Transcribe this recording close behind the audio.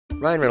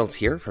Ryan Reynolds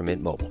here from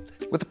Mint Mobile.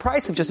 With the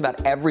price of just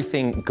about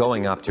everything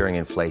going up during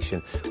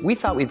inflation, we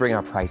thought we'd bring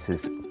our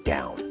prices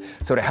down.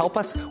 So to help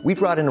us, we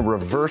brought in a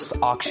reverse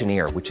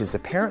auctioneer, which is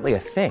apparently a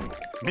thing.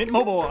 Mint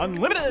Mobile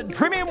Unlimited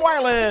Premium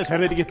Wireless. How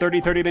to get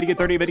 30, 30, bit to get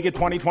 30, bit to get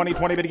 20, 20,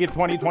 20, bit to get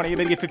 20, 20,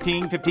 bit to get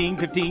 15, 15,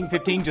 15,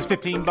 15, just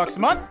 $15 a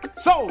month?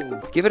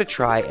 Sold! Give it a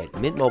try at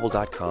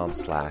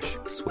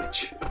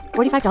mintmobile.com/switch.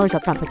 $45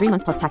 up front for 3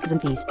 months plus taxes and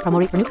fees. Promo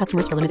rate for new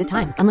customers for limited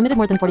time. Unlimited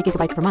more than 40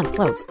 gigabytes per month.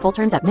 Slows full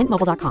terms at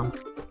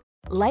mintmobile.com.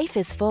 Life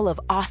is full of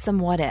awesome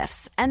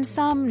what-ifs, and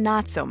some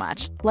not so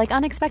much, like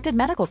unexpected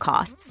medical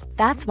costs.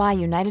 That's why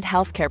United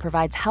Healthcare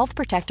provides Health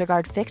Protector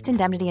Guard fixed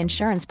indemnity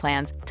insurance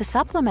plans to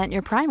supplement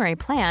your primary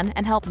plan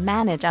and help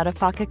manage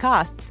out-of-pocket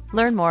costs.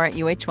 Learn more at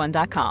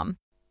uh1.com.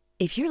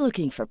 If you're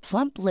looking for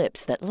plump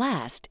lips that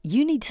last,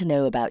 you need to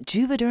know about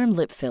Juvederm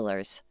lip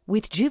fillers.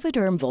 With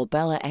Juvederm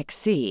Volbella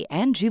XC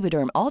and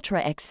Juvederm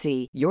Ultra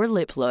XC, your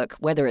lip look,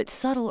 whether it's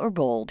subtle or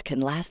bold, can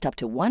last up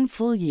to 1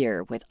 full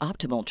year with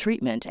optimal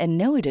treatment and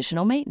no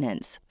additional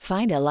maintenance.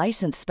 Find a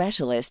licensed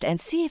specialist and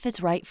see if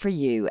it's right for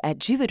you at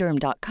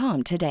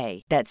Juvederm.com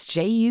today. That's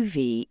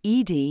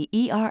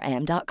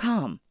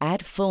JUVEDERM.com.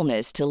 Add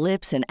fullness to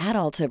lips in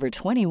adults over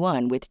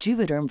 21 with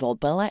Juvederm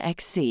Volbella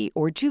XC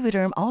or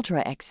Juvederm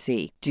Ultra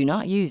XC. Do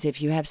not use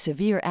if you have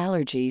severe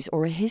allergies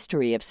or a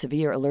history of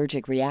severe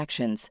allergic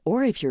reactions,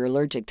 or if you're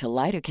allergic to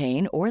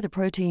lidocaine or the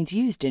proteins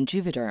used in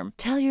Juvederm.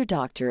 Tell your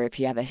doctor if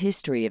you have a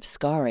history of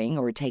scarring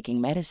or taking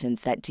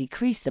medicines that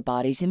decrease the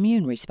body's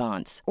immune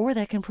response or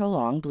that can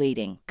prolong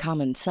bleeding.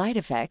 Common side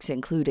effects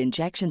include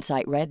injection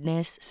site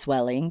redness,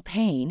 swelling,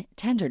 pain,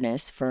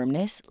 tenderness,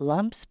 firmness,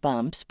 lumps,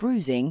 bumps,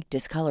 bruising,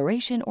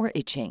 discoloration, or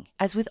itching.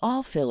 As with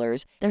all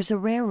fillers, there's a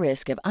rare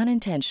risk of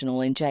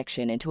unintentional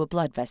injection into a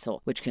blood vessel,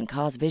 which can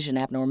cause vision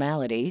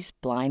abnormalities,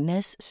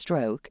 blindness,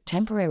 stroke,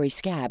 temporary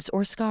scabs,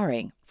 or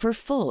scarring. For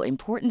full,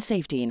 important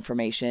safety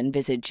information,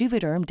 visit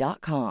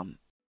Juvederm.com.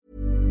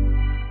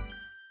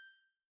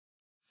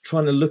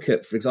 Trying to look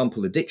at, for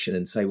example, addiction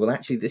and say, well,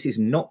 actually, this is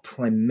not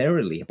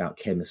primarily about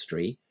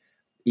chemistry,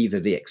 either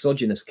the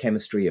exogenous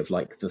chemistry of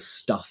like the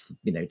stuff,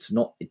 it's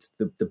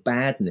the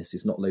badness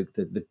is not,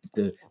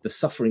 the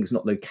suffering is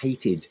not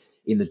located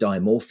in the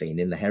diamorphine,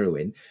 in the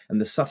heroin, and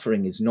the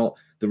suffering is not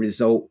the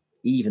result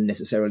even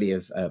necessarily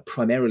of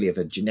primarily of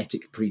a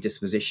genetic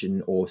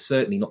predisposition, or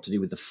certainly not to do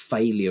with the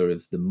failure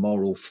of the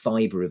moral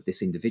fibre of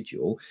this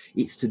individual.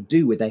 It's to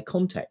do with their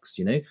context.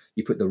 You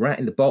put the rat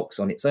in the box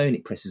on its own,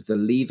 it presses the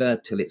lever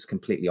till it's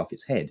completely off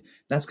its head.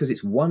 That's because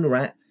it's one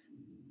rat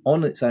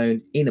on its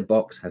own in a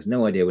box, has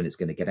no idea when it's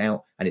going to get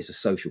out, and it's a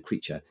social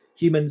creature.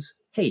 Humans,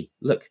 hey,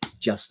 look,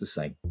 just the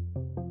same.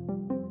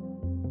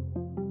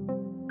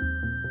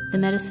 The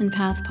Medicine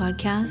Path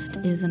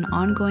podcast is an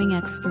ongoing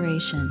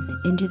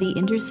exploration into the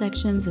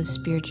intersections of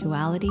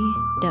spirituality,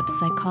 depth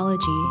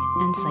psychology,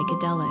 and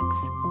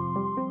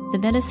psychedelics. The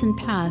Medicine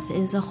Path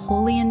is a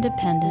wholly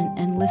independent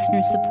and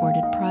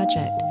listener-supported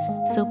project,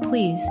 so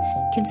please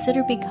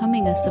consider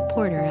becoming a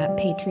supporter at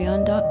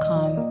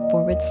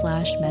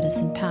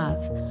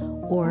patreon.com/medicinepath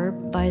or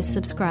by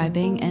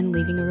subscribing and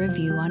leaving a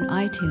review on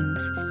iTunes.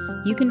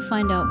 You can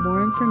find out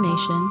more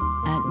information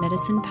at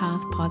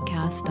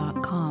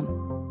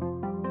medicinepathpodcast.com.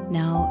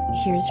 Now,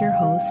 here's your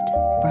host,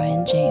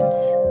 Brian James.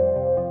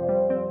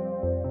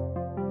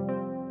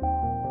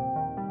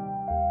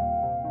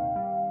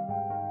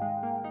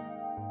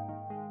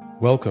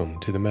 Welcome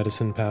to the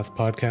Medicine Path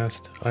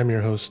Podcast. I'm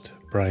your host,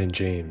 Brian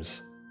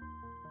James.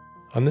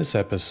 On this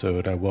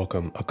episode, I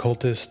welcome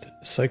occultist,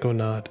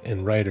 psychonaut,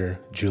 and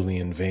writer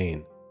Julian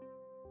Vayne.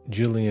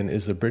 Julian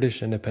is a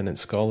British independent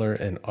scholar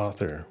and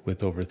author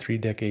with over 3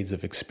 decades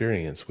of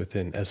experience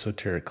within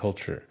esoteric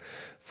culture,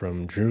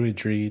 from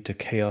druidry to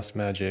chaos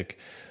magic,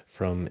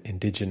 from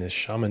indigenous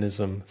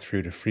shamanism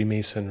through to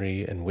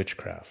Freemasonry and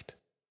witchcraft.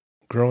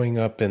 Growing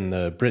up in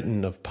the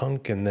Britain of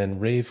punk and then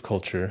rave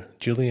culture,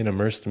 Julian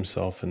immersed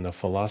himself in the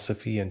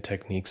philosophy and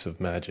techniques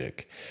of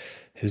magic.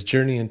 His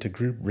journey into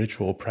group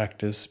ritual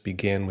practice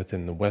began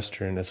within the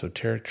Western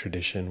esoteric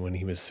tradition when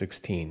he was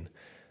 16.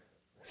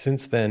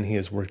 Since then, he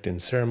has worked in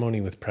ceremony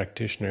with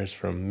practitioners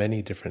from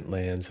many different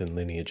lands and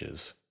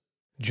lineages.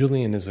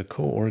 Julian is a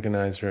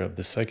co-organizer of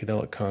the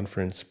psychedelic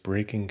conference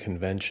Breaking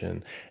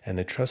Convention and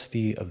a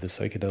trustee of the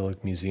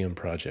Psychedelic Museum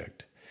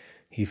Project.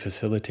 He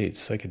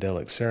facilitates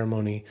psychedelic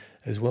ceremony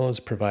as well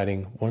as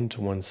providing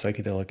one-to-one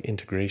psychedelic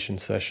integration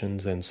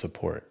sessions and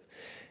support.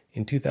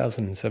 In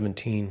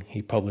 2017,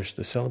 he published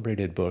the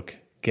celebrated book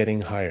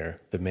Getting Higher,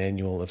 the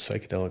Manual of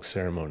Psychedelic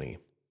Ceremony.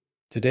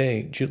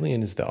 Today,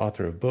 Julian is the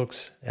author of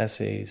books,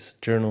 essays,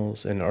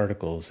 journals, and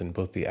articles in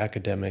both the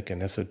academic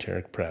and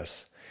esoteric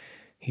press.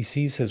 He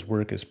sees his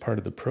work as part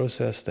of the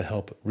process to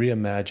help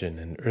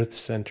reimagine an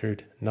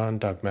earth-centered,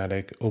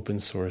 non-dogmatic,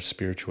 open-source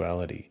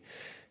spirituality.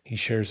 He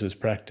shares his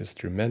practice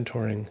through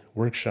mentoring,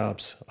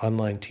 workshops,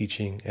 online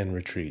teaching, and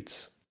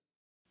retreats.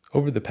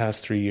 Over the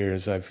past 3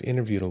 years, I've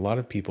interviewed a lot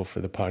of people for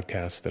the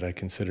podcast that I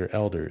consider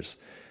elders,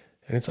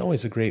 and it's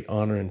always a great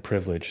honor and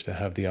privilege to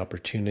have the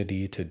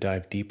opportunity to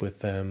dive deep with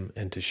them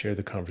and to share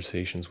the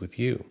conversations with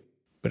you.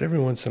 but every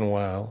once in a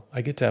while,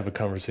 I get to have a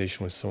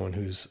conversation with someone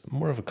who's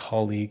more of a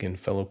colleague and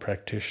fellow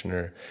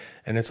practitioner,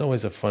 and it's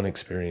always a fun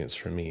experience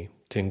for me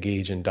to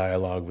engage in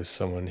dialogue with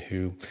someone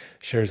who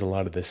shares a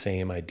lot of the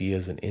same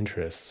ideas and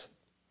interests.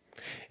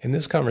 In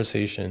this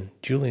conversation,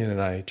 Julian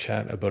and I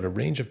chat about a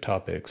range of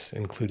topics,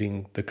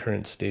 including the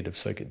current state of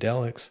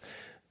psychedelics,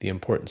 the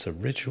importance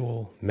of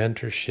ritual,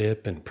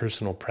 mentorship, and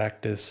personal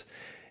practice,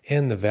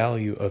 and the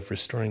value of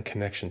restoring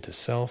connection to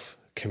self,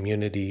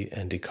 community,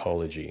 and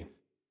ecology.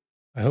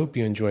 I hope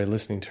you enjoy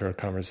listening to our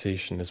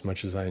conversation as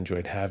much as I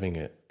enjoyed having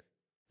it.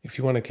 If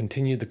you want to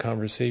continue the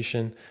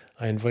conversation,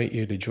 I invite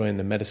you to join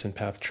the Medicine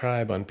Path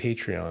Tribe on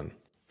Patreon.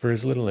 For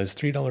as little as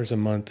 $3 a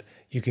month,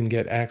 you can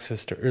get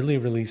access to early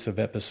release of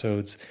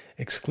episodes,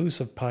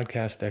 exclusive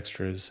podcast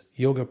extras,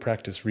 yoga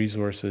practice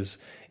resources,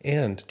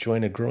 and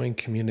join a growing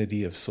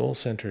community of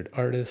soul-centered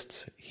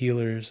artists,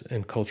 healers,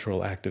 and cultural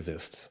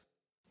activists.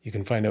 You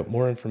can find out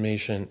more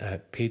information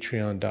at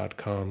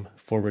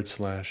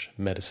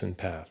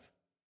patreon.com/medicinepath.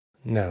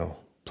 Now,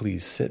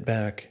 please sit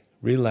back,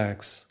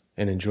 relax,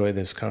 and enjoy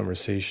this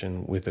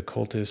conversation with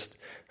occultist,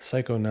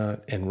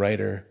 psychonaut, and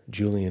writer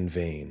Julian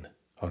Vayne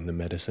on the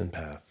Medicine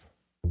Path.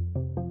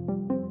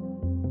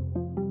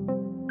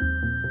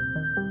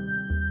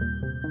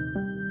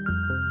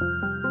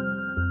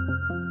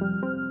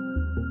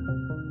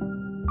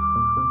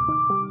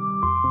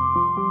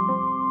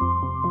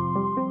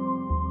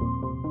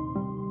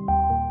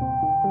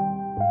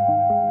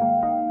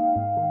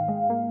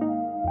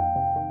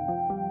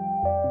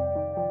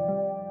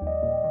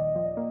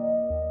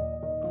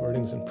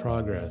 In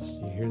progress.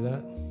 You hear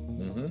that?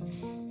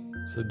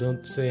 Mm-hmm. So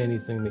don't say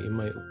anything that you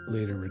might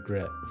later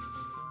regret.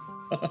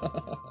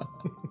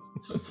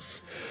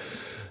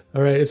 All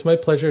right, it's my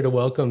pleasure to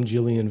welcome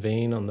Julian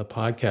Vayne on the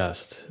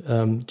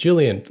podcast.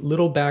 Julian,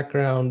 little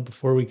background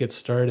before we get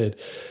started.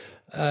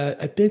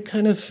 I've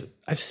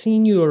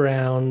seen you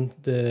around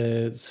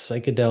the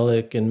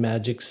psychedelic and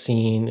magic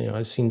scene.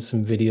 I've seen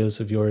some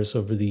videos of yours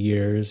over the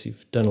years.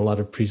 You've done a lot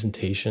of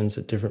presentations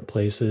at different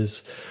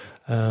places.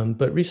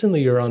 But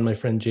recently you're on my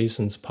friend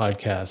Jason's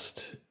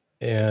podcast,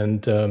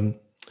 and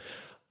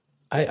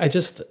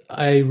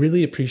I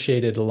really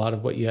appreciated a lot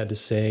of what you had to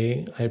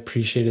say. I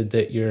appreciated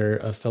that you're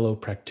a fellow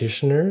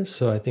practitioner,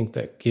 so I think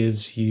that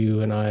gives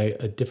you and I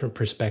a different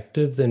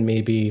perspective than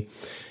maybe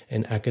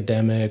an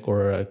academic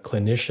or a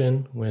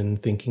clinician when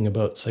thinking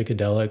about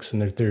psychedelics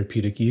and their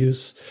therapeutic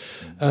use.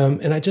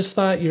 And I just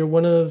thought you're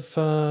one of,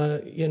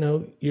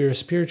 you're a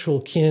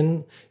spiritual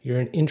kin. You're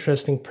an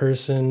interesting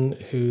person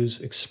who's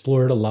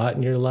explored a lot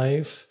in your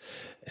life.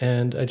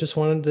 And I just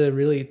wanted to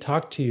really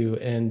talk to you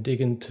and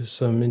dig into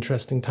some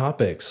interesting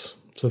topics.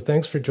 So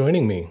thanks for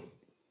joining me.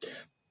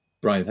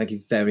 Brian, thank you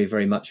very,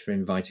 very much for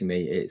inviting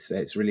me.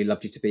 It's really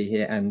lovely to be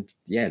here, and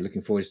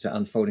looking forward to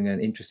unfolding an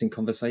interesting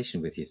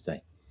conversation with you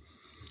today.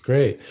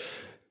 Great.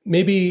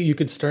 Maybe you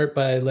could start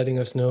by letting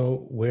us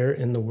know, where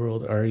in the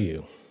world are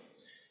you?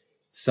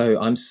 So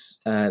I'm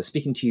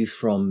speaking to you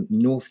from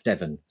North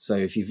Devon. So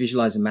if you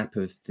visualize a map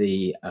of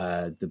the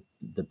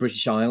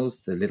British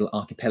Isles, the little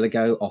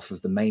archipelago off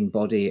of the main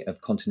body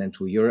of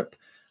continental Europe,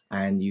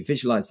 and you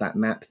visualize that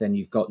map, then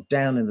you've got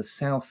down in the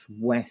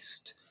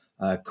southwest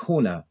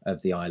corner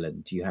of the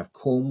island, you have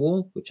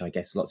Cornwall, which I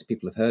guess lots of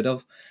people have heard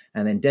of,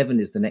 and then Devon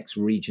is the next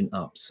region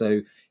up.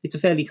 So it's a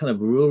fairly kind of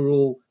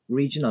rural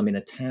region. I'm in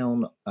a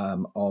town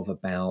of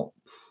about,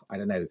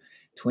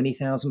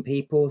 20,000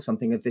 people,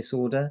 something of this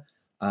order.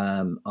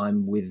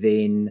 I'm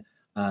within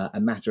a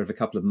matter of a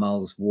couple of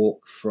miles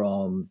walk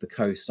from the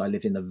coast. I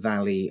live in the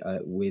valley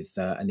with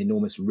an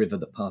enormous river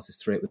that passes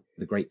through it with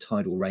a great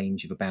tidal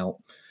range of about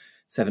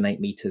 7-8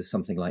 meters,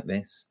 something like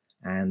this.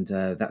 And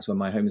that's where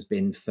my home has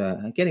been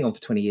for getting on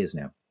for 20 years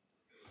now.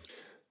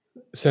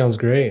 Sounds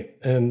great.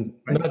 And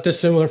not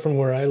dissimilar from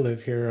where I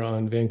live here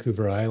on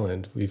Vancouver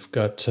Island. We've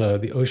got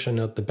the ocean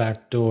out the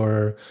back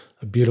door,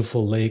 a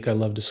beautiful lake I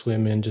love to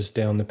swim in just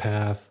down the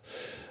path,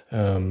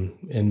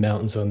 and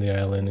mountains on the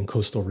island and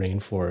coastal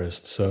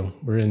rainforest. So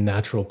we're in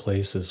natural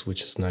places,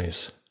 which is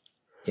nice.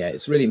 Yeah,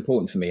 it's really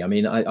important for me. I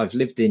mean, I've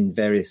lived in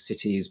various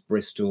cities,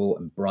 Bristol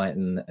and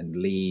Brighton and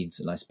Leeds,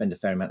 and I spend a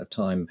fair amount of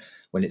time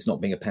when it's not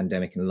being a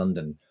pandemic in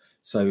London.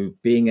 So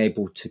being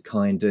able to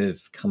kind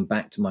of come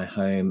back to my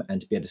home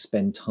and to be able to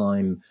spend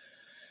time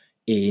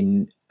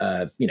in,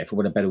 for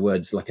want of better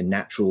words, like a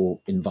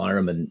natural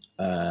environment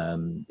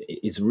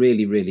is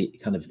really, really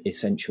kind of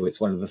essential. It's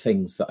one of the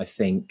things that I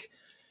think,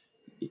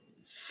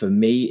 for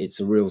me, it's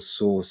a real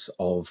source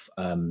of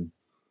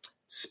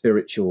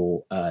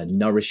spiritual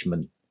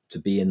nourishment to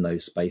be in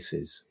those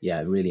spaces.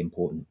 Yeah, really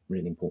important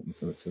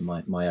for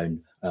my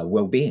own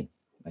well-being,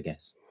 I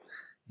guess.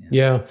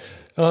 Yeah,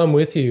 I'm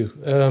with you.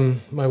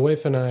 My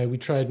wife and I, we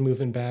tried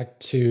moving back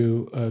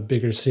to a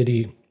bigger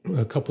city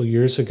a couple of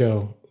years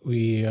ago.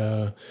 We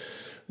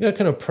got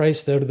kind of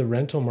priced out of the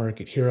rental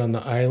market here on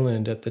the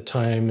island at the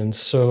time. And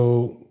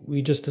so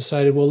we just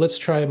decided, well, let's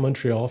try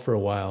Montreal for a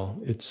while.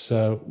 It's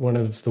one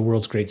of the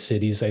world's great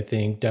cities, I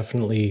think.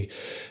 Definitely,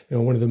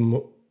 one of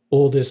the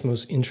oldest,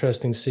 most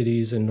interesting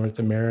cities in North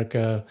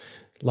America.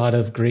 a lot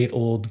of great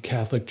old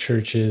Catholic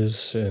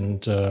churches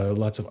and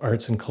lots of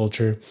arts and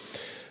culture.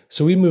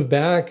 So we moved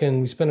back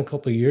and we spent a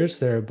couple of years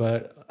there,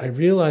 but I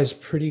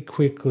realized pretty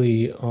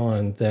quickly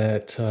on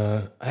that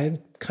I'd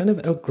kind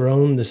of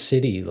outgrown the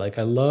city. Like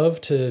I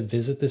love to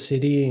visit the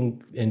city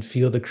and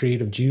feel the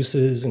creative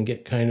juices and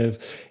get kind of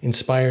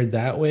inspired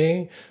that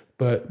way.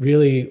 But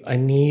really, I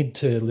need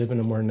to live in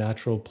a more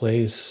natural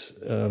place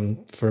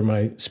for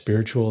my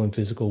spiritual and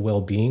physical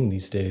well-being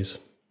these days.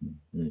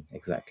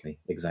 Exactly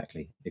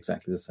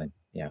the same.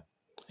 Yeah.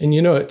 And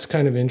it's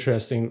kind of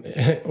interesting.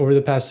 Over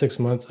the past 6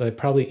 months, I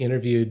probably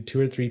interviewed 2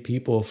 or 3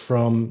 people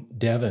from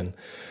Devon.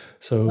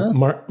 So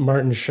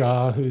Martin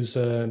Shaw, who's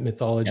a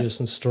mythologist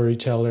and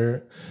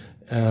storyteller,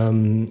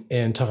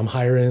 and Tom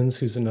Hirons,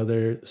 who's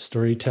another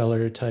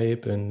storyteller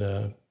type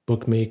and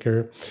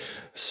bookmaker.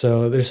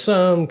 So there's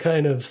some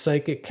kind of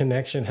psychic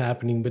connection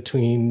happening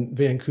between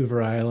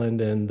Vancouver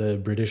Island and the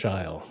British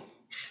Isle.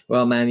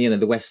 Well, man,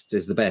 the West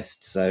is the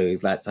best. So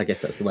I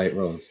guess that's the way it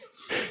rolls.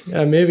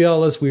 Yeah, maybe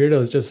all us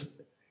weirdos just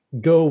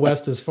go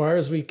west as far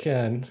as we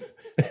can.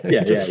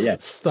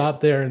 Stop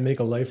there and make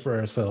a life for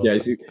ourselves. Yeah,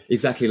 it's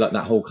exactly like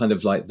that whole kind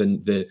of like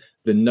the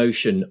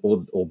notion,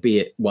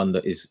 albeit one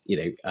that is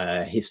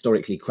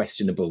historically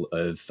questionable,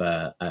 of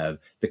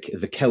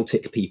the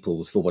Celtic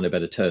peoples, for want of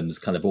better terms,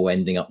 kind of all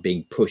ending up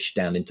being pushed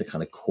down into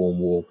kind of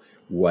Cornwall,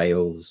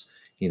 Wales,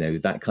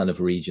 that kind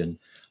of region,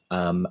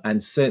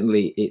 and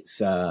certainly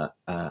it's a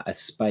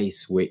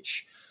space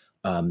which.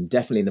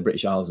 Definitely in the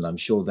British Isles, and I'm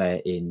sure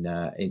they're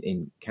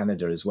in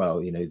Canada as well.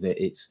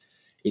 That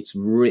it's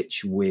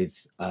rich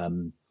with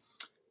the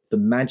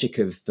magic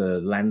of the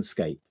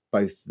landscape,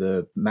 both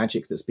the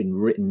magic that's been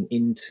written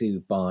into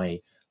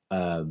by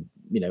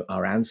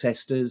our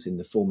ancestors in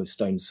the form of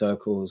stone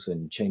circles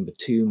and chamber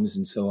tombs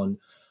and so on,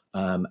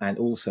 and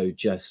also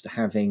just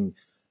having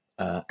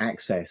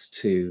access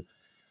to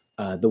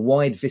the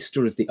wide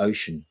vista of the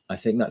ocean. I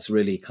think that's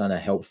really kind of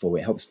helpful.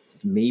 It helps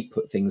me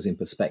put things in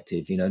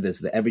perspective. There's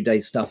the everyday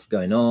stuff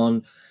going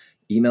on,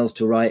 emails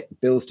to write,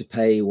 bills to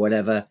pay,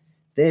 whatever.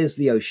 There's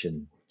the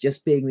ocean,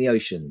 just being the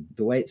ocean,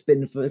 the way it's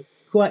been for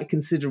quite a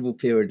considerable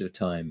period of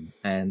time.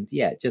 And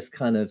yeah, it just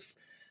kind of,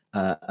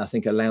 I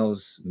think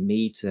allows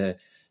me to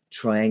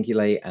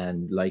triangulate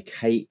and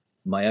locate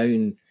my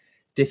own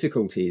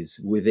difficulties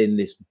within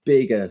this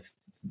bigger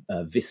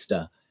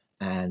vista.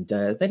 And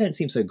they don't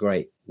seem so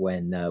great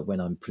when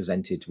I'm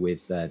presented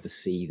with the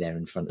sea there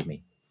in front of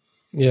me.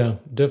 Yeah,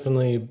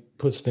 definitely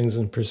puts things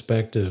in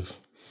perspective.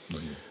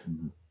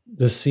 Mm-hmm.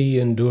 The sea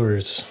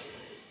endures.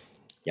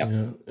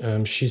 Yeah,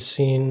 she's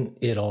seen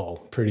it all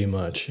pretty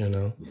much.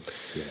 Yeah.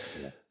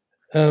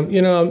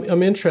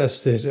 I'm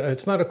interested.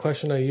 It's not a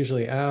question I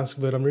usually ask,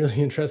 but I'm really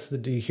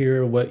interested to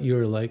hear what you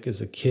were like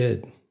as a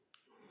kid.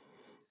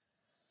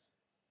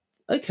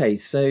 Okay,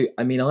 so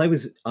I mean, I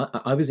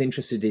was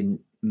interested in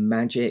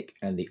magic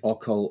and the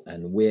occult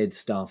and weird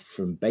stuff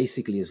from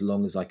basically as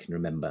long as I can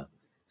remember.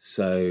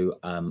 So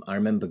I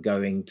remember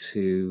going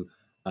to.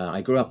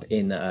 I grew up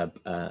in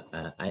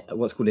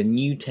what's called a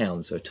new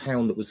town, so a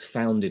town that was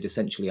founded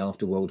essentially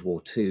after World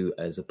War II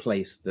as a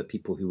place that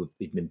people who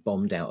had been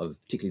bombed out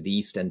of, particularly the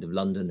East End of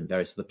London and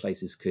various other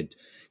places, could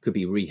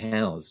be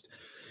rehoused.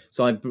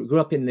 So I grew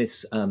up in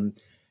this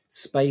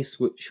space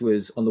which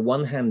was on the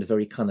one hand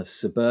very kind of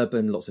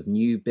suburban, lots of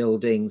new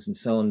buildings and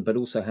so on, but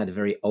also had a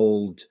very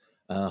old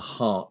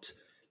heart.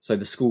 So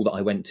the school that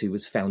I went to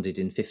was founded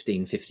in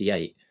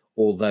 1558.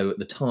 Although at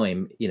the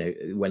time,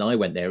 when I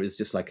went there, it was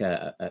just like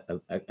a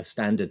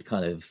standard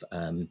kind of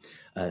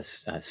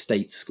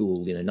state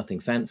school, nothing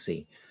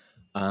fancy.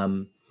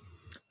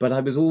 But I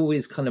was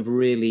always kind of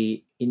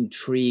really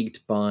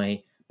intrigued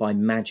by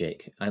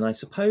magic. And I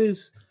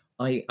suppose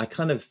I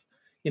kind of,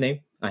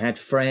 I had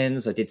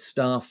friends, I did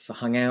stuff,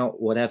 hung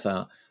out,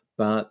 whatever.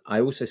 But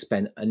I also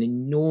spent an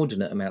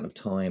inordinate amount of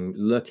time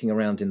lurking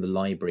around in the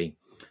library,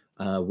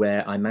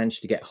 where I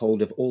managed to get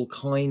hold of all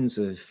kinds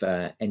of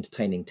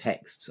entertaining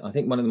texts. I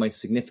think one of the most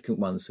significant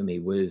ones for me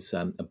was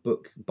a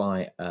book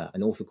by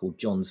an author called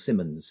John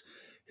Simmons,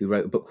 who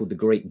wrote a book called The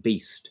Great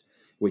Beast,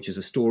 which is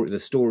the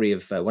story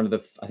of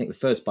the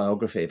first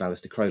biography of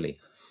Aleister Crowley.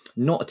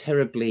 Not a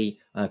terribly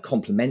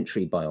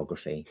complimentary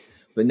biography,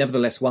 but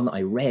nevertheless one that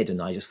I read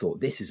and I just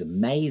thought, this is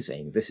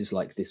amazing. This is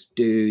like this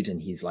dude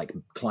and he's like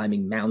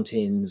climbing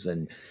mountains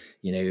and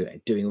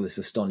doing all this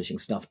astonishing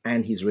stuff,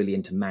 and he's really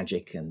into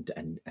magic and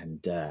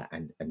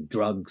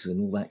drugs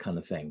and all that kind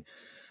of thing.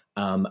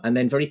 And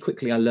then very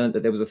quickly I learned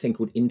that there was a thing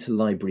called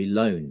interlibrary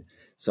loan,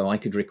 so I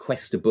could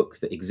request a book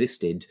that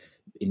existed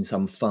in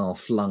some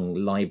far-flung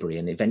library,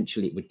 and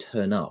eventually it would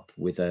turn up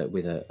with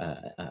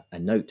a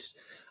note.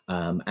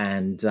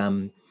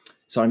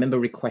 So I remember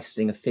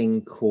requesting a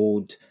thing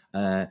called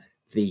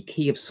the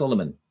Key of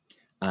Solomon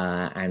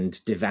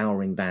and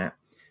devouring that.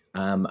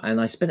 And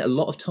I spent a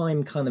lot of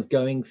time kind of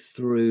going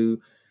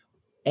through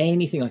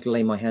anything I could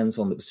lay my hands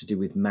on that was to do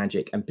with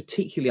magic. And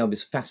particularly I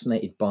was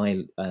fascinated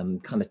by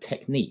kind of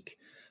technique.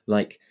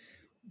 Like,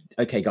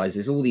 okay, guys,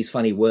 there's all these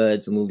funny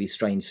words and all these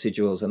strange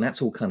sigils, and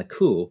that's all kind of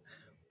cool.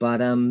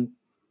 But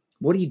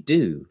what do you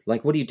do?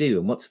 Like, what do you do?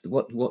 And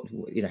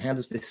how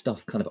does this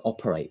stuff kind of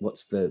operate?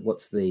 What's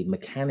the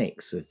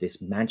mechanics of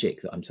this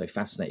magic that I'm so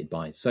fascinated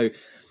by? So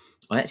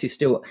I actually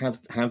still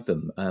have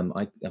them.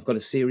 I've got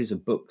a series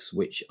of books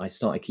which I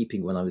started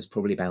keeping when I was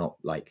probably about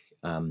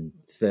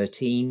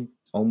 13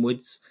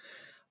 onwards,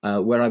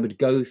 where I would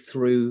go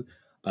through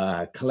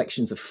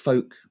collections of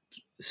folk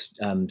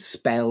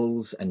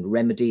spells and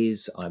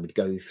remedies. I would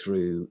go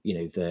through,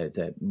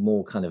 the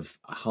more kind of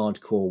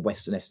hardcore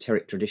Western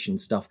esoteric tradition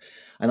stuff,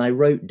 and I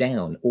wrote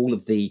down all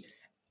of the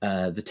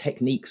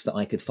techniques that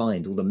I could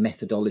find, all the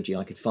methodology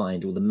I could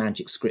find, all the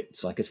magic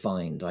scripts I could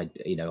find. I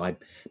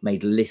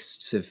made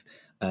lists of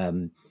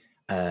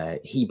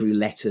Hebrew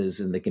letters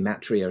and the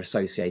gematria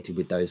associated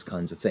with those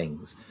kinds of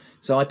things.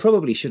 So I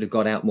probably should have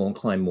got out more and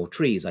climbed more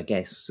trees, I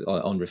guess,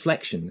 on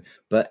reflection.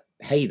 But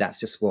hey, that's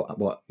just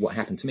what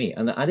happened to me.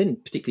 And I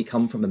didn't particularly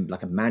come from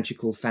a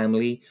magical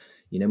family.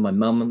 My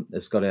mum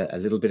has got a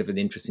little bit of an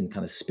interest in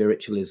kind of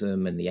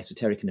spiritualism and the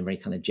esoteric in a very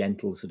kind of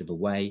gentle sort of a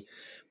way.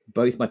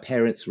 Both my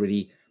parents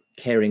really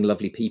caring,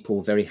 lovely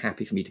people, very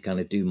happy for me to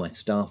kind of do my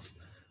stuff.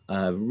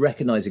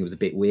 Recognizing it was a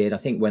bit weird. I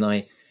think when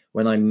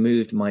I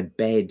moved my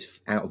bed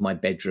out of my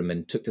bedroom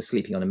and took to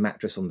sleeping on a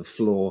mattress on the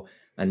floor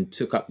and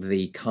took up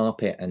the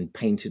carpet and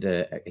painted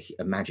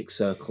a magic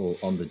circle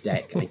on the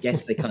deck, I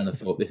guess they kind of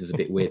thought this is a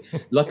bit weird.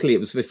 Luckily, it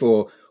was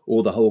before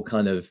all the whole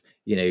kind of,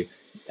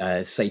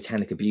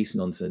 satanic abuse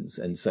nonsense.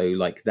 And so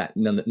like that,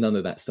 none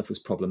of that stuff was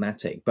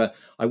problematic. But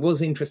I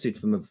was interested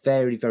from a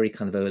very, very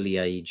kind of early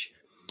age,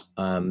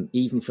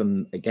 even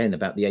from, again,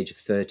 about the age of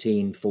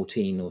 13,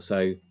 14 or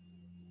so,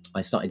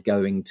 I started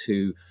going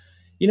to,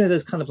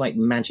 those kind of like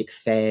magic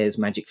fairs,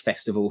 magic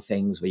festival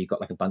things where you've got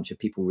like a bunch of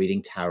people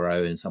reading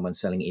tarot and someone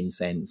selling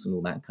incense and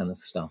all that kind of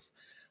stuff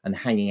and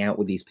hanging out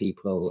with these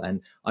people. And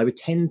I would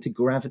tend to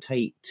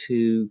gravitate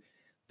to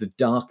the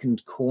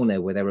darkened corner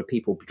where there were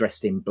people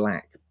dressed in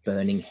black,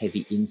 burning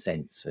heavy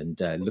incense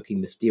and looking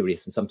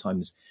mysterious and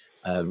sometimes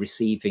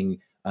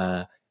receiving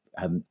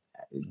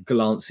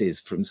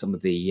glances from some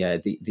of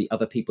the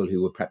other people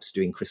who were perhaps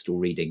doing crystal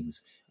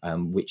readings,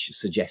 which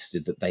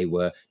suggested that they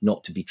were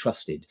not to be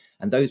trusted.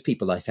 And those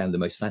people I found the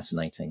most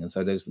fascinating. And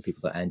so those are the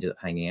people that I ended up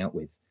hanging out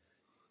with.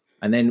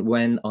 And then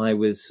when I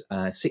was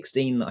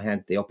 16, I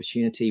had the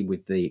opportunity,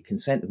 with the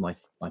consent of my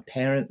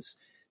parents,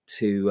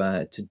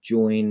 to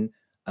join,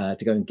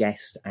 to go and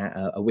guest at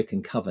a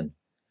Wiccan coven,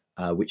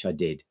 which I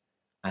did.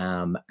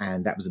 And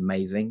that was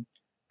amazing.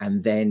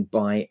 And then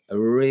by a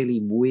really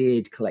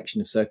weird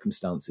collection of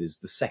circumstances,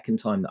 the second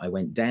time that I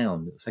went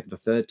down, the second or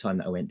third time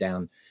that I went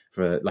down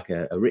for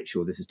a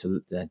ritual, this is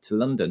to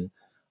London,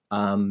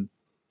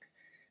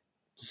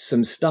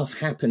 some stuff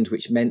happened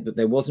which meant that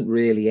there wasn't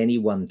really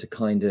anyone to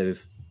kind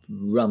of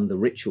run the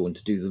ritual and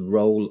to do the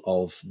role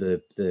of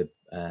the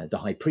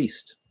high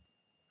priest.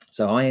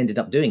 So I ended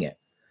up doing it,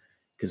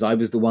 because I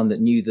was the one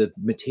that knew the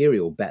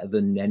material better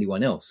than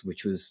anyone else,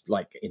 which was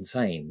like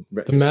insane.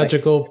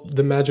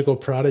 The magical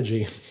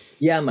prodigy.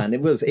 Yeah, man,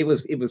 it was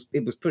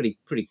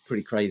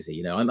pretty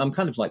crazy. I'm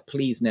kind of like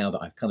pleased now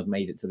that I've kind of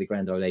made it to the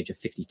grand old age of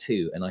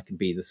 52, and I can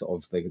be the sort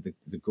of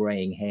the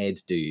graying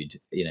haired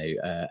dude,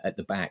 at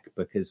the back,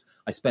 because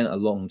I spent a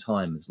long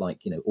time as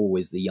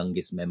always the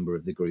youngest member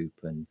of the group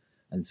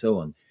and so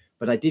on.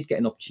 But I did get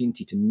an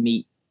opportunity to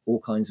meet all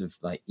kinds of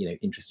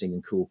interesting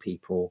and cool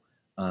people.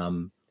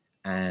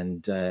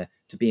 And to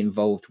be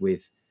involved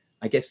with,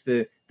 I guess,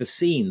 the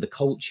scene, the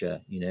culture.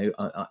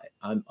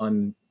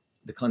 I'm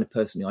the kind of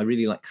person I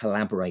really like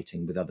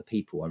collaborating with other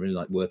people. I really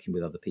like working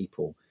with other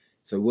people.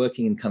 So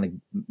working in kind of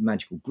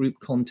magical group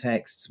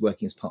contexts,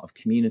 working as part of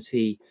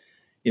community.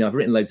 I've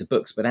written loads of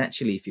books, but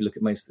actually, if you look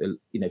at most,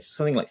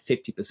 something like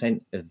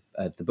 50%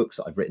 of the books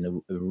that I've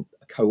written are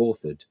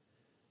co-authored.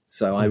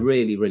 So I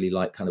really, really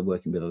like kind of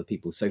working with other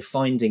people. So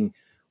finding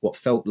what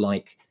felt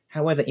like,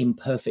 however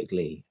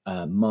imperfectly,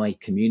 my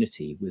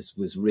community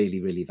was really,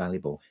 really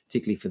valuable,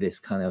 particularly for this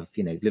kind of,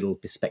 little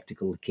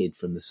bespectacled kid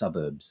from the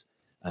suburbs,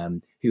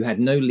 who had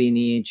no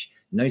lineage,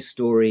 no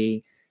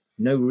story,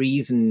 no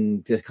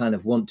reason to kind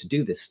of want to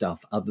do this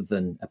stuff other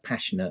than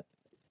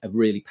a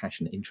really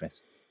passionate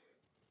interest.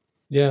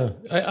 Yeah,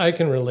 I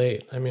can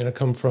relate. I mean, I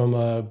come from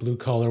a blue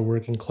collar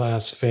working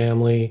class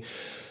family.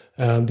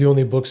 The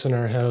only books in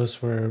our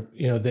house were,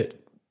 that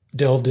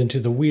delved into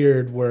the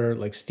weird were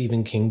like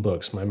Stephen King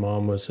books. My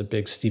mom was a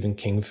big Stephen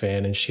King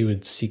fan, and she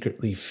would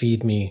secretly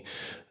feed me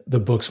the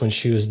books when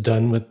she was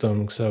done with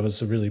them, because I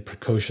was a really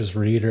precocious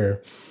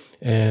reader.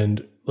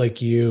 And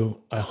like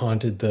you, I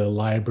haunted the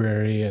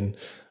library, and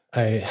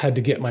I had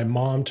to get my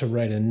mom to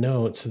write a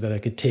note so that I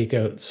could take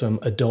out some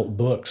adult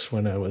books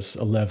when I was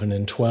 11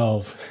 and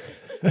 12.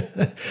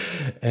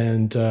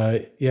 And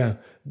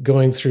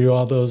going through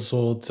all those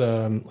old,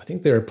 I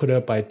think they were put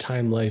out by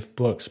Time Life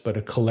Books, but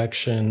a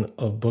collection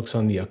of books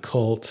on the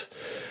occult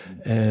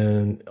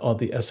and all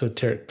the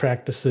esoteric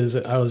practices.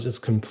 I was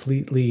just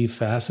completely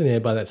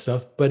fascinated by that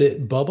stuff, but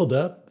it bubbled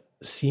up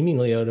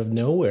seemingly out of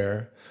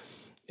nowhere.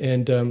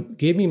 and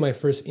gave me my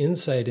first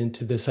insight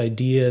into this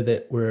idea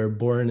that we're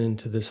born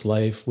into this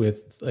life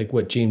with like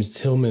what James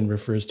Tillman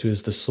refers to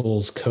as the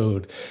soul's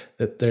code,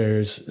 that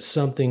there's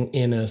something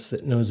in us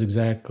that knows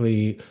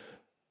exactly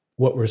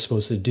what we're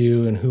supposed to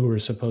do and who we're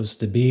supposed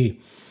to be.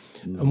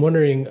 I'm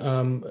wondering,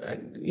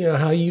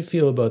 how you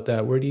feel about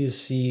that. Where do you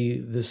see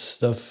this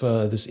stuff,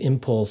 this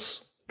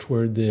impulse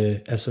toward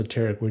the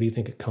esoteric? Where do you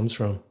think it comes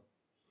from?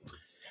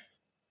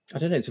 I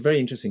don't know. It's a very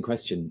interesting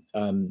question.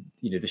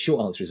 The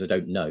short answer is I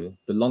don't know.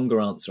 The longer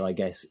answer, I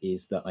guess,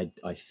 is that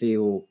I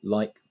feel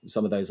like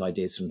some of those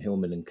ideas from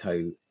Hillman and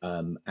co.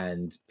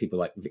 And people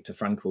like Viktor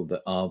Frankl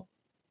that are,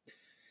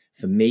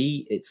 for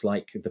me, it's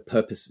like the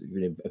purpose,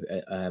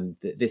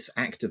 this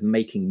act of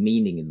making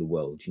meaning in the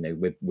world.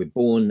 We're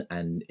born,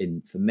 and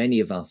for many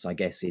of us, I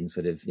guess, in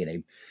sort of,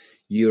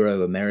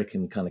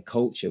 Euro-American kind of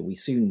culture, we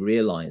soon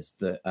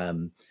realized that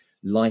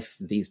life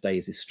these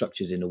days is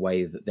structured in a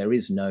way that there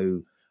is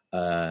no,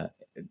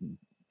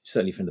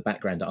 certainly from the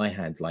background I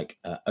had, like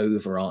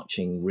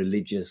overarching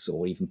religious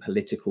or even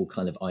political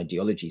kind of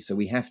ideology. So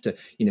we have to,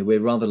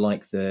 we're rather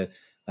like the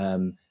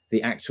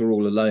actor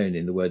all alone,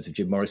 in the words of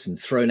Jim Morrison,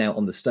 thrown out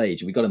on the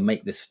stage. We've got to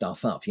make this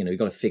stuff up. We've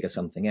got to figure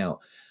something out.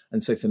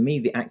 And so for me,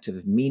 the act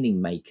of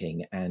meaning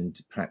making and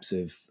perhaps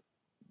of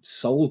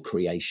soul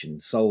creation,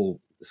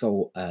 soul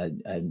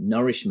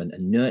nourishment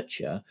and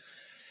nurture,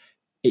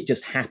 it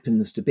just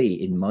happens to be,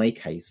 in my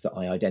case, that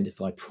I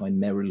identify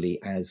primarily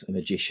as a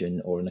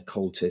magician or an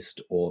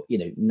occultist, or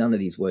none of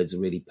these words are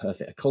really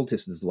perfect.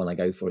 Occultist is the one I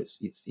go for.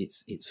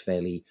 It's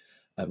fairly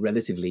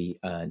relatively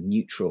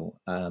neutral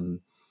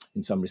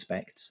in some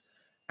respects,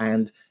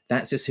 and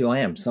that's just who I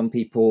am. Some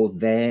people,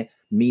 their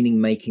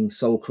meaning-making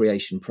soul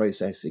creation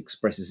process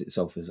expresses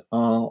itself as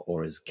art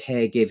or as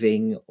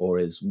caregiving or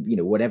as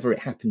whatever it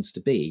happens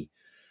to be,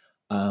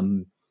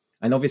 and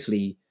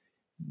obviously,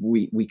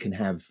 we can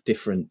have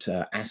different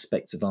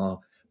aspects of our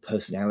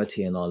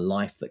personality and our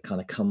life that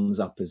kind of comes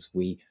up as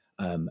we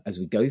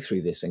go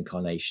through this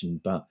incarnation.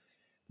 But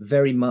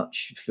very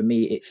much for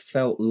me, it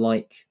felt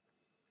like,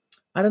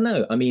 I don't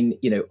know. I mean,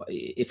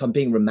 if I'm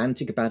being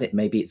romantic about it,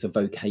 maybe it's a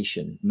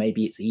vocation.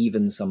 Maybe it's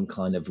even some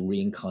kind of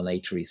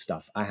reincarnatory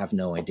stuff. I have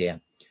no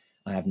idea.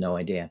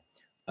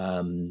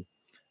 I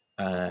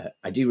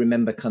do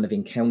remember kind of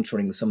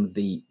encountering some of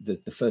the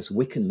first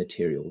Wiccan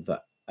material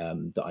that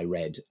I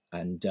read,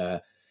 and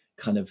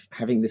kind of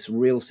having this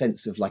real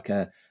sense of like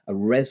a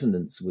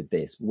resonance with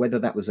this, whether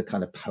that was a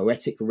kind of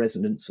poetic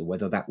resonance or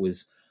whether that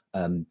was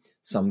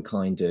some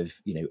kind of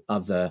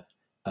other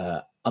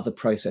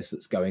process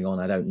that's going on,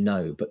 I don't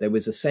know. But there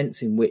was a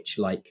sense in which,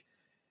 like,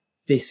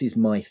 this is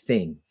my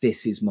thing.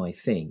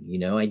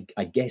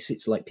 I guess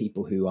it's like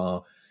people who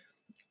are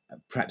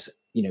perhaps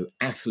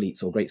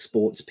athletes or great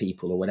sports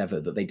people or whatever,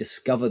 that they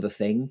discover the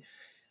thing,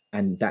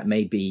 and that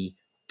may be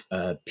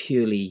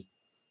purely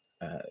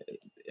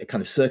a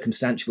kind of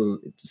circumstantial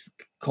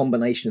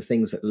combination of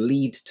things that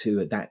lead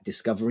to that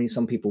discovery.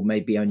 Some people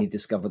maybe only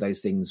discover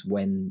those things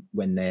when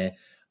they're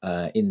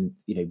in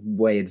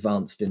way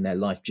advanced in their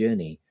life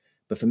journey.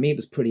 But for me, it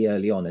was pretty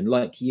early on. And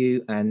like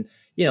you, and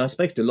I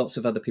spoke to lots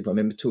of other people. I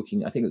remember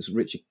talking, I think it was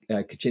Richard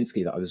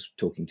Kaczynski that I was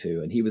talking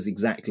to, and he was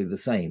exactly the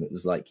same. It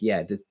was like,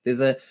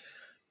 there's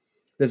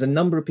a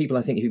number of people,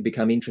 I think, who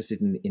become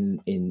interested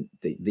in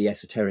the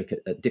esoteric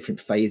at different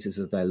phases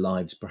of their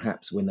lives,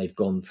 perhaps when they've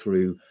gone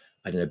through,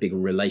 I don't know, a big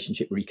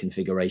relationship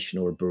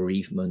reconfiguration or a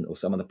bereavement or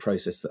some other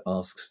process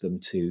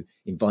that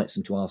invites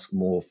them to ask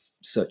more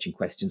searching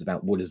questions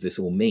about what does this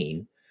all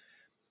mean.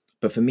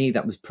 But for me,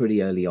 that was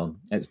pretty early on.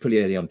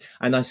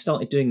 And I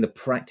started doing the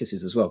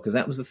practices as well, because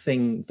that was the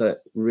thing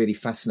that really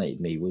fascinated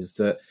me, was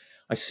that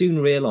I soon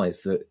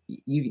realized that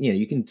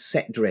you can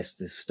set dress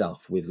this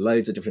stuff with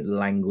loads of different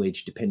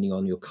language depending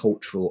on your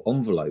cultural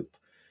envelope,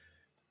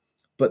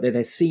 but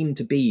there seemed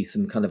to be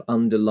some kind of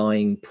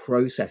underlying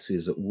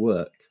processes at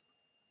work.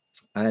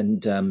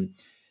 And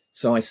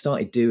so I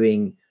started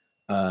doing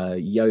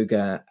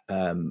yoga.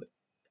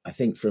 I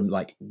think from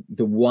like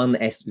the one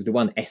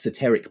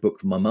esoteric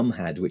book my mum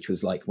had, which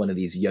was like one of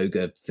these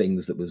yoga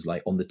things that was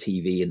like on the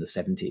TV in the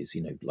 70s,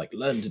 like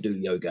learn to do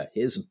yoga.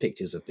 Here's some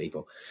pictures of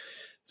people.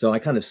 So I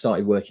kind of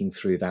started working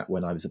through that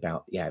when I was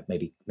about,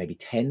 maybe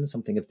 10,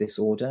 something of this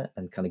order,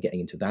 and kind of getting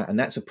into that. And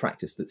that's a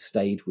practice that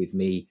stayed with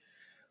me,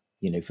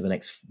 for the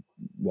next,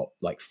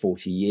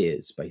 40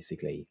 years,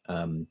 basically.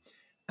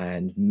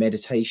 And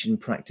meditation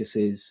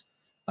practices.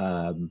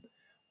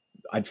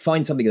 I'd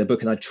find something in the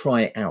book and I'd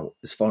try it out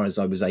as far as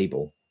I was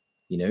able,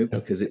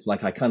 because it's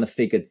like I kind of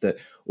figured that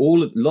a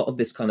lot of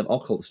this kind of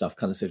occult stuff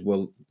kind of said,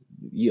 well,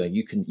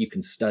 you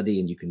can study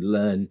and you can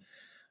learn,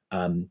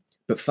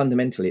 but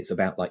fundamentally it's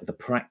about like the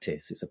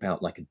practice. It's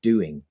about like a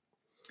doing,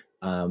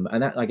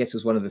 and that, I guess,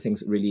 was one of the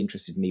things that really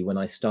interested me when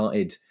I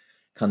started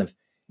kind of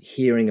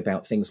hearing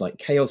about things like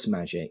chaos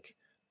magic.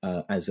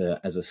 As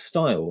a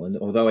style, and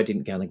although I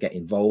didn't kind of get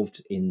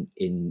involved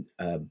in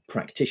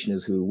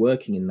practitioners who were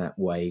working in that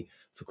way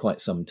for quite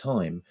some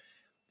time,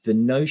 the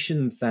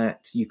notion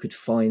that you could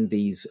find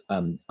these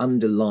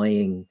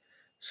underlying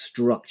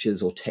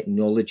structures or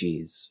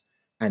technologies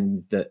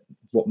and that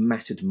what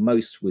mattered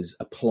most was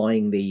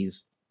applying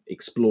these,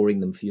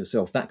 exploring them for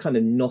yourself. That kind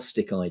of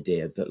Gnostic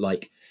idea that,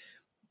 like,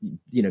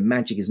 you know,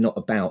 magic is not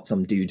about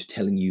some dude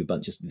telling you a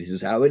bunch of, this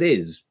is how it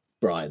is,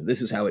 Brian,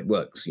 this is how it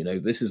works, you know,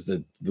 this is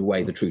the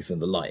way, the truth,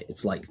 and the light.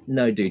 It's like,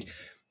 no, dude,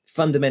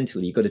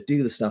 fundamentally, you've got to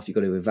do the stuff, you've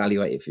got to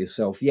evaluate it for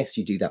yourself. Yes,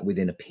 you do that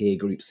within a peer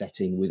group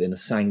setting, within a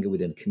Sangha,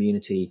 within a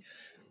community.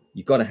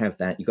 You've got to have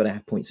that. You've got to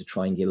have points of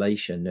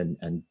triangulation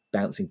and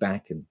bouncing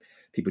back, and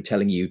people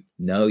telling you,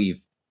 no,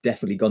 you've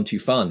definitely gone too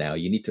far now.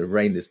 You need to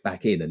rein this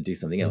back in and do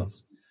something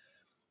else.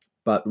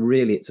 But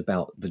really, it's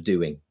about the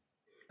doing.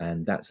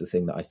 And that's the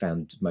thing that I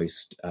found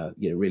most,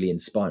 really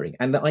inspiring,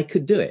 and that I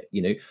could do it,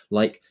 you know,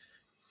 like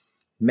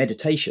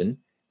meditation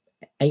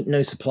ain't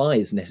no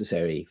supplies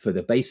necessary for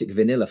the basic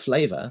vanilla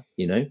flavor,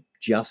 you know,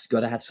 just got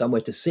to have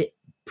somewhere to sit,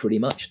 pretty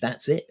much.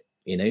 That's it,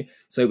 you know.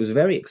 So it was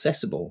very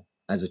accessible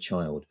as a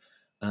child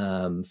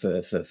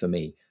for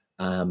me.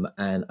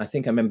 And I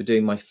think I remember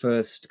doing my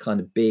first kind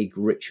of big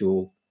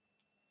ritual.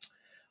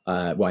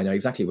 I know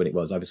exactly when it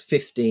was. I was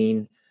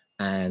 15,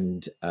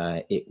 and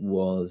it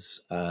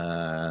was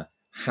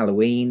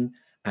Halloween,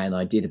 and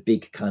I did a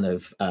big kind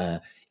of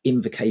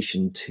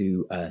invocation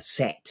to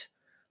Set,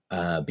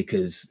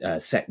 because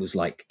Set was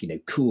like, you know,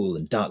 cool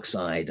and dark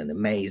side and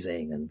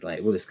amazing and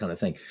like all this kind of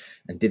thing,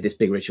 and did this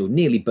big ritual,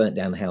 nearly burnt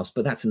down the house,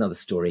 but that's another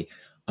story.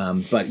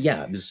 But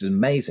yeah, it was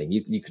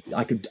amazing.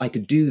 I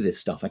could do this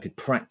stuff, I could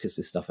practice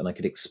this stuff, and I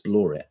could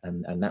explore it,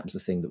 and that was the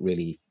thing that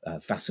really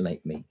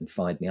fascinated me and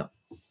fired me up.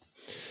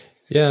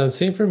 Yeah,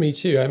 same for me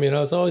too. I mean, I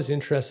was always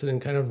interested in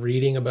kind of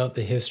reading about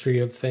the history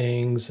of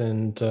things,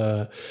 and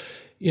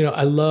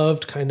I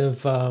loved kind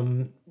of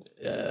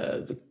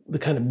the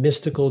kind of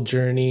mystical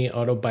journey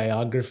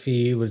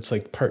autobiography, where it's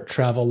like part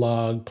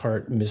travelogue,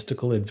 part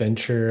mystical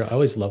adventure. I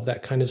always loved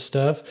that kind of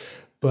stuff.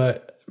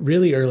 But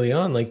really early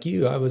on, like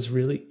you, I was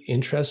really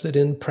interested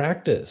in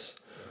practice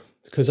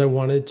because I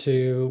wanted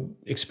to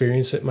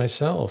experience it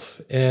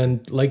myself.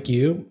 And like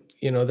you,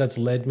 that's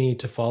led me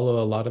to follow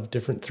a lot of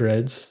different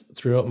threads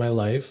throughout my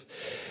life.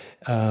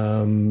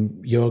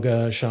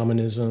 Yoga,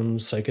 shamanism,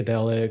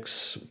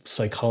 psychedelics,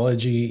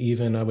 psychology,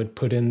 even I would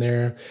put in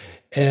there.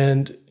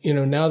 And,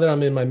 now that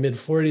I'm in my mid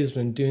 40s,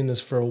 been doing this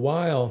for a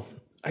while,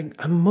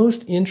 I'm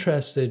most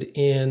interested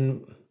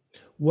in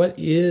what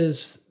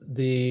is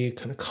the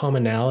kind of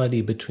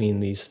commonality between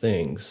these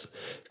things.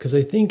 Because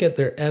I think at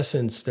their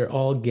essence, they're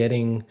all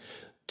getting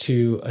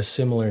to a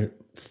similar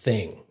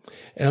thing.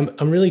 And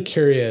I'm really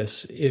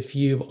curious if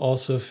you've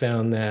also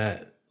found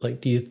that, like,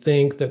 do you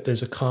think that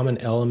there's a common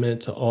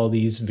element to all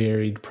these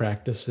varied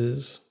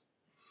practices?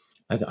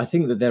 I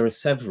think that there are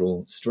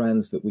several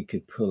strands that we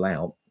could pull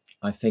out.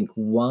 I think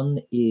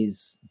one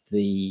is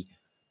the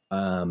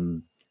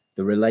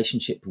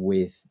relationship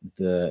with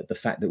the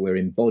fact that we're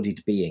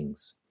embodied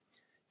beings.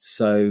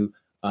 So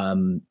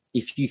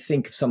if you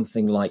think of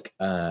something like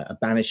a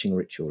banishing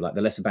ritual, like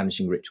the lesser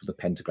banishing ritual, the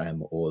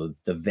pentagram, or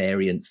the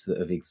variants that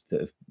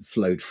have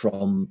flowed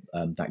from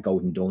that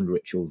Golden Dawn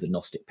ritual, the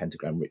Gnostic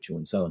pentagram ritual,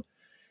 and so on.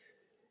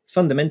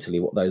 Fundamentally,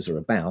 what those are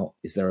about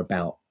is they're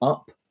about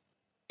up,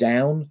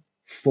 down,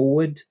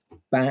 forward,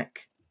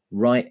 back,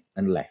 right,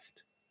 and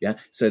left. Yeah,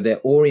 so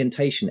they're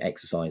orientation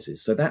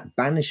exercises. So that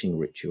banishing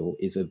ritual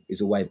is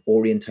a way of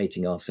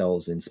orientating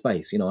ourselves in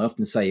space. I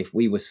often say if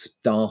we were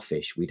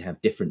starfish, we'd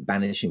have different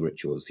banishing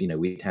rituals.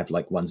 We'd have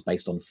like ones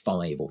based on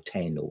 5 or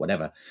 10 or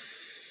whatever.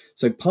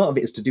 So part of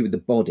it is to do with the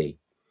body.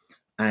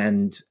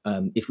 And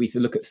if we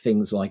look at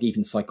things like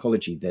even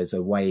psychology, there's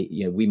a way,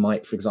 we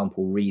might, for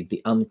example, read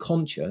the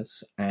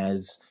unconscious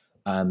as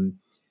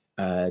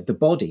the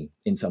body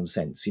in some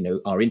sense,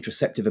 our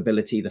interoceptive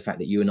ability, the fact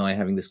that you and I are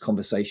having this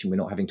conversation, we're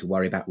not having to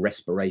worry about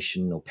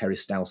respiration or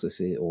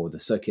peristalsis or the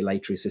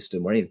circulatory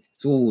system or anything.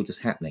 It's all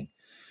just happening.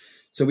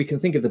 So we can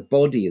think of the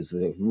body as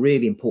a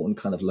really important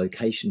kind of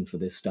location for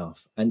this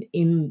stuff. And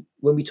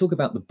when we talk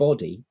about the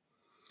body,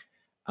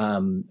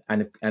 and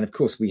of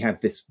course we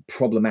have this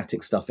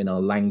problematic stuff in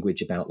our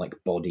language about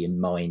like body and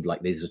mind,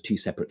 like these are two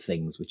separate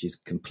things, which is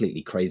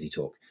completely crazy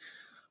talk.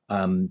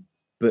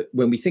 But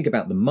when we think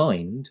about the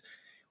mind,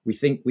 we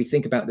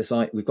think about this.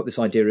 We've got this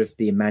idea of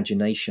the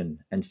imagination,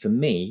 and for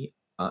me,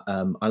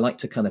 I like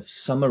to kind of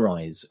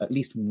summarize at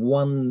least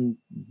one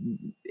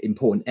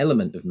important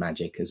element of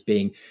magic as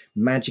being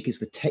magic is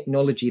the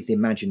technology of the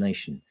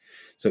imagination.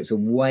 So it's a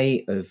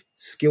way of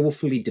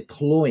skillfully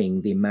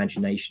deploying the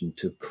imagination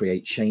to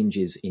create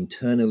changes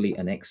internally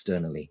and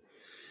externally.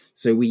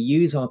 So we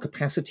use our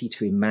capacity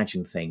to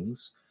imagine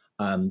things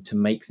to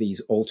make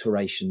these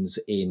alterations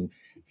in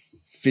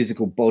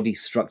physical body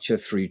structure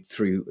through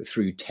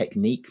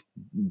technique,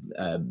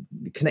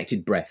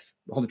 connected breath,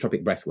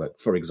 holotropic breath work,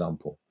 for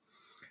example.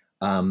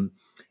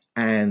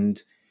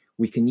 And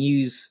we can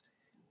use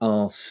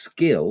our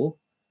skill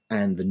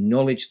and the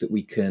knowledge that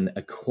we can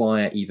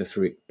acquire either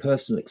through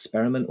personal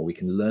experiment or we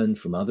can learn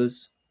from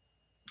others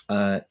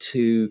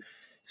to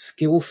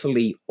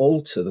skillfully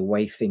alter the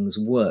way things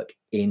work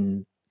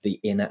in the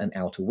inner and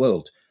outer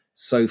world.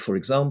 So, for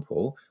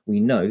example, we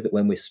know that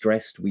when we're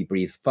stressed, we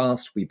breathe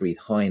fast, we breathe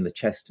high in the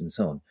chest and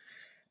so on.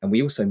 And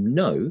we also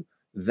know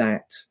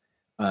that,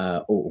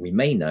 or we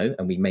may know,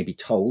 and we may be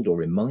told or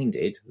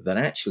reminded that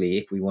actually,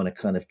 if we want to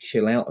kind of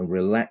chill out and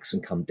relax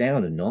and come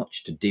down a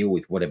notch to deal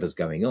with whatever's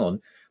going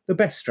on, the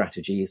best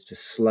strategy is to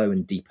slow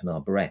and deepen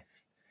our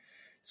breath.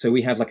 So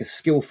we have like a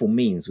skillful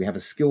means, we have a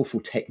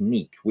skillful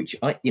technique, which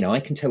I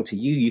can tell to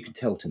you, you can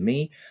tell to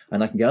me,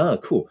 and I can go, oh,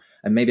 cool.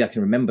 And maybe I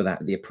can remember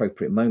that at the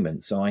appropriate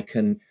moment. So I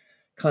can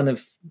kind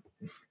of,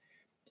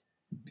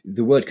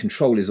 the word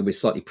control is always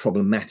slightly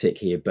problematic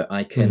here, but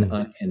I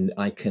can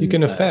you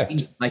can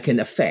affect. I can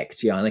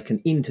affect, and I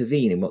can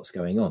intervene in what's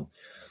going on.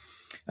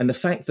 And the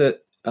fact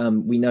that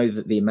we know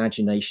that the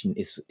imagination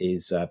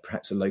is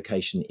perhaps a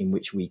location in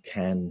which we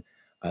can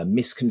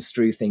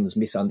misconstrue things,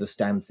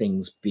 misunderstand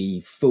things, be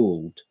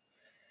fooled.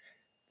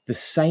 The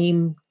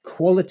same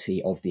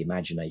quality of the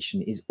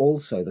imagination is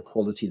also the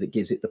quality that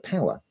gives it the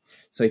power.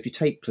 So if you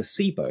take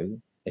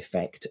placebo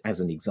effect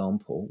as an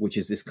example, which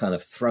is this kind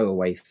of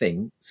throwaway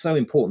thing, so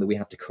important that we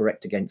have to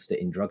correct against it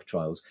in drug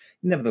trials.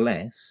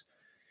 Nevertheless,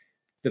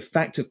 the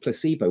fact of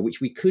placebo,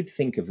 which we could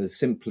think of as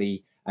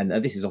simply, and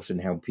this is often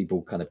how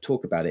people kind of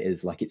talk about it,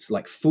 is like, it's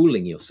like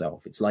fooling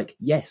yourself. It's like,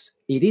 yes,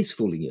 it is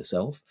fooling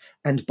yourself.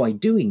 And by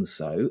doing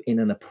so in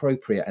an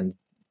appropriate and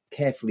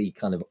carefully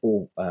kind of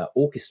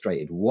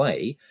orchestrated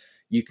way,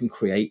 you can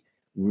create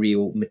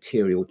real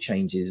material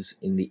changes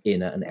in the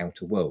inner and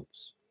outer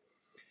worlds.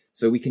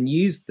 So we can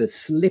use the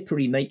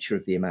slippery nature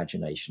of the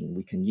imagination.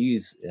 We can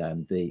use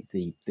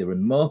the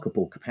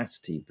remarkable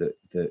capacity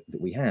that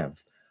we have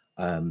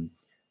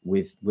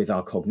with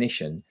our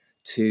cognition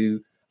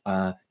to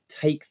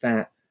take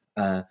that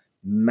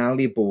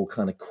malleable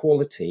kind of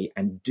quality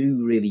and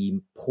do really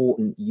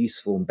important,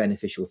 useful, and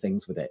beneficial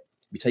things with it.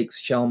 We take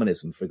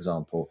shamanism, for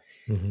example.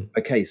 Mm-hmm.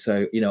 Okay,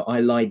 so I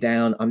lie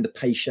down. I'm the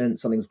patient.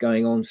 Something's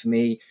going on for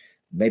me.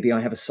 Maybe I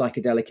have a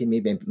psychedelic in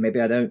me,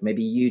 maybe I don't,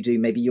 maybe you do,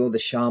 maybe you're the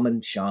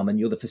shaman,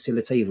 you're the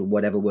facilitator,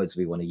 whatever words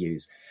we want to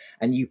use.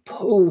 And you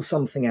pull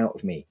something out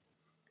of me.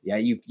 Yeah,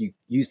 you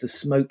use the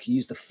smoke, you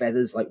use the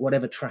feathers, like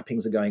whatever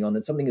trappings are going on,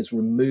 and something is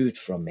removed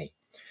from me.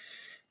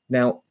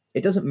 Now,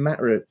 it doesn't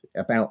matter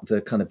about the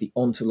kind of the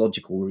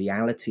ontological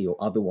reality or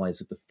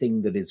otherwise of the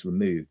thing that is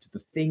removed. The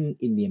thing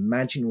in the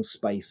imaginal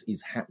space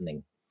is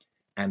happening,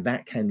 and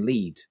that can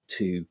lead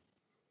to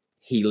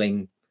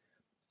healing,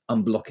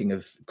 unblocking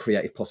of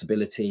creative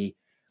possibility,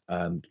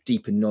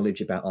 deeper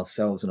knowledge about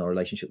ourselves and our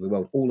relationship with the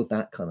world, all of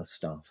that kind of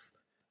stuff.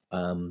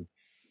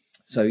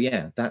 So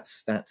yeah,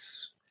 that's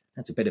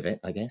a bit of it,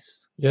 I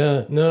guess.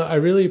 Yeah, no, I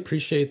really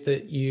appreciate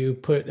that you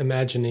put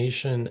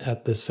imagination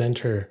at the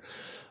center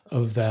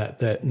of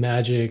that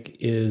magic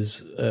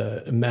is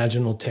a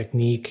imaginal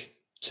technique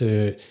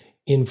to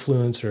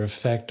influence or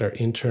affect our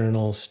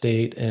internal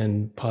state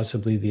and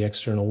possibly the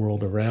external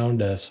world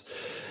around us.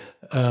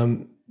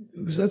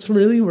 That's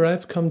really where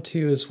I've come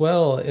to as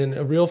well. And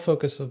a real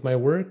focus of my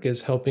work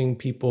is helping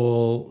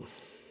people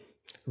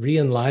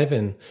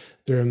re-enliven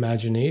their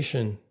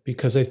imagination,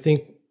 because I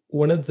think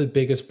one of the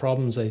biggest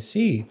problems I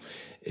see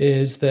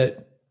is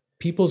that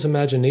people's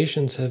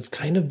imaginations have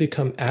kind of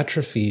become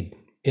atrophied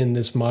in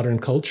this modern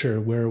culture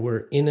where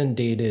we're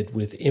inundated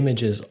with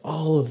images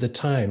all of the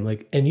time,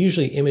 and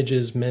usually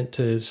images meant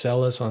to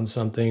sell us on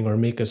something or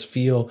make us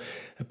feel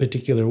a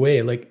particular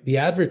way. Like the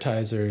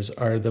advertisers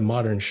are the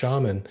modern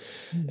shaman.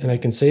 Mm-hmm. And I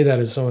can say that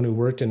as someone who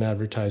worked in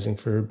advertising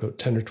for about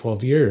 10 or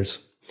 12 years.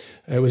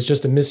 It was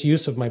just a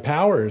misuse of my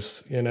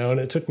powers, and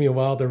it took me a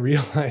while to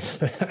realize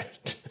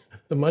that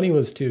the money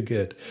was too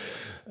good.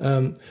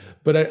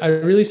 But I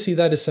really see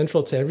that as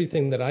central to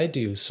everything that I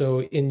do.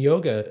 So in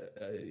yoga,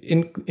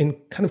 in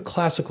kind of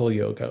classical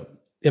yoga,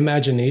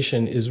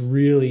 imagination is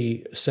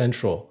really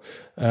central.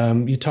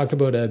 You talk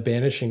about a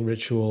banishing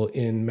ritual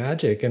in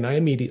magic, and I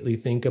immediately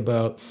think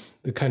about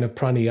the kind of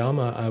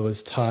pranayama I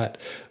was taught,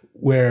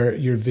 where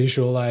you're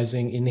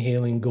visualizing,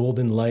 inhaling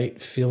golden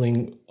light,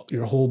 filling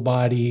your whole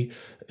body,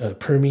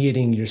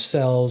 permeating your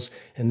cells,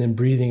 and then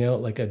breathing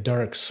out like a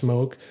dark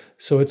smoke.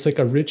 So it's like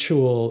a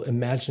ritual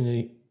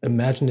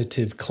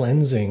imaginative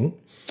cleansing.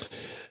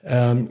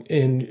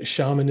 In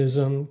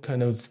shamanism,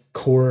 kind of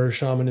core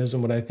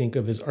shamanism, what I think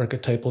of as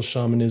archetypal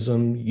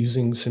shamanism,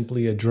 using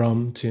simply a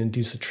drum to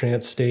induce a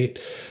trance state,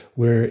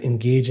 we're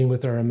engaging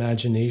with our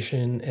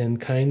imagination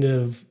and kind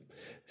of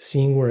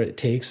seeing where it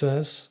takes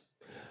us,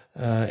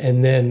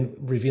 and then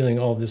revealing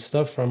all this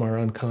stuff from our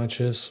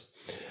unconscious.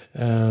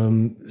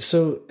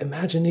 So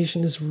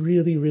imagination is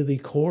really, really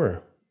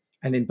core.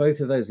 And in both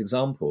of those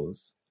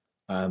examples,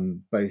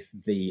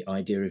 both the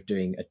idea of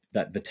doing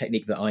the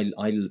technique that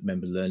I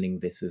remember learning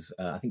this as,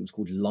 I think it was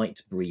called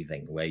light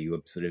breathing, where you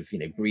were sort of,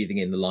 breathing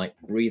in the light,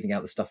 breathing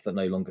out the stuff that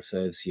no longer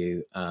serves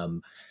you.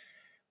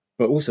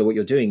 But also what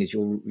you're doing is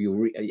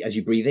you're as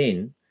you breathe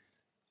in,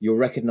 you're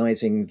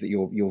recognizing that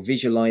you're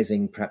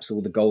visualizing perhaps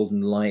all the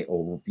golden light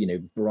or,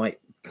 bright,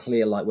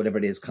 clear light, whatever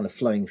it is, kind of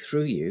flowing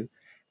through you.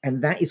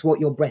 And that is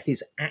what your breath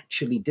is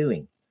actually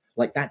doing.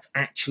 Like that's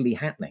actually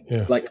happening.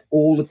 Yeah. Like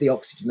all of the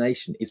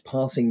oxygenation is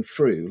passing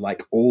through,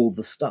 like all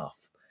the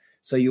stuff.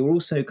 So you're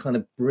also kind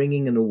of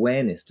bringing an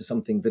awareness to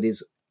something that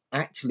is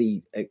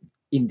actually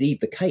indeed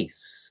the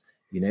case,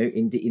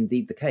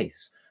 indeed the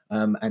case.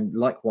 And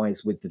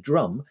likewise with the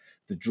drum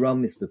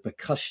is the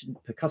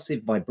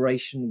percussive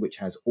vibration, which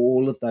has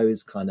all of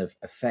those kind of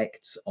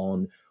effects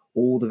on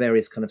all the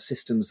various kind of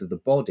systems of the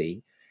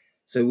body.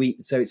 So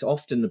it's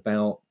often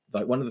about,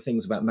 like, one of the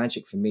things about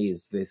magic for me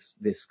is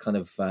this kind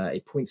of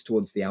it points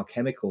towards the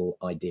alchemical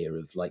idea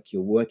of, like,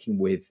 you're working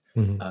with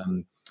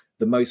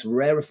the most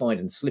rarefied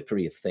and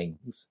slippery of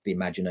things, the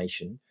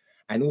imagination,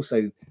 and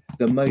also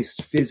the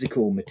most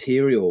physical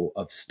material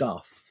of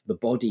stuff, the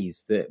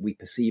bodies that we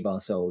perceive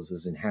ourselves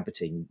as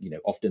inhabiting,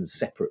 often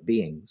separate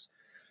beings.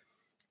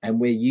 And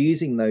we're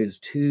using those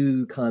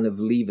two kind of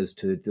levers,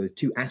 those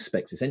two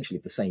aspects, essentially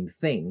of the same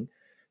thing,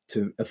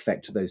 to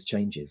affect those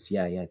changes.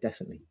 Yeah,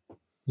 definitely.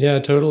 Yeah,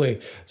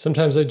 totally.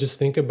 Sometimes I just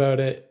think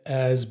about it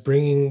as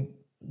bringing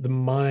the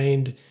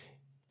mind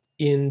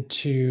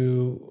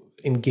into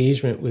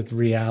engagement with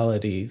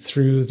reality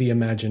through the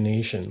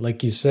imagination.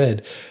 Like you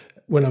said,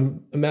 when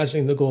I'm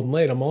imagining the golden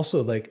light, I'm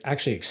also like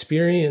actually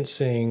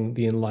experiencing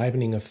the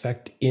enlivening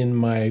effect in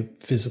my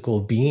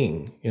physical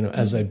being.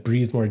 As I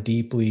breathe more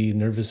deeply,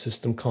 nervous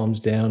system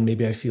calms down.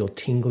 Maybe I feel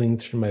tingling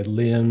through my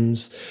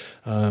limbs.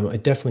 I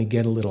definitely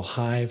get a little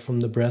high from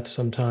the breath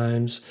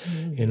sometimes,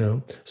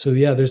 So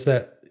yeah, there's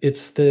that.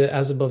 It's the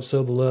as above,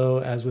 so below,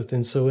 as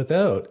within, so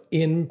without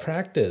in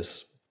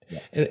practice. Yeah.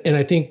 And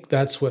I think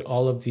that's what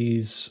all of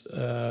these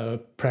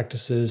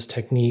practices,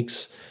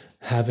 techniques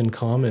have in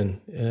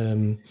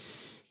common.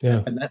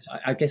 Yeah. And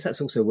I guess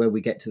that's also where we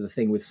get to the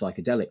thing with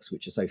psychedelics,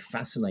 which is so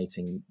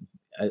fascinating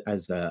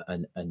as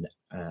an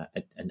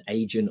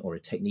agent or a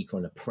technique or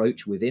an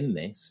approach within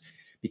this,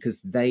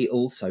 because they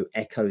also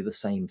echo the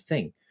same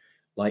thing.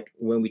 Like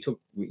when we talk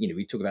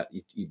about,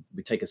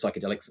 we take a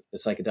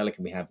psychedelic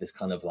and we have this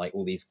kind of like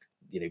all these,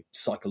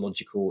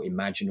 psychological,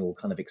 imaginal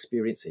kind of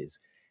experiences.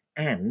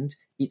 And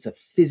it's a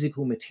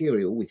physical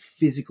material with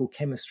physical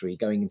chemistry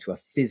going into a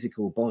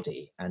physical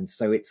body. And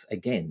so it's,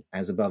 again,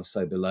 as above,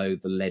 so below,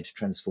 the lead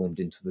transformed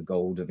into the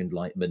gold of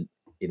enlightenment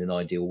in an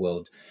ideal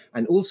world.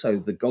 And also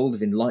the gold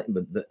of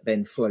enlightenment that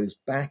then flows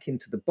back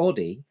into the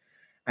body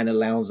and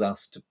allows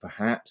us to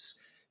perhaps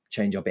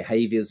change our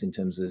behaviors in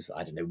terms of,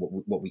 I don't know,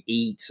 what we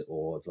eat,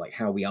 or like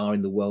how we are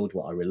in the world,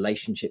 what our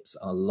relationships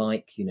are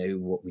like,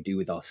 what we do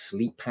with our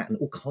sleep pattern,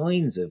 all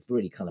kinds of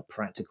really kind of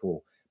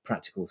practical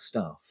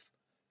stuff.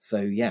 So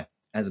yeah,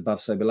 as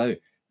above, so below,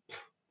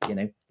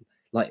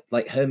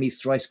 like Hermes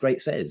Thrice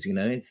Great says,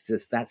 it's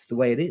just, that's the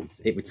way it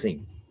is, it would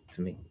seem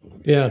to me.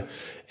 Yeah.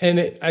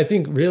 And I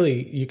think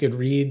really you could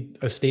read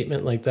a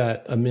statement like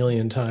that a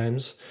million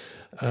times,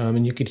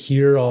 and you could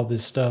hear all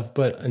this stuff,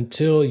 but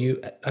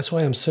that's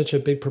why I'm such a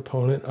big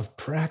proponent of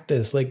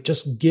practice. Like,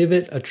 just give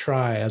it a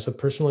try as a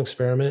personal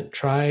experiment.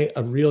 Try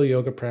a real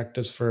yoga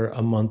practice for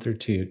a month or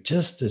two,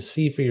 just to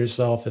see for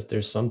yourself if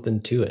there's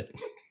something to it.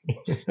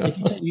 If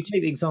you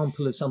take the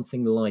example of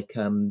something like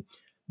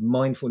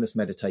mindfulness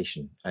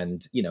meditation,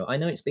 and I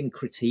know it's been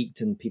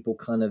critiqued and people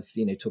kind of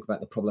talk about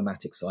the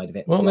problematic side of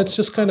it. Well, it's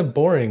just kind of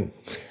boring.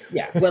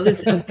 Yeah, well,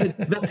 that's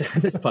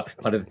part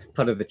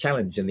of the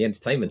challenge and the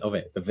entertainment of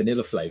it, the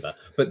vanilla flavor.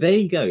 But there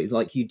you go.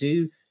 Like, you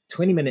do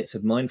 20 minutes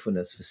of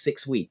mindfulness for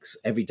 6 weeks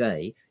every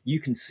day, you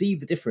can see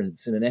the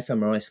difference in an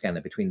fMRI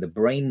scanner between the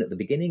brain at the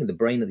beginning and the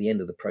brain at the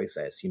end of the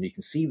process. You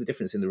can see the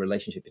difference in the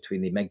relationship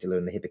between the amygdala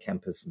and the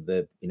hippocampus.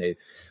 And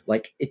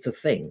like, it's a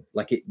thing.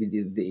 Like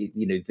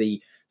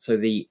so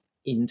the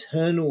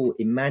internal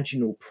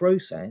imaginal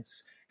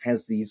process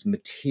has these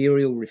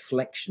material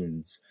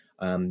reflections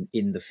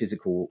in the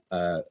physical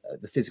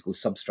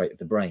substrate of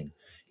the brain,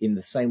 in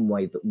the same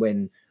way that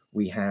when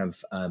we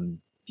have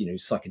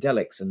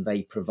psychedelics and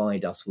they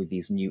provide us with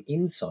these new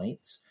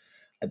insights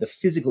at the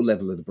physical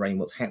level of the brain,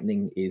 what's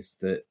happening is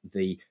that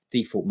the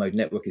default mode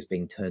network is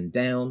being turned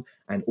down,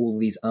 and all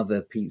these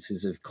other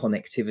pieces of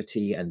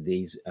connectivity and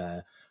these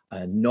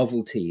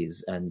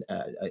novelties and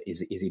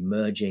is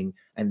emerging,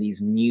 and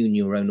these new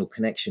neuronal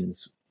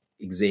connections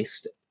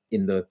exist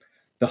in the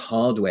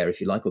hardware,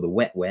 if you like, or the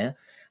wetware.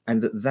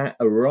 And that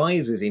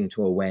arises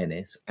into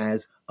awareness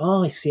as,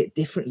 I see it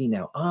differently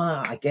now.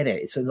 I get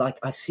it. It's like,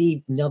 I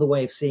see another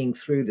way of seeing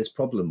through this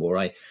problem, or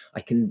I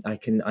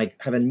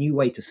have a new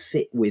way to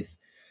sit with,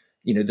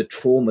 the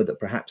trauma that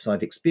perhaps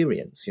I've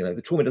experienced.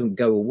 The trauma doesn't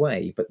go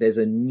away, but there's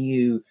a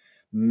new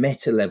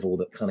meta level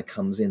that kind of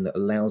comes in that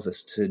allows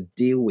us to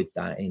deal with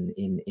that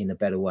in a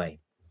better way.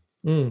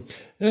 And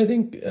I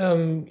think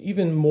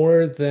even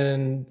more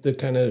than the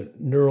kind of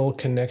neural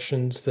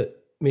connections that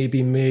may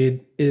be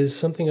made is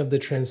something of the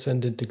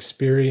transcendent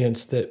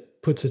experience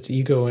that puts its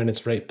ego in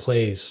its right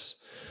place.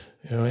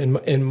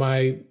 And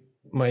my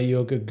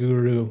yoga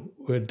guru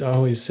would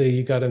always say,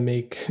 you got to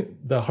make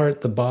the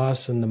heart the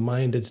boss and the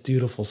mind its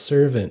dutiful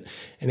servant.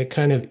 And it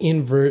kind of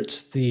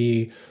inverts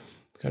the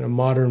kind of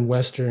modern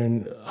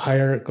Western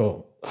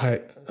hierarchical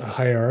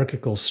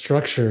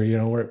structure,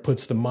 where it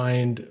puts the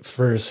mind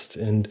first.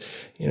 And,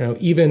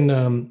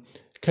 even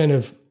kind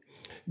of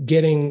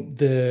getting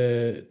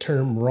the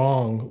term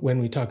wrong when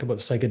we talk about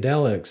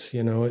psychedelics,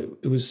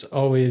 it was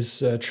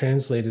always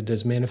translated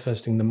as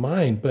manifesting the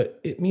mind, but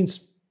it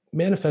means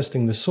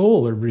manifesting the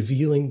soul or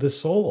revealing the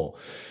soul.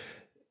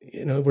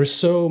 we're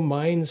so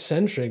mind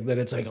centric that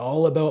it's like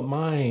all about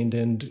mind.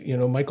 And,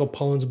 Michael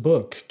Pollan's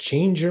book,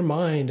 Change Your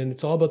Mind, and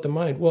it's all about the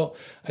mind. Well,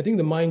 I think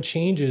the mind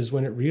changes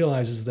when it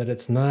realizes that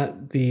it's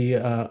not the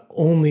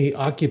only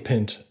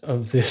occupant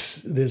of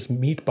this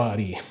meat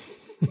body.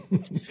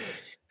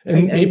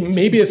 and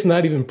maybe it's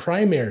not even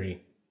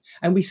primary.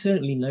 And we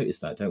certainly notice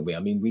that, don't we?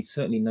 I mean, we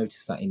certainly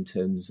notice that in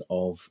terms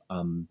of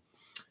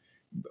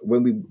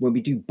when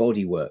we do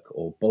body work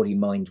or body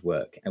mind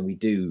work, and we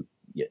do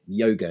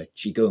yoga,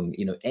 qigong,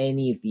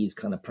 any of these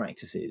kind of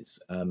practices.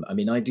 I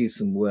mean, I do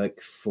some work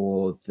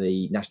for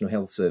the National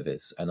Health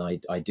Service, and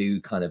I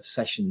do kind of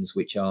sessions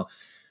which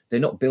they're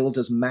not billed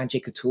as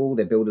magic at all.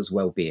 They're billed as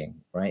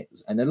well-being, right?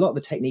 And a lot of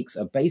the techniques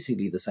are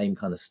basically the same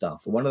kind of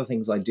stuff. And one of the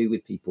things I do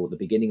with people at the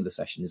beginning of the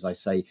session is I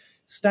say,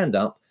 stand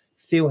up,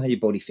 feel how your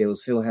body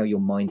feels, feel how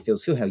your mind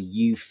feels, feel how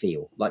you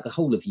feel, like the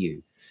whole of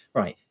you.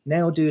 Right,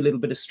 now do a little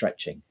bit of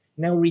stretching.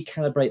 Now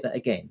recalibrate that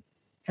again.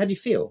 How do you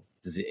feel?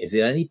 Is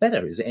it any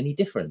better? Is it any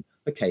different?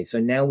 Okay,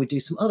 so now we do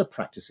some other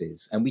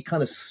practices, and we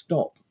kind of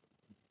stop,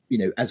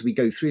 as we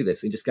go through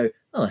this and just go,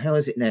 oh, how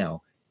is it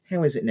now?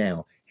 How is it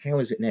now? How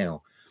is it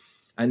now?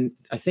 And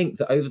I think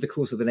that over the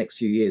course of the next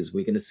few years,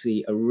 we're going to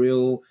see a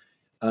real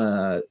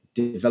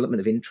development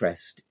of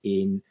interest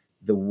in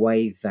the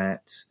way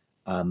that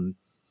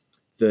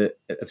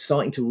of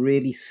starting to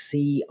really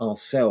see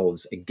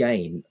ourselves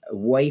again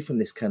away from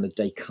this kind of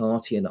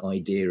Descartesian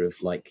idea of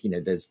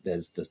there's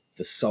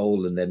the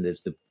soul, and then there's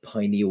the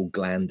pineal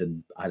gland,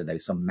 and I don't know,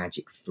 some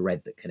magic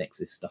thread that connects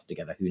this stuff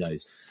together. Who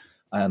knows?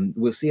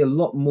 We'll see a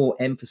lot more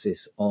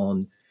emphasis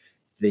on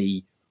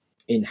the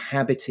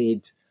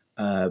inhabited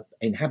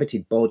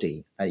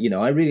body.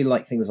 I really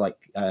like things like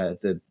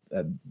the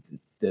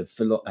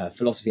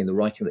philosophy and the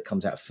writing that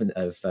comes out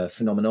of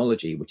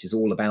phenomenology, which is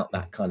all about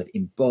that kind of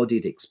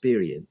embodied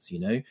experience,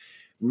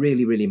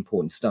 really, really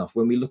important stuff.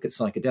 When we look at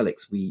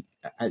psychedelics, we,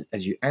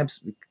 as you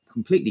absolutely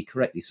completely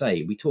correctly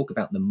say, we talk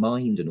about the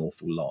mind an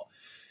awful lot.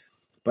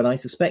 But I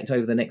suspect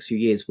over the next few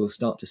years, we'll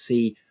start to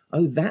see,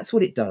 oh, that's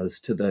what it does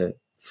to the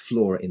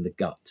flora in the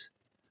gut.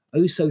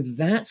 Oh, so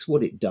that's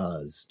what it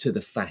does to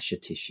the fascia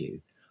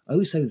tissue.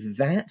 Oh, so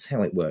that's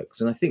how it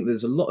works. And I think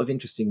there's a lot of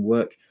interesting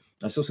work.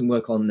 I saw some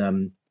work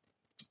on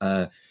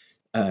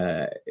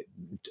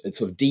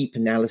sort of deep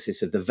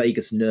analysis of the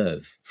vagus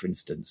nerve, for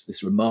instance,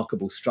 this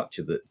remarkable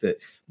structure that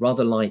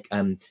rather like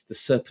the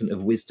serpent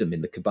of wisdom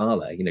in the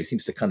Kabbalah,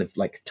 seems to kind of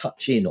like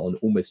touch in on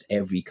almost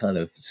every kind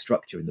of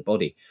structure in the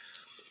body.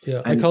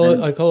 Yeah, I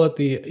call it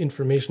the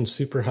information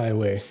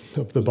superhighway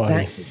of the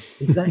body.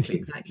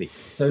 Exactly.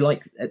 So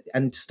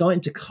and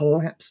starting to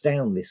collapse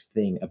down this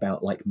thing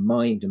about like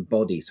mind and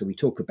body. So we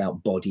talk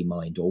about body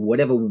mind or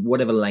whatever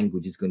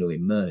language is going to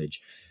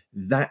emerge.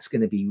 That's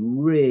going to be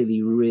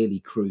really, really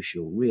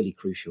crucial,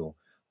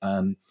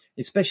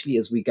 especially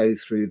as we go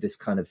through this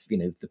kind of,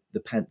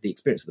 the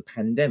experience of the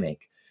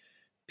pandemic,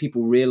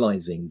 people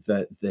realizing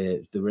that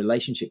the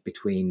relationship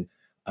between,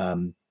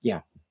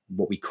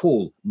 what we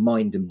call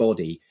mind and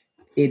body,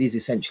 it is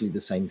essentially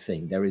the same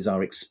thing. There is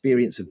our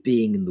experience of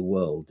being in the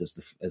world, as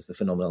the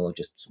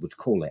phenomenologists would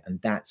call it,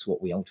 and that's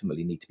what we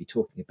ultimately need to be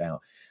talking about.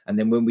 And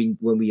then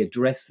when we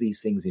address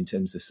these things in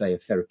terms of, say, a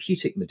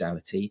therapeutic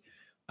modality,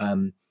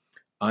 I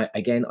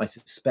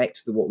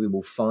suspect that what we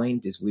will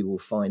find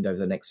over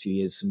the next few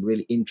years some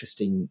really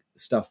interesting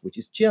stuff, which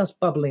is just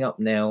bubbling up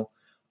now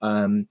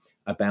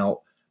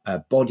about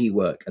body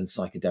work and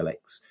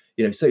psychedelics.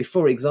 So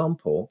for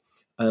example,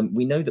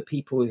 we know that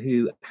people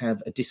who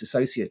have a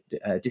dissociative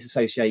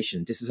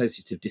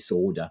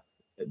disorder,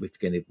 we're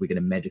going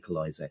to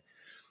medicalize it.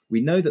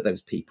 We know that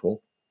those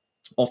people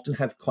often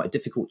have quite a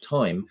difficult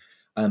time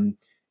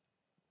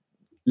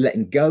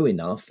letting go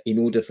enough in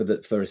order for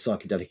a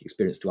psychedelic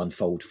experience to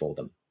unfold for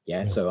them.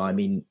 Yeah. So I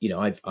mean,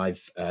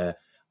 I've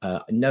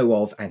know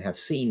of and have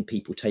seen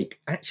people take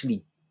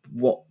actually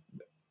what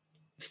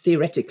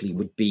theoretically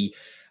would be,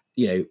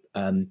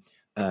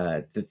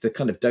 the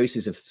kind of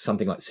doses of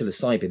something like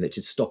psilocybin that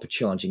should stop a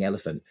charging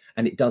elephant,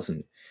 and it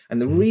doesn't. And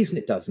the reason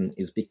it doesn't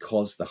is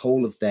because the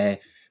whole of their,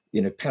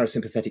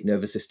 parasympathetic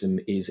nervous system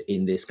is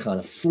in this kind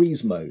of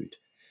freeze mode.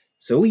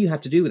 So all you have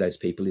to do with those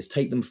people is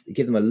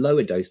give them a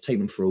lower dose, take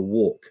them for a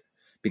walk,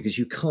 because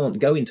you can't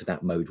go into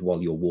that mode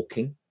while you're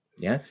walking.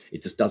 Yeah,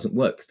 it just doesn't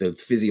work. The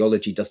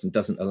physiology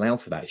doesn't allow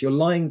for that. If you're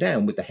lying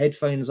down with the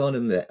headphones on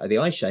and the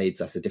eye shades,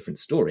 that's a different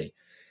story.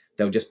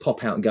 They'll just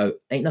pop out and go,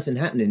 ain't nothing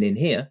happening in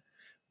here.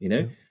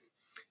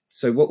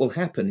 So what will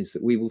happen is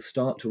that we will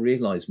start to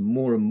realize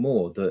more and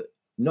more that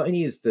not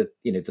only is the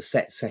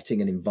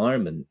setting and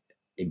environment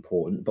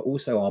important, but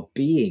also our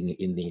being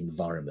in the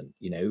environment.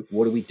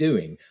 What are we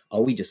doing?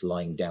 Are we just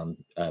lying down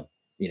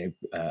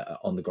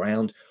on the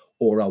ground,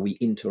 or are we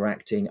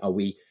interacting? Are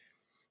we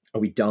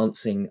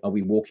dancing? Are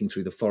we walking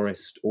through the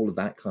forest? All of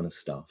that kind of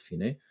stuff,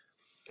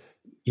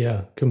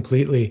 Yeah,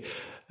 completely.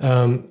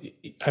 I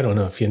don't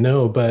know if you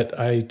know, but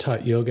I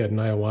taught yoga at an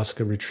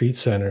ayahuasca retreat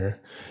center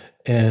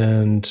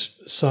and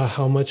saw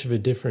how much of a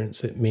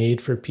difference it made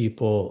for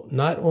people,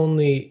 not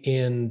only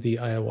in the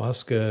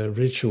ayahuasca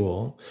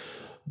ritual,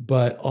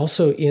 but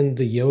also in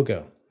the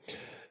yoga.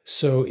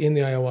 So in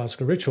the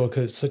ayahuasca ritual,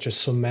 because it's such a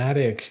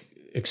somatic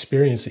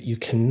experience that you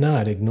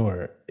cannot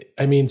ignore.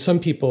 I mean, some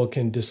people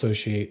can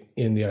dissociate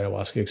in the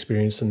ayahuasca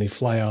experience and they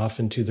fly off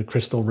into the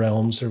crystal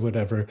realms or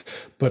whatever.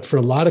 But for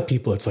a lot of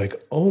people, it's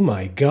like, oh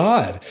my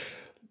God,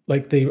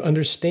 like they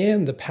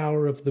understand the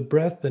power of the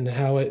breath and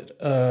how it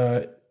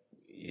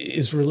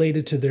is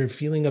related to their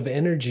feeling of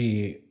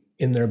energy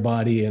in their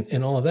body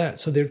and all of that.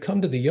 So they'd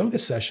come to the yoga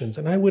sessions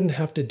and I wouldn't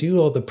have to do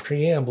all the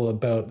preamble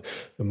about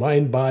the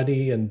mind,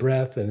 body and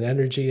breath and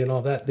energy and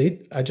all that.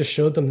 I just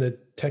showed them the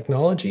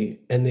technology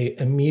and they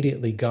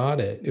immediately got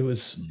it. It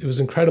was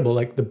incredible.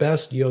 Like the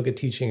best yoga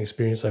teaching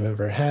experience I've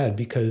ever had,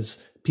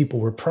 because people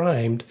were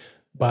primed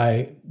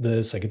by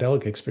the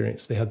psychedelic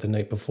experience they had the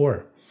night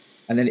before.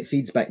 And then it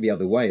feeds back the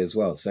other way as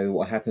well. So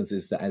what happens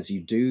is that as you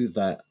do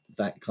that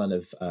kind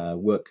of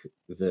work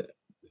that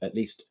at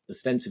least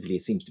ostensibly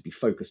seems to be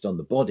focused on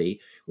the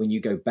body, when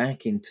you go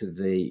back into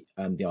the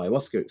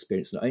ayahuasca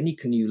experience, not only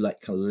can you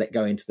let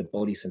go into the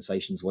body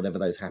sensations, whatever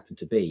those happen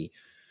to be,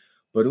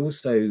 but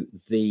also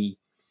the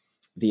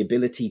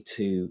ability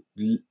to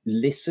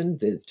listen,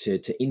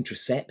 to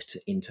intercept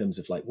in terms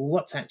of like, well,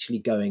 what's actually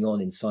going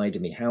on inside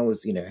of me? How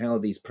are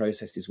these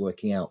processes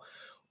working out?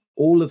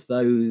 All of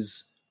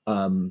those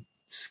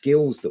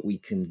skills that we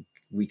can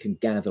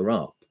gather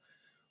up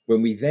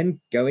when we then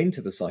go into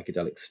the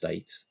psychedelic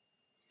state.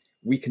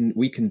 We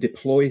can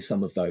deploy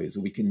some of those,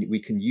 or we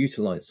can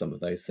utilize some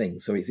of those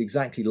things. So it's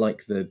exactly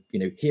like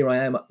here I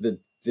am,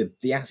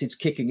 the acid's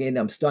kicking in.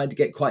 I'm starting to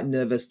get quite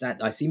nervous.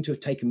 That I seem to have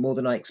taken more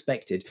than I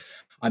expected.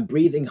 I'm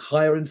breathing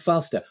higher and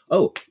faster.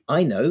 Oh,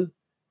 I know.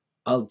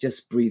 I'll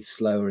just breathe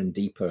slower and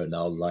deeper, and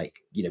I'll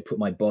put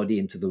my body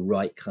into the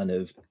right kind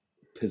of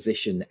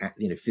position,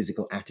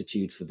 physical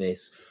attitude for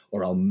this,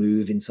 or I'll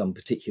move in some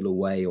particular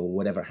way, or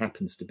whatever it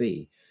happens to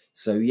be.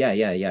 So yeah.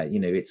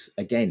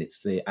 It's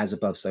the as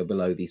above, so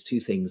below. These two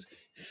things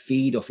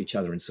feed off each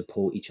other and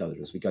support each other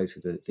as we go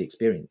through the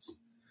experience.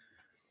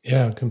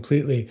 Yeah,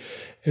 completely.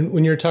 And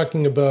when you're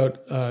talking about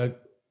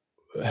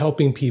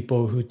helping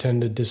people who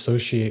tend to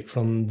dissociate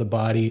from the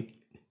body,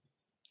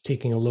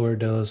 taking a lower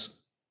dose,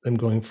 them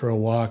going for a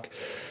walk,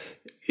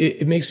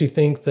 it makes me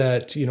think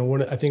that,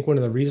 I think one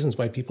of the reasons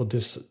why people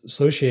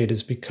dissociate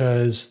is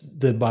because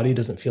the body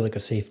doesn't feel like a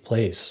safe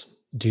place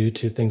due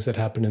to things that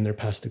happened in their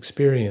past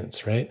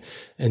experience, right?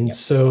 And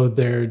so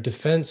their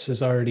defense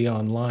is already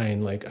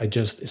online, like I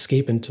just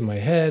escape into my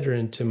head or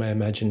into my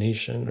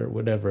imagination or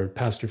whatever,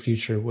 past or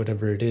future,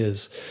 whatever it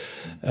is.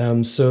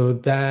 So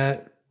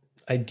that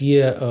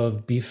idea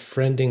of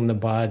befriending the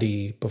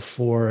body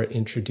before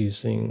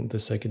introducing the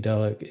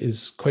psychedelic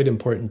is quite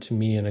important to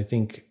me. And I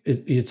think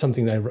it's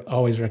something that I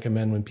always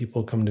recommend when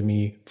people come to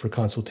me for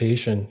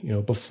consultation,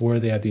 before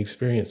they have the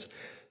experience.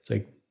 It's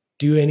like,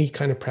 do any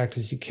kind of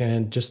practice you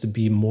can just to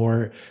be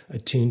more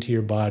attuned to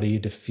your body,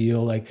 to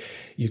feel like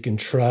you can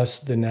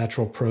trust the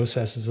natural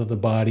processes of the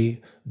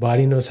body.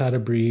 Body knows how to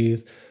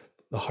breathe.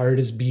 The heart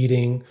is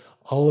beating.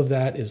 All of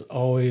that is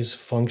always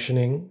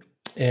functioning,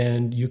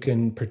 and you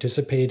can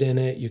participate in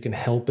it. You can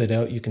help it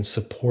out. You can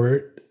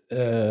support,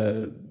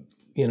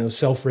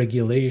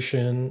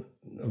 self-regulation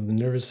of the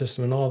nervous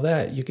system and all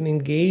that. You can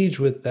engage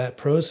with that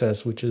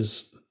process, which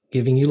is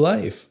giving you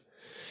life.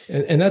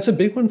 And that's a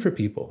big one for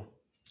people.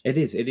 It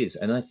is.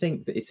 And I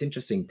think that it's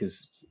interesting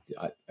because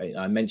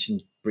I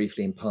mentioned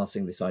briefly in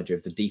passing this idea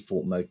of the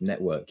default mode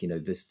network,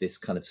 this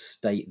kind of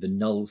state, the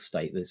null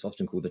state, that's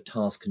often called the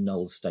task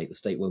null state, the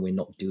state where we're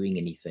not doing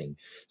anything.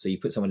 So you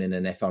put someone in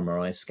an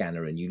fMRI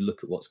scanner and you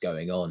look at what's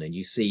going on and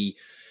you see,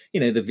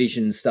 the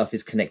vision stuff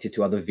is connected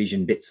to other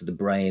vision bits of the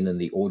brain, and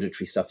the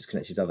auditory stuff is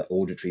connected to other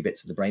auditory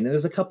bits of the brain. And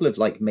there's a couple of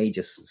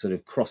major sort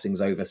of crossings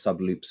over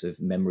subloops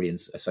of memory and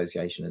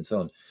association and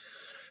so on.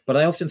 But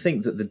I often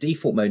think that the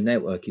default mode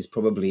network is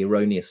probably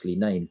erroneously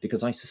named,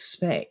 because I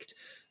suspect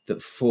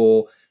that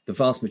for the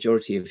vast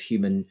majority of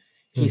human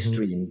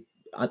history, and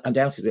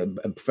undoubtedly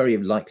very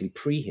likely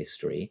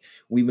prehistory,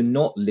 we were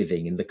not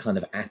living in the kind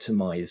of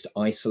atomized,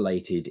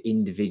 isolated,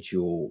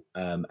 individual,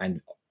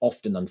 and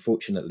often,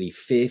 unfortunately,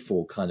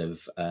 fearful kind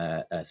of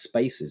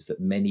spaces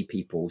that many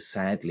people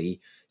sadly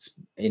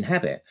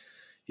inhabit.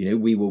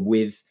 We were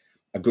with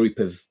a group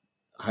of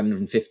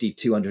 150,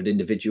 200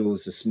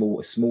 individuals, a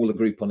smaller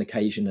group on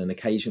occasion, and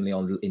occasionally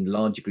in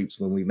larger groups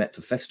when we met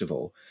for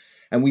festival.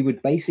 And we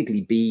would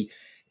basically be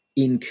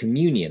in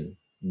communion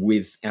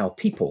with our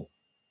people.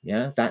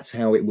 Yeah, that's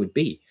how it would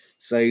be.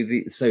 So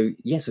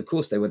yes, of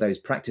course, there were those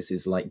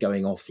practices like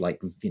going off,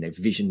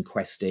 vision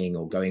questing,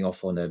 or going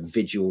off on a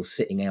vigil,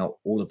 sitting out,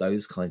 all of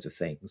those kinds of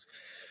things.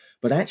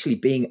 But actually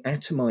being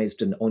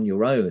atomized and on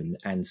your own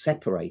and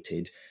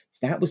separated,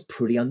 that was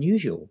pretty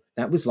unusual.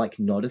 That was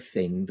not a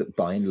thing that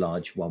by and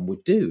large one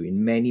would do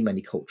in many,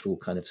 many cultural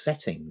kind of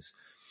settings.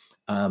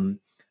 And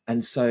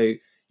so,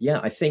 yeah,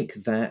 I think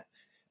that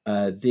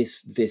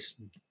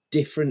this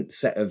different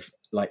set of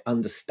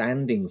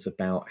understandings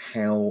about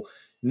how,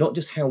 not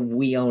just how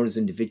we are as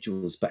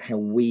individuals, but how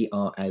we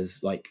are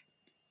as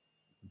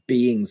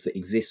beings that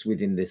exist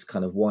within this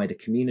kind of wider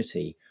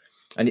community.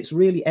 And it's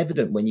really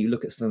evident when you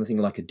look at something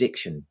like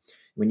addiction.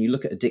 when you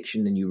look at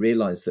addiction and you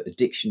realize that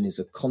addiction is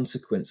a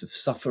consequence of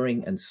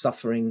suffering, and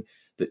suffering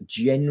that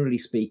generally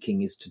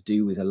speaking is to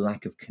do with a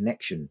lack of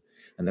connection.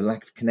 And the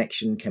lack of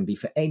connection can be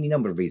for any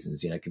number of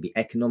reasons. It can be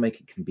economic,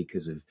 it can be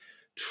because of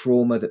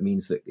trauma. That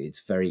means that it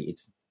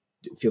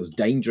feels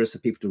dangerous for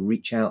people to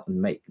reach out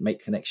and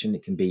make connection.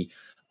 It can be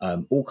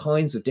all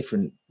kinds of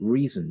different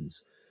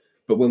reasons.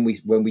 But when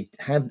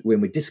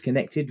we're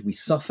disconnected, we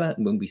suffer,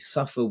 and when we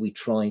suffer, we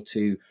try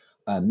to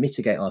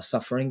mitigate our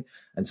suffering.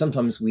 And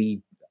sometimes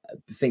we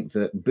think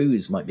that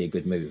booze might be a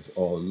good move,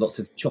 or lots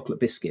of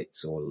chocolate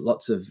biscuits, or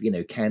lots of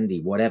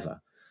candy,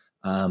 whatever.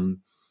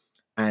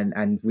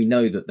 And we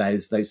know that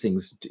those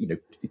things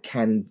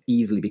can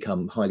easily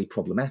become highly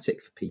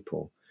problematic for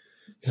people.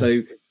 Yeah.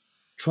 So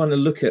trying to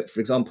look at, for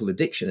example,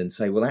 addiction and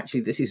say, well,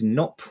 actually, this is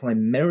not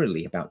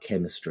primarily about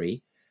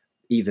chemistry,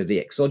 either the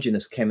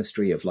exogenous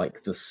chemistry of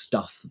like the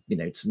stuff,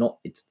 it's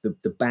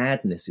the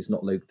badness is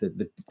not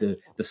the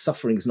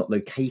suffering is not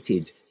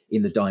located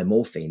in the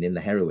diamorphine, in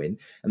the heroin,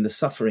 and the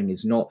suffering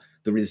is not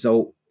the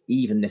result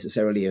even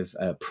necessarily of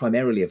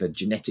primarily of a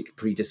genetic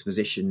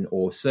predisposition,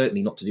 or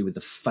certainly not to do with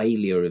the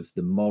failure of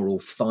the moral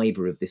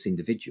fiber of this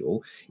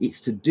individual. It's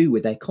to do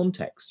with their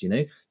context.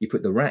 You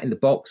put the rat in the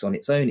box on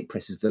its own, it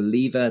presses the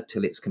lever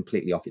till it's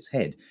completely off its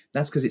head.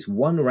 That's because it's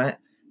one rat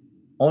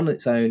on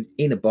its own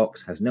in a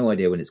box, has no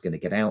idea when it's going to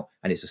get out,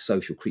 and it's a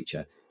social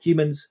creature.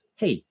 Humans,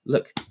 hey,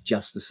 look,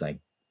 just the same.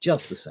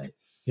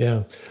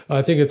 Yeah,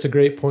 I think it's a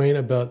great point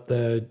about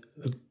the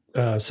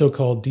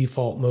so-called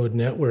default mode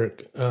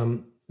network.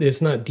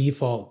 It's not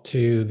default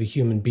to the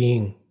human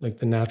being, like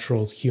the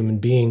natural human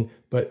being,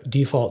 but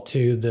default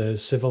to the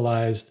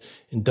civilized,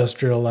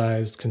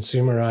 industrialized,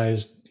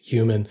 consumerized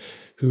human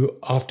who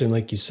often,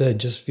 like you said,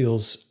 just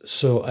feels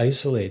so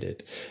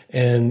isolated.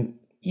 And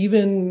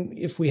even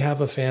if we have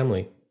a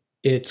family,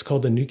 it's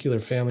called a nuclear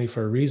family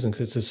for a reason,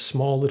 because it's a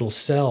small little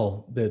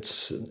cell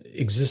that's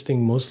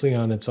existing mostly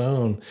on its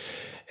own.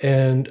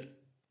 And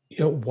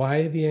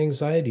why the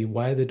anxiety?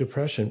 Why the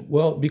depression?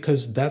 Well,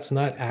 because that's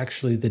not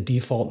actually the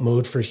default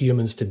mode for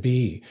humans to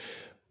be.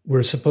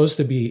 We're supposed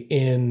to be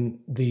in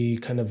the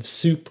kind of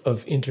soup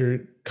of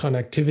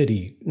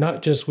interconnectivity,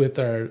 not just with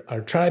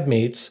our tribe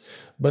mates,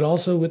 but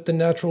also with the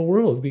natural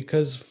world,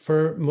 because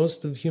for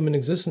most of human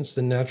existence,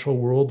 the natural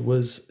world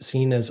was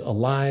seen as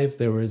alive.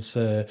 There was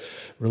a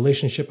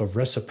relationship of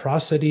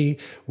reciprocity.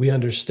 We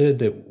understood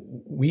that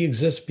we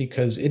exist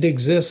because it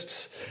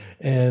exists.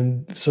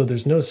 And so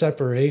there's no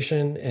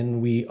separation,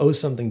 and we owe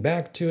something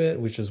back to it,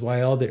 which is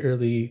why all the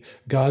early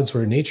gods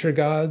were nature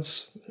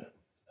gods,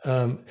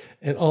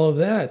 and all of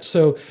that.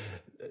 So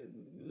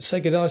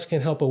psychedelics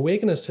can help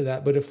awaken us to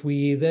that. But if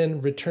we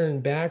then return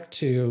back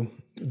to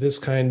this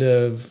kind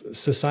of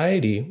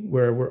society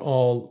where we're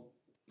all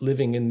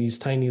living in these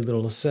tiny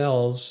little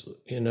cells,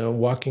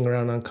 walking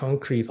around on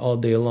concrete all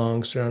day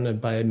long,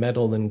 surrounded by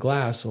metal and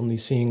glass, only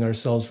seeing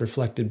ourselves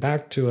reflected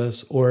back to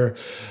us, or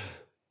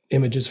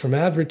images from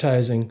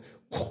advertising,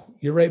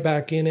 you're right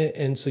back in it.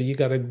 And so you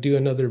got to do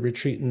another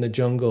retreat in the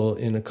jungle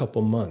in a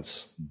couple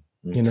months.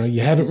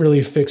 You haven't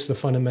really fixed the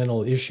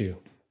fundamental issue.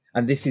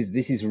 And this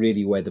is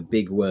really where the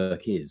big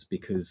work is,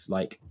 because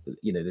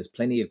there's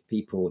plenty of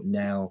people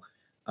now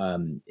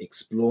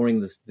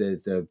exploring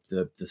the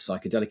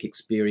psychedelic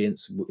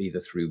experience, either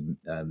through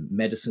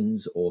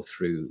medicines or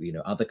through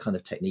other kind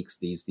of techniques,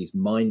 these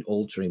mind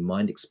altering,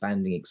 mind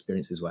expanding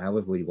experiences, or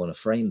however we want to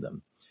frame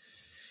them.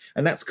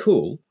 And that's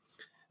cool.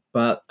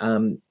 But,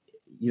 I'm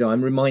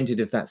reminded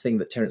of that thing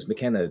that Terence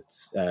McKenna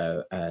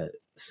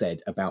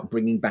said about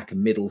bringing back a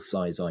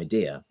middle-size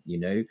idea,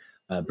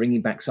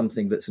 bringing back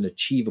something that's an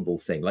achievable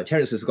thing. Like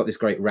Terence has got this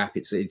great rap.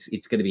 It's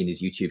going to be in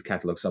his YouTube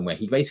catalog somewhere.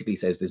 He basically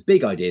says there's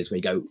big ideas where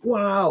you go,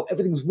 wow,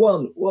 everything's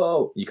one.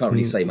 Whoa. You can't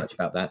really say much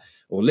about that.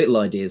 Or little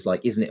ideas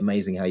like, isn't it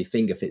amazing how your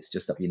finger fits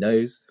just up your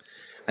nose?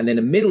 And then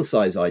a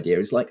middle-sized idea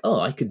is like, oh,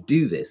 I could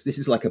do this. This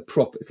is like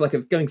it's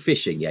like going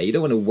fishing. Yeah, you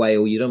don't want a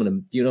whale, you don't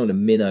want a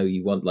minnow.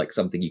 You want like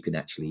something you can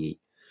actually eat.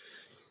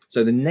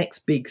 So the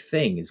next big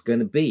thing is going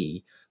to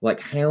be like,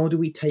 how do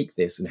we take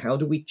this and how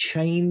do we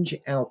change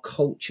our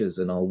cultures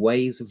and our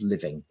ways of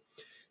living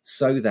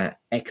so that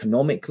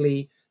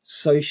economically,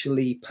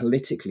 socially,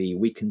 politically,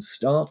 we can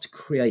start to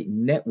create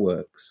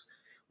networks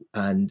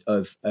and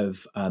of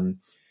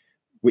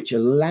which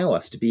allow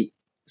us to be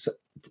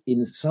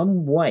in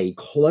some way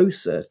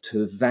closer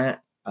to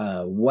that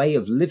way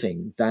of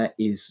living that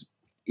is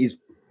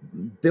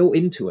built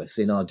into us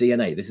in our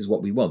DNA. This is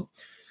what we want.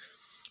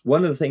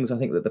 One of the things I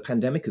think that the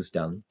pandemic has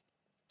done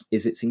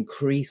is it's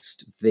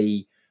increased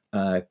the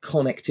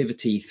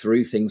connectivity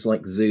through things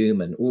like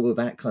Zoom and all of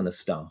that kind of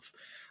stuff.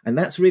 And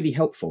that's really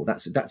helpful.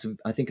 That's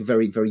I think, a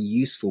very, very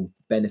useful,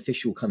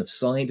 beneficial kind of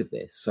side of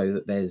this, so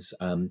that there's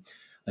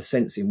a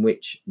sense in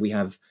which we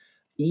have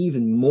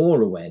even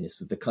more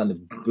awareness of the kind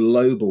of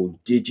global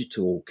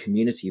digital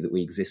community that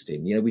we exist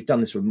in. We've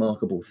done this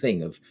remarkable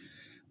thing of,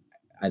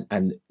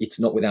 and it's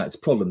not without its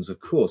problems, of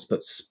course,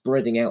 but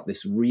spreading out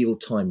this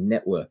real-time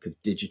network of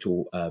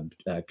digital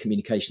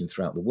communication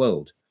throughout the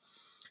world.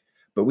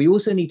 But we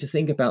also need to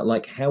think about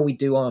like how we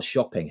do our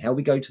shopping, how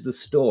we go to the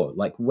store,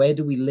 like where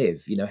do we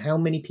live? You know, how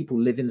many people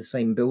live in the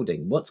same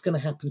building? What's going to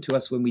happen to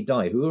us when we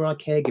die? Who are our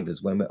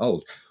caregivers when we're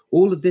old?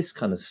 All of this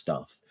kind of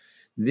stuff.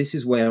 This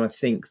is where I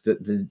think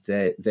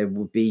that there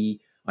will be,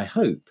 I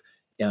hope,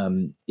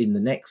 in the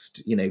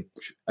next, you know,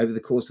 over the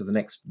course of the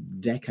next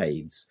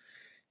decades,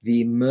 the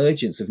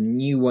emergence of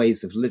new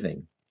ways of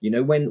living. You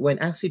know, when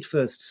acid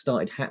first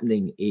started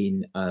happening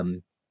in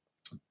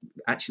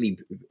actually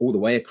all the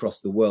way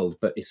across the world,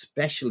 but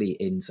especially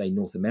in, say,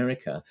 North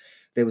America,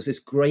 there was this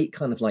great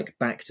kind of like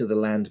back to the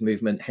land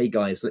movement. Hey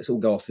guys, let's all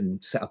go off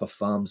and set up a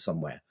farm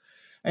somewhere.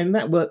 And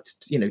that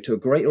worked, you know, to a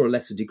greater or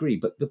lesser degree.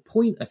 But the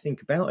point I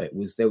think about it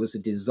was there was a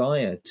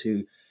desire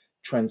to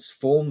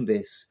transform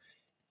this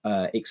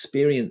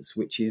experience,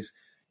 which is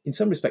in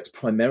some respects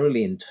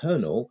primarily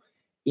internal,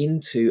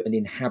 into an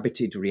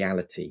inhabited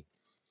reality.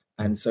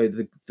 And so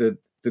the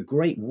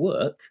great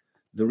work,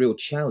 the real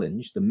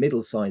challenge, the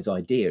middle-size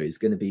idea is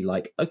going to be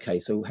like, okay,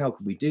 so how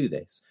can we do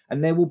this?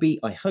 And there will be,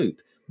 I hope,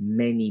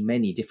 many,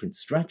 many different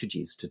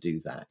strategies to do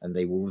that. And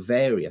they will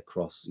vary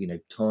across, you know,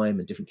 time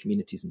and different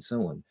communities and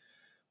so on.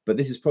 But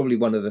this is probably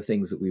one of the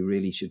things that we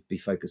really should be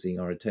focusing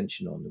our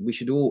attention on. And we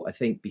should all, I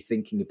think, be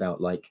thinking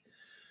about like,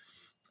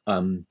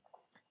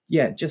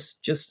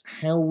 just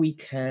how we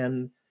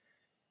can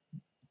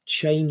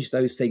change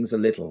those things a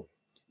little.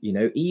 You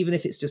know, even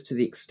if it's just to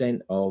the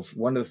extent of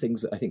one of the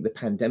things that I think the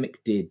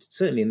pandemic did,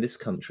 certainly in this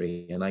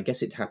country, and I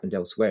guess it happened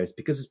elsewhere, is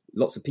because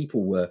lots of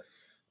people were,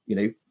 you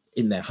know,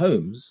 in their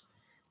homes,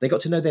 they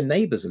got to know their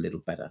neighbors a little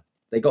better.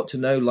 They got to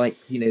know,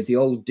 like, you know, the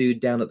old dude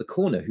down at the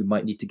corner who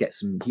might need to go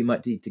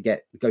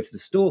to the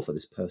store for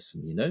this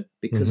person, you know,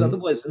 because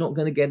otherwise they're not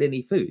going to get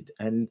any food.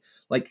 And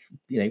like,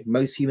 you know,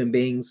 most human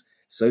beings,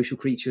 social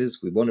creatures,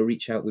 we want to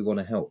reach out, we want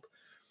to help.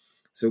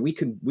 So we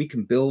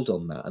can build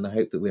on that. And I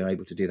hope that we're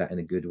able to do that in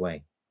a good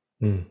way.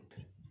 Mm.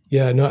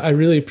 Yeah, no, I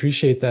really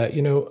appreciate that.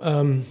 You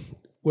know,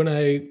 when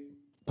I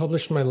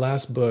published my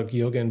last book,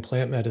 Yoga and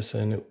Plant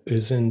Medicine, it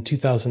was in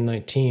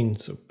 2019,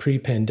 so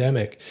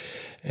pre-pandemic.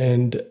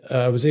 And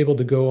I was able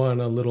to go on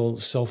a little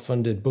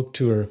self-funded book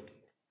tour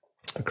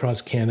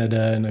across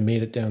Canada, and I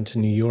made it down to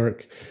New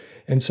York.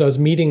 And so I was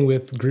meeting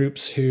with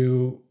groups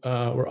who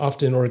were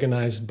often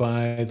organized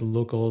by the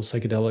local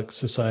psychedelic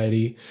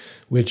society,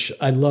 which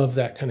I love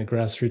that kind of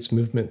grassroots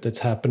movement that's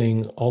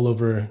happening all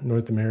over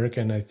North America,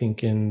 and I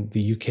think in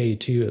the UK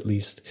too, at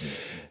least.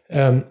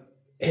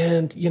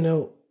 And, you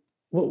know,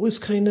 what was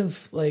kind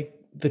of like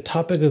the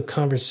topic of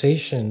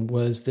conversation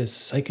was this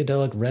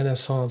psychedelic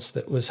renaissance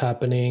that was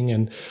happening,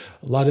 and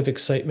a lot of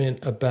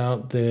excitement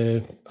about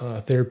the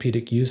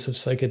therapeutic use of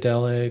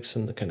psychedelics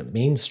and the kind of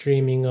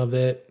mainstreaming of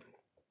it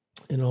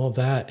and all of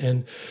that.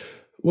 And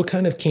what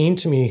kind of came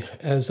to me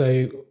as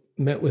I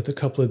met with a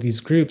couple of these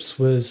groups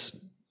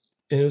was,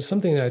 and it was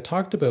something that I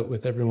talked about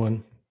with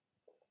everyone,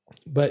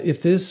 but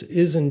if this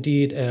is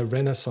indeed a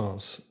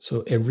renaissance,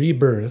 so a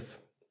rebirth,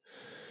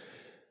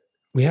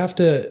 we have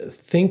to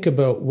think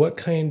about what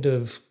kind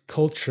of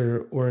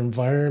culture or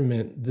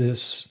environment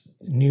this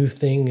new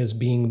thing is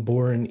being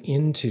born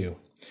into.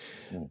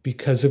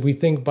 Because if we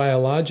think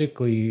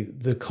biologically,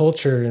 the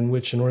culture in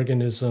which an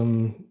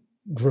organism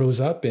grows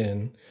up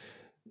in,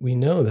 we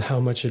know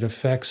how much it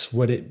affects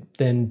what it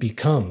then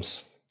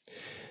becomes.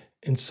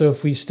 And so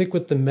if we stick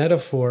with the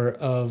metaphor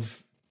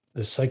of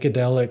the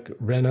psychedelic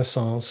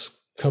renaissance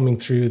coming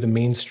through the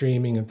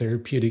mainstreaming and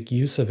therapeutic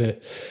use of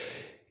it,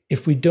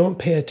 if we don't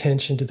pay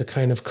attention to the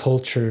kind of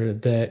culture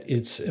that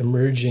it's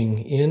emerging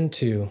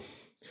into,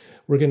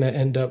 we're going to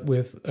end up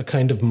with a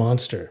kind of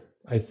monster,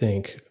 I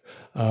think,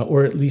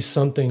 or at least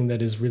something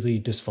that is really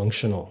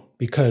dysfunctional,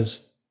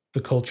 because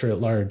the culture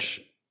at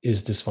large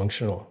is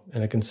dysfunctional.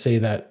 And I can say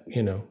that,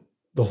 you know,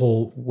 the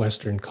whole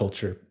Western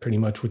culture pretty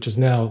much, which has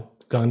now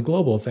gone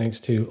global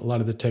thanks to a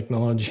lot of the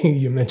technology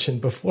you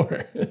mentioned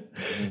before.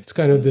 It's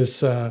kind of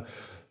this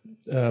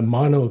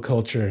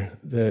monoculture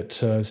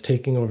that is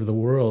taking over the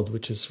world,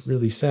 which is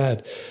really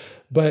sad.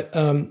 But,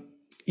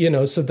 you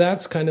know, so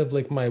that's kind of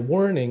like my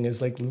warning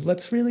is like,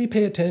 let's really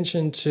pay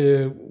attention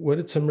to what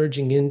it's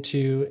emerging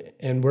into.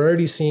 And we're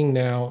already seeing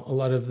now a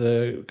lot of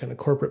the kind of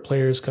corporate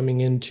players coming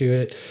into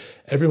it.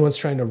 Everyone's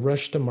trying to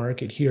rush to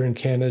market here in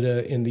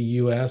Canada, in the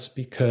US,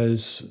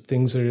 because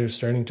things are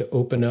starting to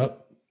open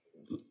up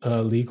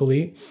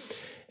legally.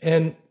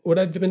 And what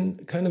I've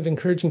been kind of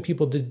encouraging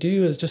people to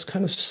do is just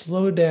kind of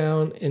slow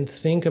down and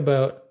think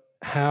about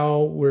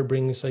how we're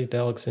bringing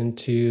psychedelics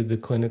into the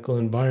clinical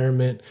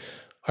environment.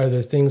 Are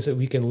there things that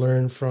we can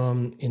learn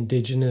from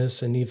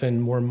indigenous and even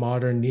more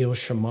modern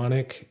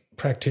neo-shamanic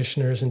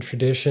practitioners and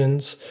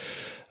traditions?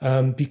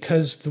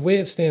 Because the way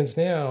it stands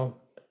now,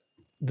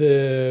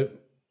 the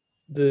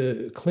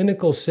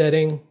clinical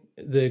setting,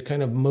 the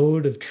kind of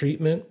mode of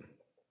treatment,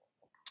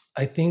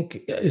 I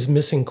think is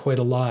missing quite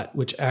a lot,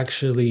 which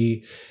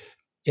actually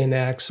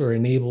enacts or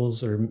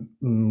enables or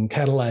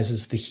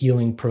catalyzes the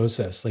healing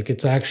process. Like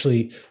it's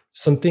actually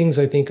some things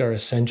I think are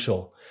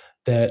essential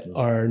that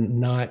are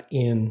not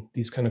in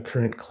these kind of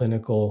current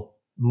clinical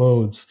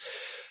modes.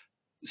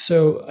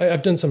 So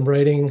I've done some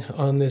writing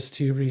on this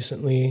too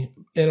recently,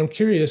 And I'm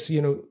curious,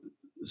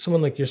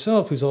 someone like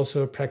yourself, who's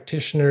also a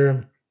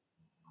practitioner,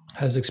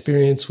 has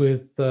experience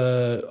with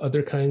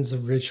other kinds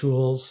of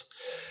rituals.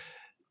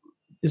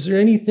 Is there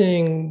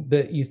anything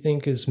that you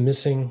think is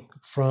missing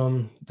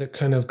from the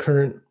kind of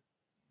current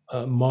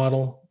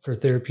model for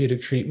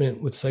therapeutic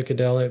treatment with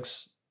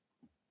psychedelics?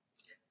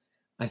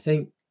 I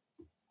think,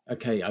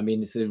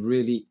 it's a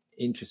really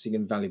interesting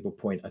and valuable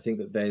point. I think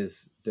that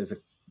there's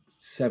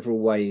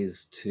several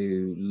ways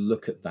to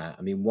look at that.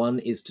 I mean, one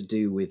is to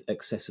do with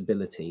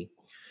accessibility.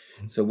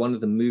 So one of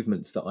the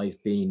movements that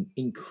I've been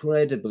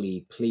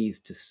incredibly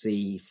pleased to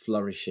see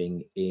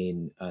flourishing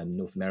in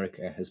North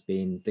America has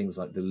been things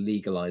like the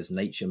legalized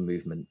nature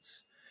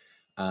movements,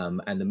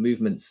 and the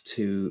movements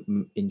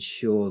to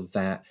ensure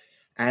that,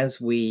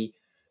 as we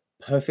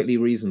perfectly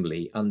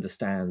reasonably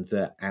understand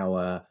that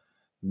our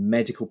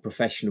medical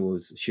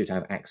professionals should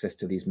have access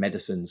to these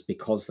medicines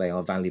because they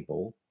are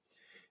valuable,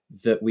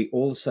 that we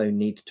also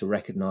need to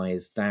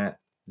recognize that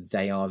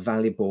they are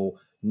valuable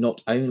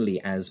not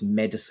only as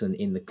medicine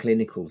in the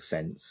clinical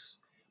sense,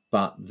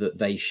 but that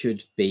they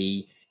should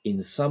be in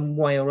some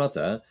way or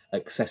other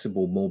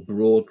accessible more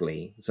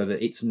broadly, so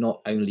that it's not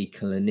only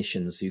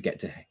clinicians who get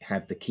to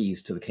have the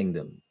keys to the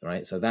kingdom,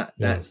 right? So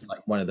that's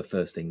like one of the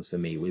first things for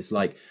me was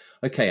like,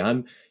 okay,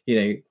 I'm,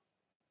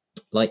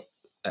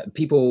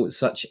 people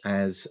such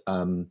as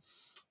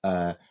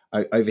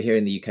over here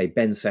in the UK,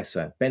 Ben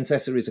Sessa. Ben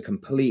Sessa is a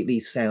completely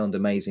sound,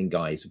 amazing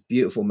guy. He's a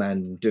beautiful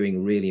man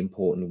doing really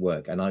important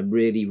work. And I'm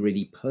really,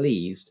 really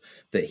pleased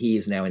that he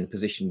is now in a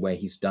position where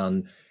he's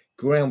done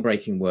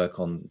groundbreaking work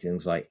on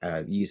things like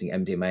using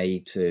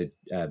MDMA to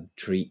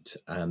treat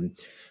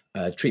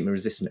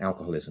treatment-resistant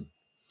alcoholism.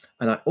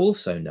 And I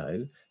also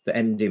know that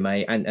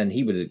MDMA, and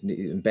he would,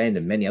 Ben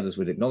and many others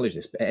would acknowledge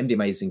this, but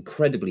MDMA is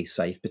incredibly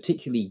safe,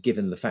 particularly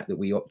given the fact that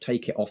we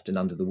take it often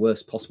under the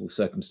worst possible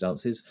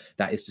circumstances.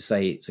 That is to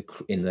say, it's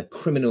in the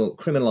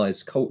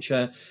criminalized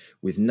culture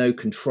with no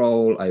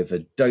control over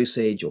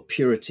dosage or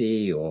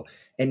purity or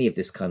any of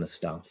this kind of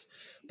stuff.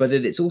 But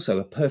that it's also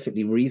a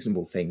perfectly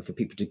reasonable thing for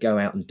people to go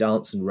out and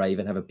dance and rave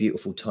and have a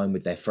beautiful time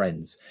with their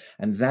friends.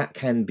 And that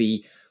can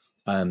be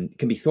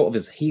thought of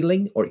as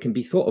healing, or it can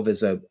be thought of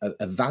as a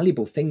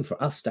valuable thing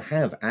for us to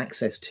have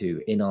access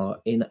to in our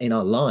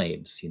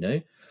lives,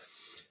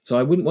 So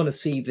I wouldn't want to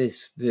see the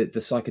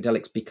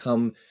psychedelics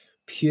become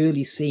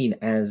purely seen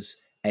as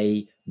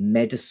a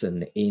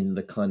medicine in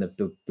the kind of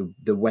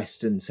the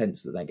Western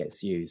sense that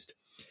gets used.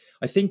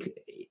 I think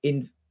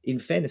in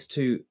fairness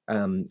to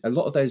a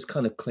lot of those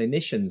kind of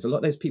clinicians, a lot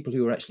of those people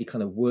who are actually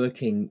kind of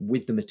working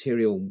with the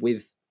material,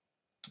 with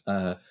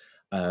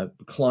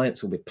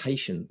clients or with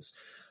patients,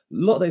 a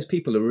lot of those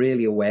people are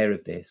really aware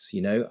of this,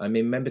 I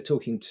remember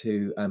talking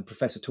to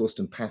Professor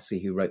Torsten Passy,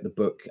 who wrote the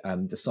book,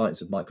 The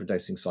Science of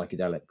Microdosing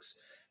Psychedelics,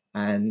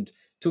 and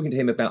talking to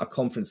him about a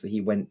conference that he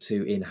went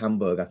to in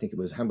Hamburg, I think it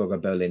was Hamburg or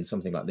Berlin,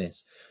 something like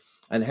this,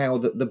 and how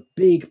the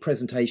big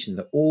presentation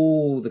that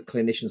all the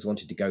clinicians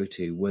wanted to go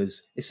to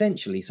was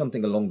essentially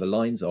something along the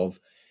lines of,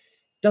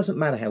 doesn't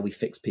matter how we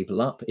fix people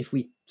up, if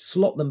we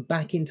slot them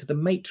back into the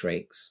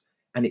matrix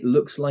and it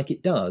looks like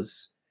it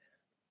does,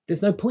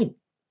 there's no point.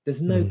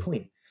 There's no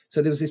point.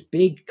 So there was this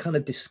big kind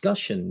of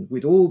discussion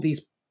with all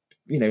these,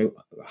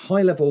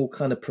 high level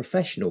kind of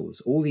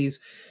professionals, all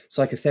these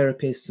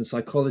psychotherapists and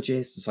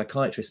psychologists and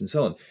psychiatrists and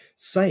so on,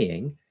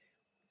 saying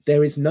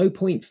there is no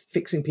point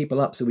fixing people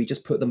up, so we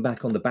just put them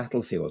back on the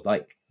battlefield.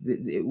 Like,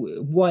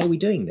 why are we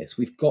doing this?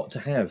 We've got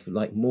to have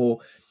like more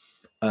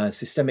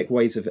systemic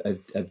ways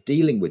of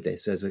dealing with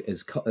this as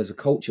a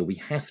culture. We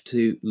have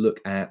to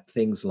look at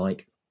things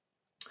like,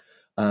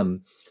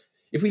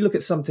 if we look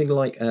at something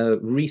like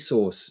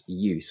resource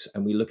use,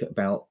 and we look at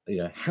about,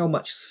 how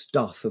much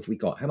stuff have we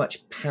got? How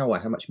much power,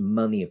 how much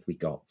money have we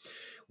got?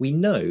 We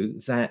know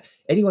that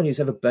anyone who's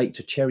ever baked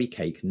a cherry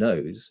cake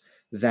knows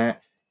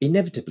that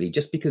inevitably,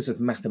 just because of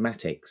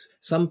mathematics,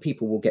 some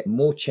people will get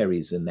more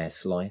cherries in their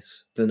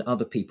slice than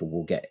other people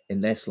will get in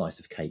their slice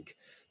of cake.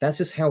 That's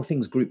just how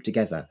things group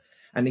together.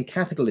 And in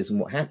capitalism,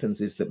 what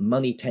happens is that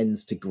money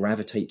tends to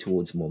gravitate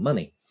towards more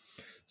money.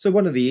 So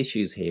one of the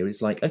issues here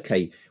is like,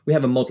 okay, we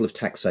have a model of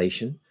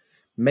taxation.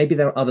 Maybe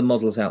there are other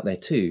models out there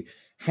too.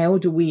 How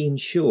do we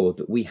ensure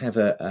that we have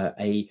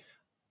a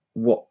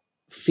what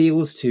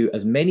feels to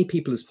as many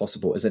people as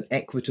possible as an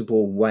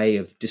equitable way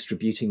of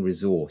distributing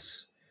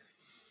resource?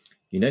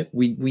 We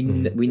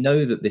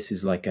know that this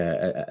is like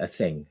a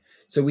thing.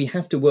 So we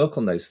have to work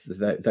on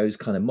those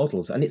kind of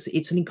models. And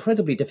it's an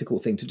incredibly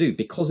difficult thing to do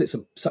because it's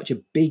such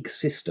a big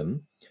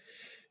system.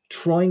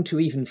 Trying to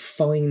even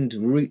find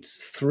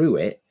routes through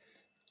it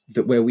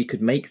where we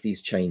could make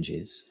these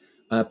changes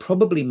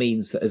probably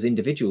means that as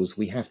individuals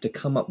we have to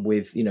come up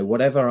with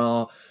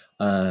whatever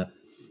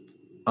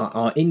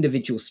our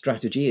individual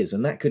strategy is,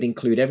 and that could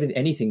include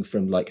anything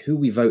from like who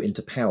we vote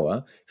into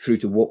power through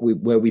to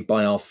where we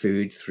buy our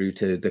food, through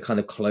to the kind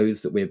of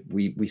clothes that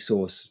we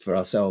source for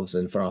ourselves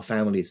and for our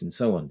families and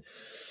so on.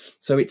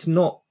 So it's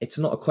not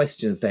a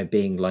question of there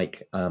being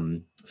like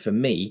for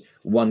me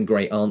one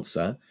great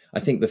answer. I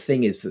think the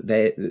thing is that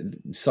the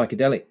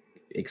psychedelic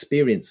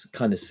experience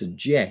kind of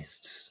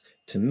suggests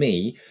to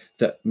me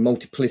that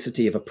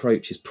multiplicity of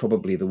approach is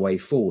probably the way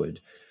forward.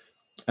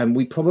 And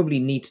we probably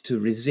need to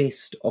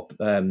resist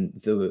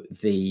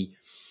the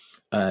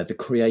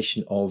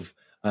creation of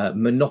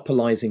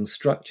monopolizing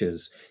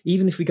structures.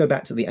 Even if we go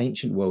back to the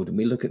ancient world and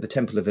we look at the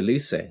Temple of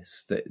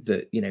Eleusis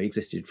that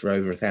existed for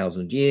over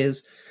 1,000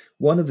 years,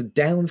 one of the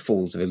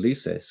downfalls of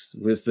Eleusis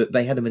was that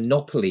they had a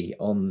monopoly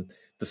on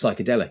the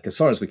psychedelic, as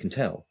far as we can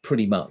tell.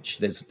 Pretty much,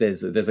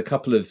 there's a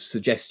couple of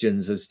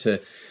suggestions as to.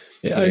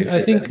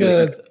 I think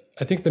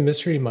the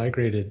mystery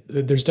migrated.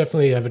 There's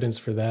definitely evidence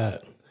for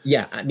that.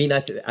 Yeah, I mean,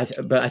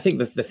 but I think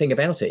the thing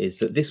about it is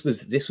that this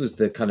was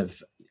the kind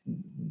of.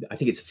 I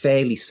think it's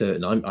fairly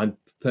certain. I'm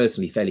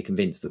personally fairly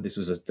convinced that this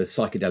was the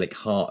psychedelic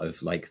heart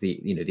of like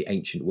the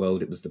ancient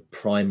world. It was the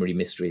primary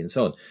mystery and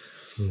so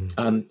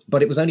on.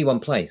 But it was only one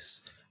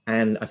place,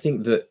 and I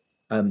think that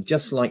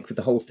just like with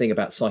the whole thing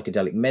about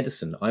psychedelic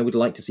medicine, I would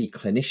like to see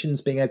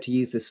clinicians being able to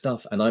use this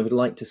stuff, and I would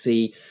like to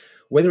see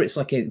whether it's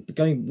like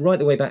going right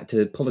the way back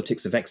to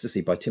Politics of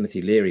Ecstasy by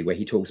Timothy Leary, where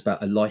he talks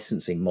about a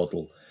licensing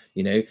model.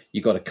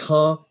 You got a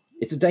car.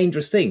 It's a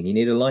dangerous thing. You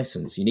need a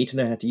license. You need to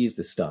know how to use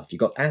this stuff. You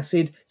got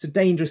acid. It's a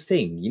dangerous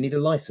thing. You need a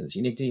license.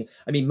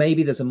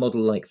 Maybe there's a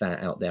model like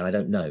that out there. I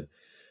don't know.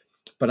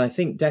 But I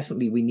think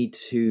definitely we need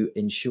to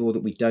ensure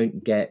that we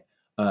don't get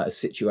a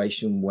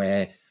situation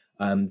where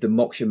the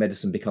moksha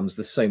medicine becomes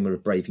the Soma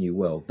of Brave New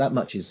World. That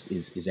much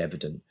is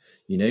evident,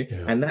 Yeah.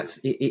 And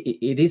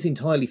it is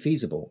entirely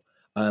feasible,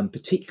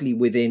 particularly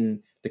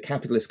within the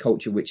capitalist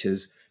culture, which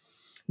has,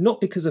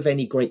 not because of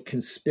any great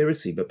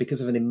conspiracy, but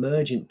because of an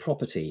emergent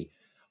property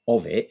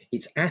of it,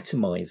 it's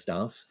atomized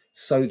us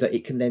so that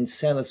it can then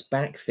sell us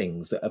back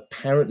things that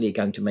apparently are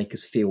going to make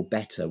us feel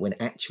better when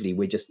actually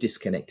we're just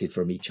disconnected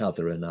from each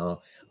other and our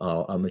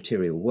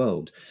material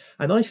world.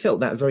 And I felt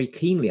that very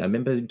keenly. I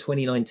remember in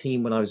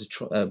 2019 when I was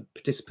a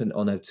participant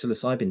on a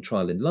psilocybin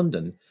trial in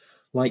London,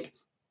 the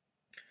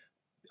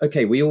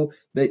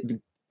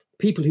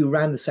people who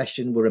ran the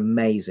session were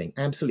amazing,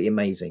 absolutely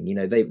amazing.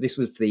 This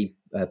was the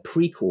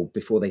prequel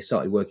before they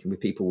started working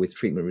with people with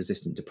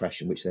treatment-resistant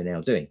depression, which they're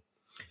now doing.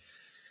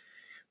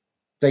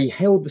 They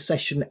held the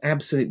session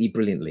absolutely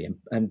brilliantly,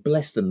 and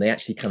bless them, they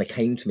actually kind of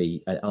came to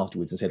me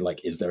afterwards and said,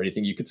 is there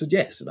anything you could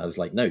suggest? And I was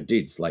like, no,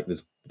 dudes,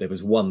 there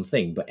was one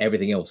thing, but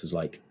everything else is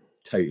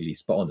totally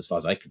spot on as far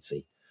as I could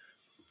see.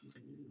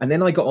 And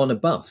then I got on a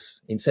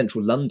bus in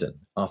central London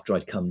after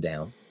I'd come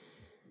down,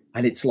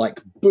 and it's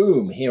like,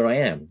 boom, here I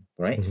am,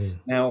 right? Mm-hmm.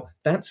 Now,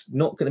 that's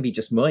not going to be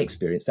just my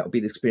experience. That will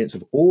be the experience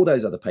of all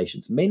those other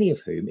patients, many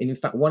of whom, and in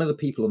fact, one of the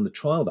people on the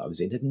trial that I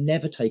was in had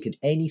never taken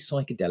any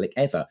psychedelic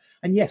ever.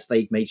 And yes,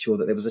 they made sure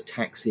that there was a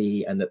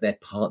taxi and that their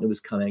partner was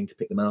coming to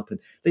pick them up, and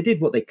they did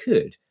what they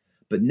could.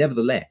 But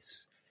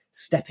nevertheless,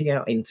 stepping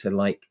out into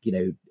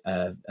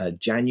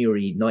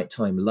January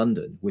nighttime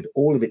London with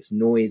all of its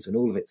noise and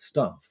all of its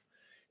stuff,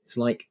 it's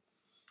like,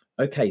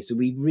 okay, so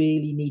we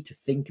really need to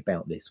think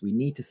about this. We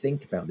need to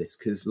think about this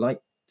because,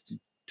 like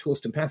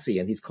Torsten Passy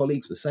and his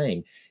colleagues were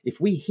saying, if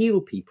we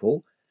heal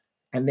people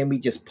and then we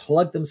just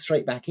plug them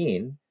straight back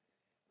in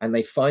and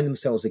they find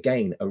themselves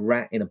again a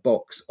rat in a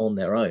box on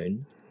their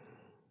own,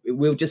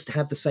 we'll just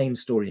have the same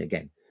story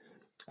again.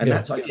 And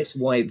that's, I guess,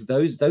 why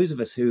those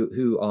of us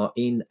who are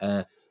in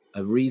a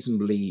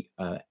reasonably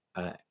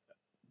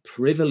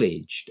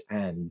privileged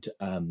and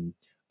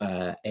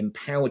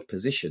empowered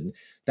position,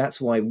 that's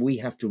why we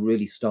have to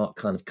really start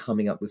kind of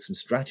coming up with some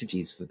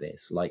strategies for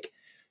this,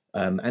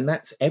 and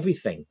that's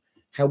everything: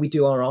 how we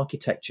do our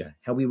architecture,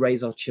 how we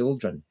raise our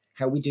children,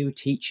 how we do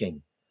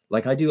teaching.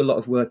 I do a lot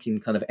of work in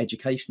kind of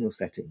educational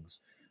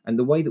settings, and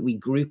the way that we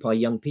group our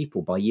young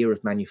people by year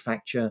of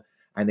manufacture,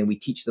 and then we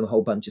teach them a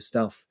whole bunch of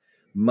stuff,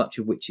 much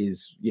of which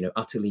is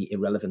utterly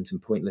irrelevant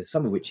and pointless,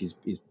 some of which is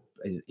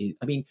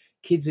I mean,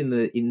 kids in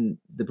the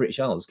British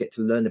Isles get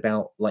to learn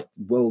about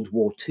World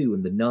War II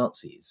and the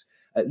Nazis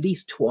at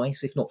least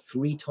twice, if not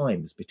 3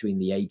 times, between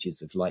the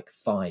ages of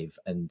 5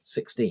 and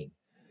 16.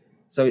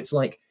 So it's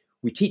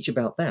we teach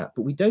about that,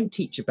 but we don't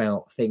teach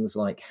about things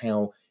like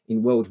how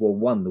in World War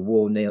I, the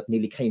war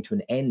nearly came to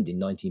an end in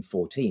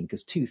 1914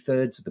 because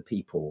 2/3 of the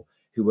people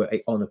who were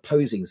on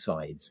opposing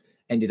sides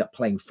ended up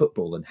playing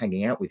football and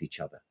hanging out with each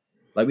other.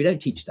 We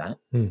don't teach that.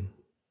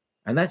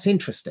 And that's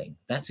interesting.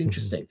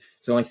 Mm-hmm.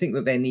 So I think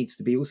that there needs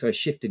to be also a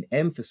shift in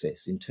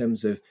emphasis in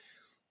terms of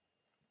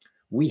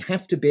we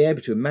have to be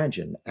able to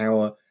imagine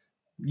our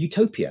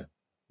utopia.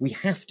 We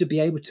have to be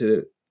able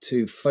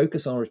to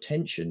focus our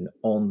attention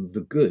on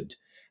the good.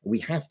 We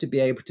have to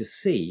be able to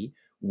see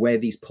where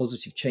these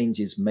positive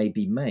changes may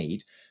be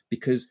made,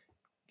 because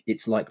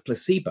it's like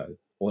placebo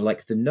or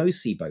like the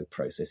nocebo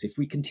process. If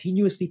we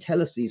continuously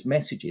tell us these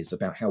messages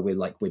about how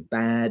we're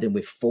bad and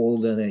we're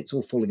fallen and it's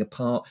all falling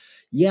apart,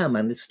 yeah,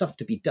 man, there's stuff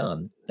to be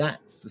done. That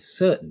for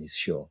certain is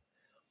sure.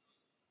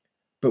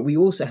 But we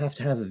also have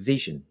to have a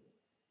vision,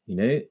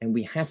 and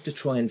we have to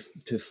try and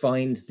to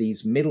find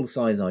these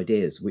middle-sized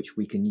ideas which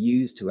we can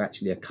use to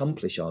actually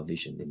accomplish our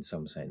vision in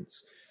some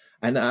sense.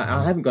 And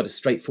I haven't got a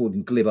straightforward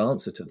and glib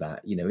answer to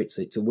that.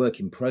 It's a work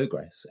in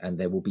progress, and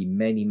there will be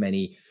many,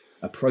 many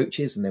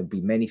approaches and there will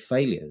be many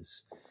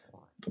failures.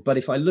 But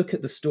if I look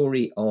at the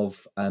story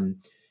of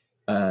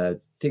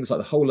things like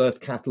the Whole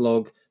Earth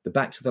Catalog, the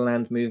Back to the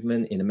Land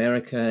movement in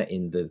America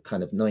in the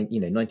kind of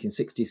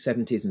 1960s,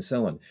 70s, and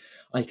so on,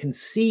 I can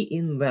see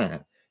in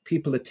that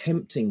people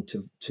attempting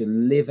to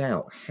live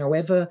out,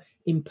 however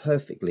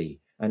imperfectly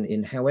and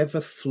in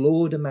however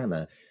flawed a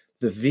manner,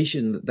 the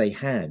vision that they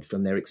had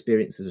from their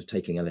experiences of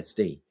taking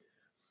LSD.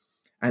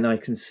 And I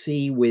can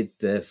see with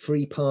the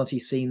free party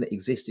scene that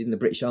existed in the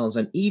British Isles,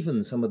 and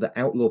even some of the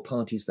outlaw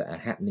parties that are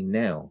happening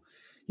now,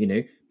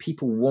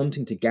 people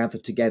wanting to gather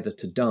together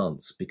to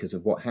dance because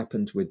of what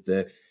happened with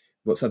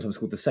what's sometimes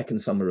called the second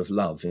summer of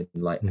love in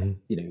like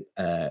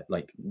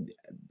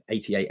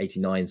 88,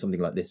 89, something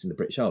like this in the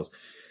British Isles.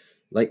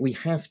 Like, we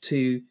have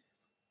to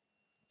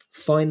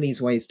find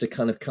these ways to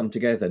kind of come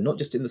together, not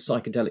just in the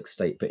psychedelic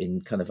state, but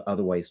in kind of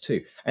other ways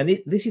too. And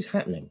this is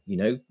happening,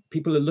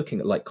 people are looking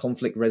at like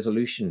conflict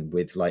resolution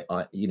with like,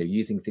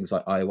 using things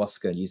like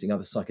ayahuasca and using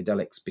other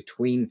psychedelics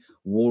between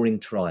warring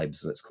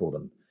tribes, let's call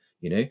them,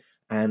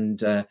 and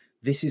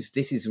this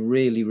is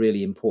really,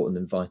 really important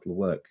and vital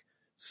work.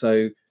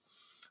 So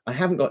I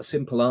haven't got a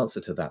simple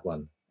answer to that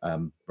one,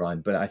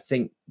 Brian, but I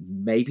think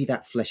maybe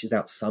that fleshes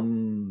out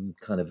some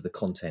kind of the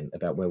content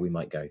about where we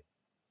might go.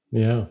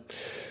 Yeah.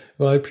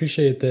 Well, I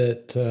appreciate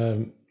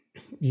that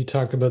you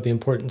talk about the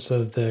importance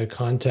of the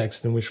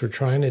context in which we're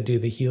trying to do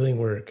the healing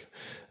work.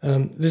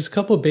 There's a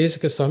couple of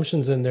basic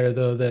assumptions in there,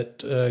 though,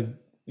 that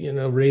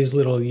raise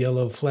little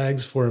yellow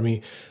flags for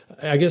me.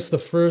 I guess the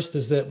first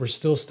is that we're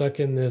still stuck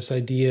in this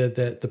idea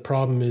that the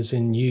problem is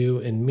in you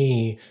and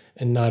me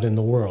and not in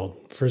the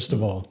world, first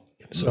of all.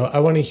 So I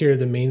want to hear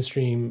the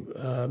mainstream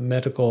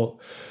medical,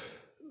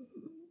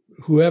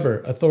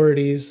 whoever,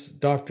 authorities,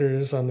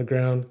 doctors on the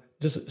ground,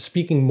 just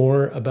speaking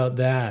more about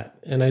that.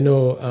 And I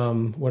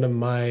know one of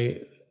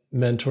my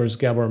mentors,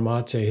 Gabor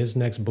Mate, his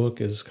next book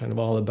is kind of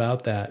all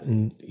about that.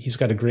 And he's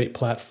got a great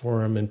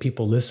platform and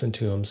people listen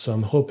to him. So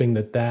I'm hoping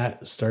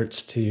that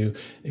starts to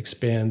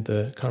expand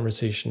the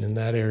conversation in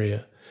that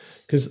area.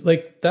 Because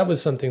that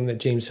was something that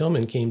James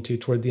Hillman came to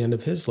toward the end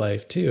of his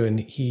life too. And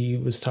he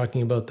was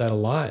talking about that a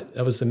lot.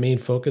 That was the main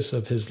focus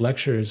of his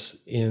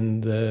lectures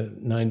in the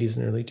 90s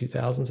and early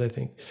 2000s, I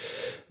think,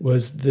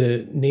 was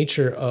the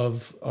nature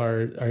of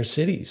our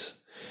cities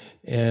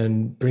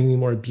and bringing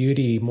more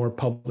beauty, more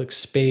public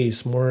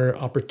space, more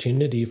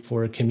opportunity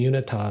for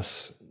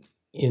communitas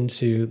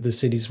into the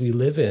cities we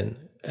live in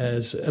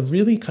as a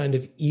really kind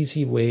of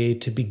easy way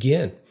to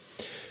begin.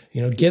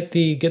 Get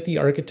the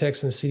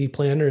architects and city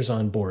planners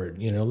on board.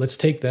 Let's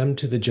take them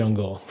to the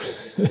jungle.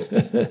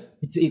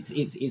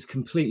 It's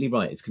completely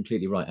right. It's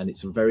completely right, and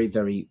it's a very,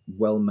 very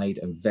well made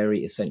and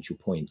very essential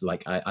point.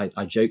 Like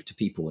I joke to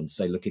people and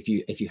say, look, if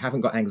you haven't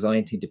got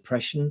anxiety,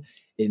 depression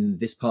in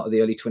this part of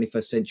the early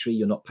 21st century,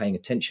 you're not paying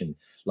attention.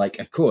 Like,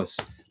 of course,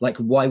 like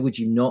why would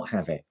you not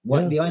have it?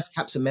 Why the ice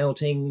caps are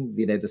melting?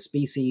 The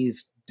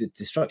species,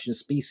 destruction of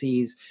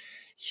species.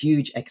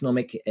 Huge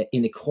economic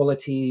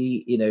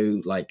inequality,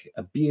 like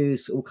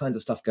abuse, all kinds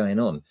of stuff going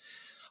on.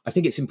 I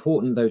think it's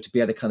important, though, to be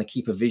able to kind of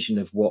keep a vision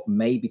of what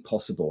may be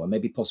possible and may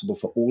be possible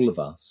for all of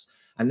us.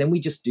 And then we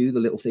just do the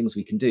little things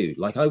we can do.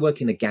 Like I work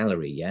in a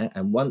gallery,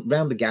 and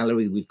round the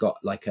gallery, we've got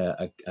like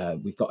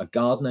we've got a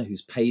gardener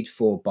who's paid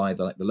for by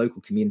the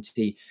local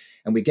community.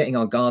 And we're getting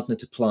our gardener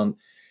to plant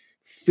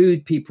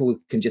food people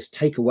can just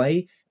take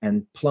away,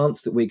 and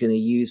plants that we're going to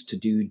use to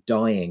do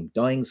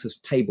dyeings of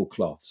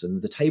tablecloths.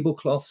 And the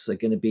tablecloths are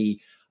going to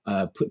be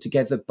put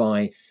together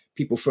by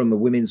people from a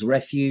women's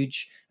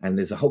refuge. And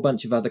there's a whole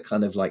bunch of other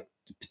kind of like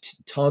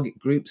target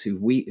groups who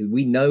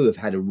we know have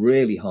had a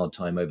really hard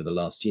time over the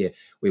last year.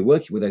 We're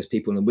working with those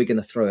people and we're going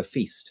to throw a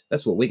feast.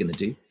 That's what we're going to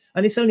do.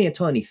 And it's only a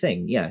tiny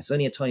thing. Yeah, it's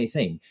only a tiny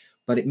thing.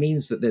 But it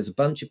means that there's a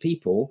bunch of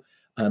people,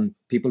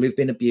 people who've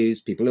been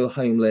abused, people who are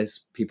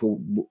homeless,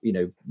 people,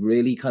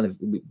 really kind of,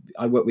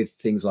 I work with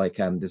things like,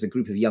 there's a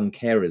group of young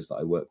carers that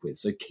I work with.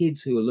 So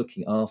kids who are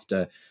looking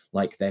after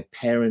like their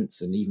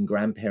parents and even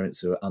grandparents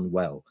who are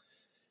unwell.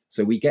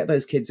 So we get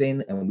those kids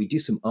in and we do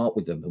some art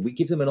with them and we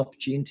give them an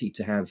opportunity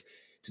to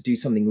do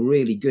something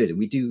really good. And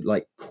we do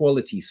like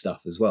quality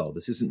stuff as well.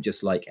 This isn't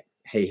just like,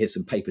 hey, here's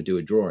some paper, do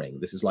a drawing.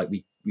 This is like,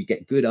 we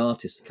get good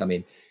artists to come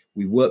in.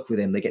 We work with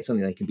them. They get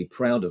something they can be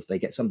proud of. They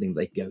get something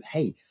they can go,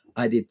 hey,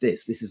 I did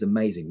this. This is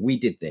amazing. We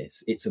did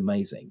this. It's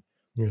amazing.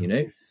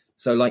 Yeah.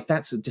 So like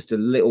that's just a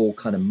little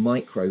kind of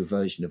micro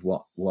version of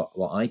what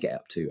I get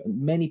up to. And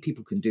many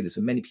people can do this,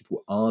 and many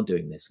people are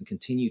doing this and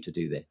continue to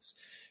do this,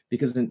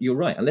 because you're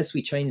right. Unless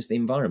we change the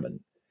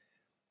environment,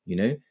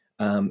 the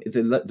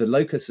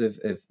locus of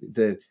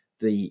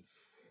the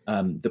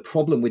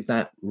problem with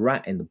that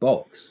rat in the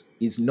box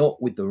is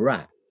not with the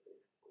rat.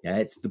 Yeah,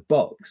 it's the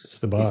box. It's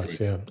the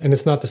box, yeah. And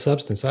it's not the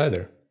substance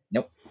either.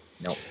 Nope.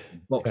 It's the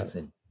box it's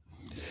in.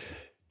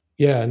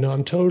 Yeah, no,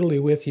 I'm totally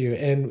with you.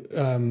 And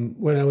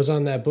when I was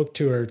on that book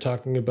tour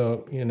talking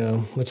about,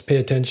 let's pay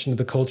attention to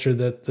the culture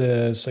that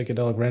the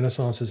psychedelic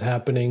renaissance is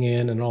happening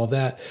in and all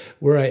that,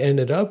 where I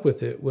ended up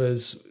with it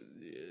was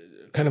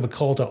kind of a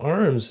call to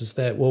arms, is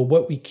that, well,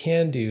 what we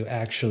can do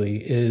actually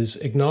is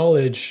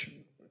acknowledge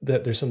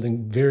that there's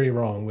something very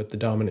wrong with the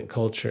dominant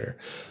culture.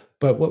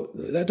 But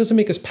that doesn't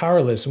make us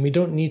powerless, and we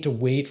don't need to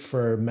wait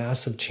for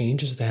massive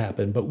changes to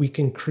happen, but we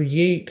can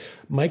create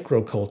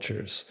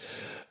microcultures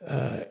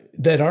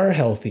that are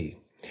healthy.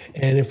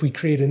 And if we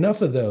create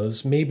enough of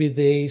those, maybe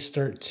they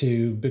start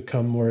to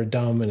become more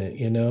dominant,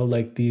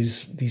 like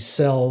these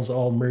cells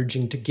all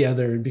merging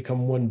together and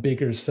become one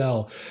bigger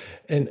cell.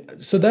 And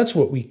so that's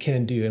what we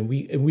can do. And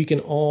we can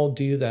all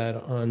do that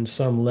on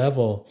some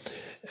level.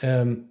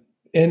 And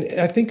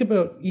I think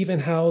about even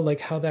how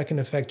that can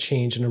affect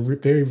change in a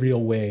very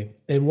real way.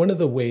 And one of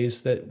the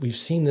ways that we've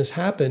seen this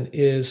happen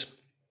is,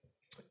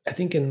 I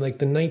think in like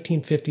the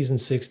 1950s and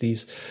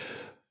 60s,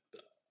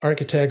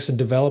 architects and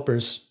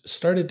developers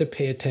started to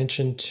pay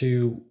attention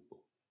to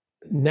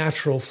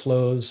natural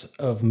flows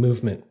of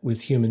movement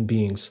with human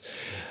beings.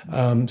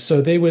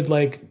 So they would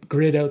like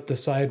grid out the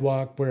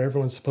sidewalk where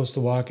everyone's supposed to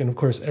walk. And of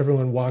course,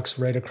 everyone walks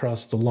right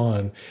across the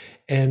lawn.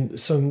 And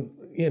some,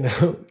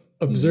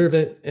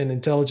 observant and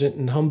intelligent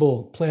and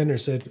humble planner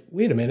said,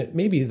 wait a minute,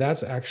 maybe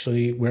that's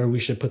actually where we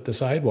should put the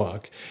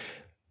sidewalk.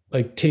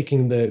 Like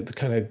taking the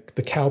kind of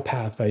the cow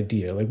path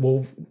idea, like,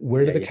 well,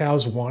 where do the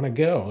cows want to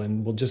go?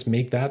 And we'll just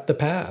make that the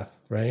path,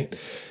 right?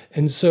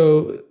 And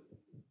so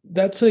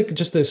that's like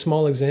just a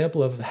small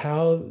example of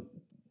how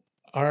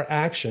our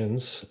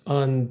actions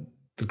on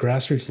the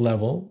grassroots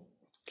level,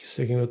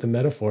 sticking with the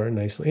metaphor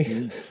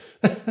nicely,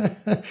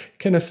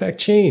 can affect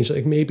change.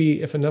 Like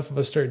maybe if enough of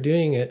us start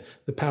doing it,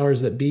 the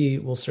powers that be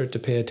will start to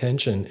pay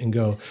attention and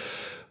go,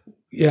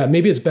 yeah,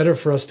 maybe it's better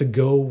for us to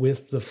go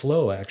with the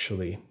flow,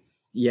 actually.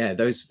 Yeah,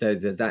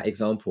 that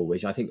example,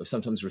 which I think was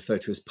sometimes referred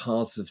to as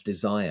paths of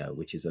desire,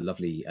 which is a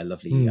lovely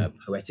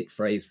poetic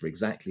phrase for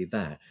exactly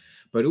that.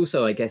 But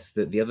also, I guess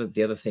that the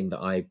other thing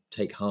that I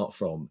take heart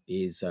from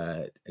is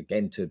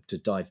again to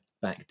dive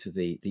back to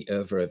the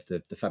oeuvre of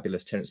the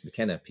fabulous Terence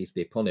McKenna, peace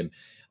be upon him,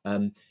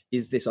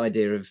 is this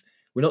idea of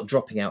we're not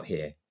dropping out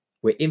here,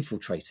 we're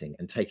infiltrating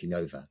and taking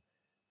over.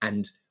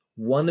 And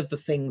one of the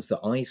things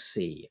that I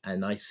see,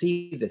 and I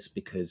see this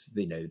because,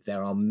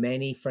 there are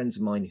many friends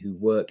of mine who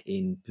work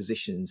in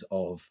positions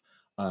of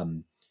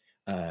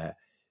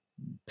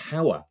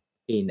power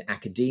in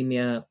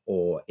academia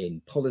or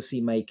in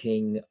policy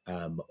making,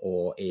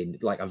 or in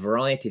like a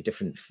variety of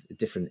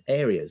different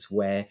areas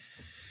where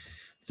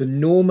the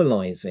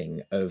normalizing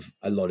of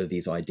a lot of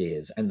these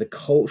ideas and the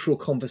cultural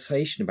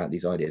conversation about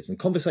these ideas and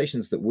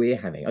conversations that we're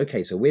having.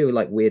 Okay, so we're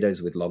like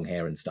weirdos with long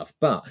hair and stuff,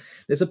 but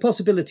there's a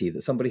possibility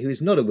that somebody who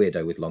is not a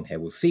weirdo with long hair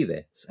will see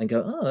this and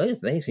go, oh,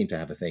 they seem to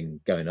have a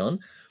thing going on.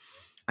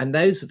 And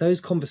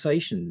those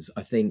conversations,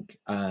 I think,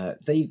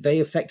 they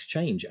affect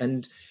change.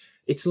 And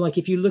it's like,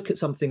 if you look at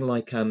something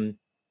like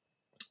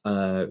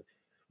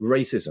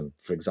racism,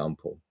 for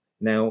example,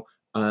 now,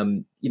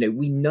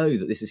 we know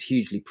that this is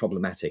hugely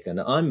problematic, and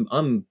I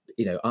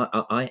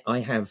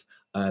have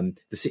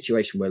the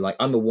situation where, like,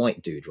 I'm a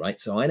white dude, right?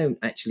 So I don't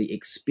actually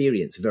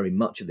experience very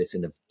much of this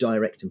in a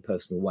direct and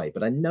personal way,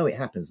 but I know it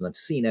happens, and I've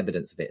seen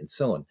evidence of it, and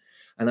so on.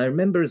 And I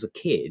remember as a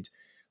kid,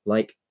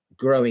 like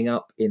growing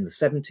up in the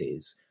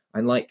 70s,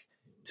 and like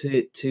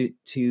to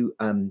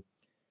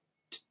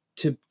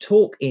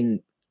talk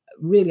in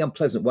really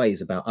unpleasant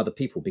ways about other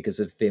people because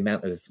of the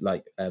amount of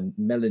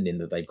melanin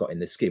that they've got in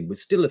their skin was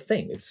still a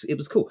thing. It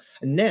was cool.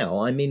 And now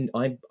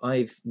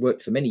I've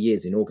worked for many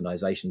years in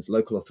organizations,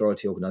 local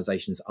authority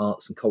organizations,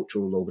 arts and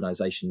cultural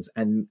organizations,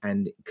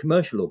 and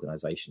commercial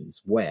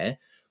organizations where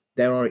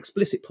there are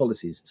explicit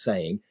policies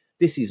saying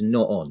this is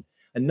not on.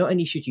 And not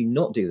only should you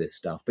not do this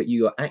stuff, but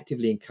you are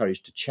actively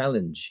encouraged to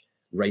challenge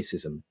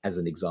racism, as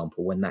an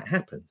example, when that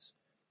happens.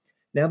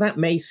 Now that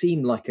may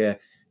seem like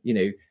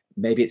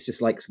maybe it's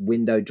just like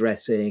window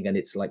dressing and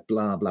it's like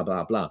blah, blah,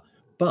 blah, blah.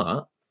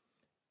 But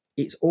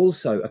it's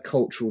also a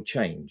cultural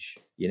change.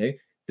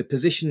 The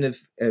position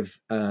of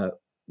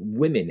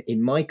women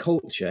in my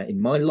culture,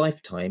 in my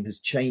lifetime, has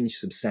changed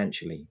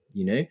substantially.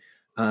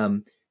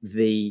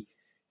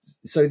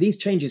 So these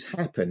changes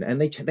happen, and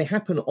they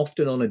happen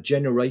often on a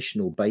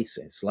generational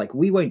basis. Like,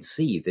 we won't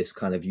see this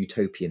kind of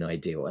utopian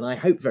ideal. And I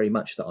hope very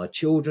much that our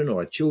children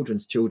or our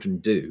children's children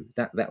do.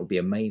 That would be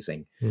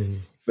amazing. Mm-hmm.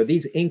 But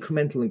these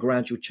incremental and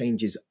gradual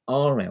changes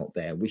are out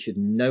there. We should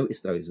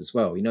notice those as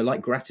well.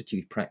 Like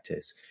gratitude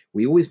practice,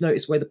 we always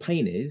notice where the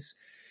pain is,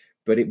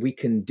 but we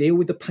can deal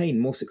with the pain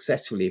more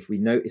successfully if we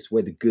notice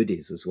where the good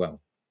is as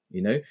well.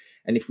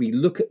 And if we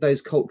look at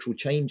those cultural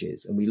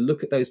changes and we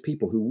look at those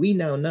people who we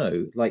now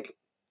know, like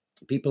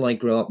people I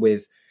grew up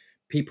with,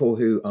 people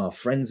who are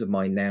friends of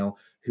mine now,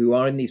 who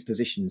are in these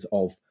positions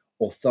of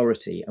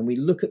authority, and we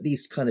look at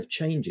these kind of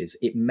changes,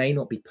 it may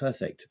not be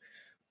perfect,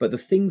 but the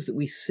things that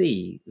we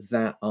see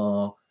that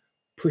are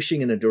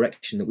pushing in a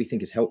direction that we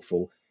think is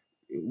helpful,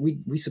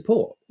 we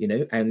support,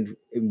 and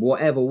in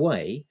whatever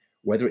way,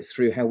 whether it's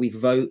through how we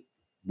vote,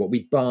 what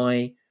we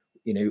buy,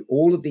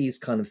 all of these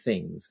kind of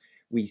things,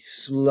 we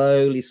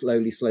slowly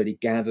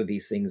gather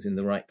these things in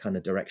the right kind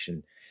of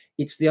direction.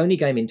 It's the only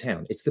game in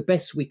town. It's the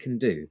best we can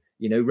do.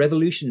 Big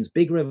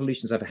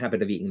revolutions have a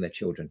habit of eating their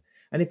children.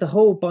 And if the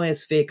whole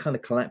biosphere kind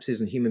of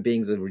collapses and human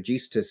beings are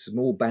reduced to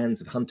small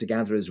bands of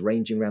hunter-gatherers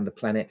ranging around the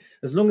planet,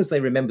 as long as they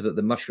remember that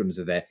the mushrooms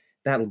are there,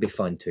 that'll be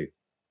fine too.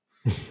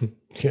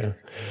 Yeah.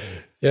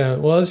 Yeah.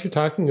 Well, as you're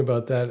talking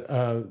about that,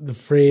 the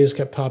phrase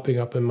kept popping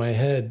up in my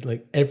head,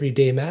 like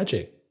everyday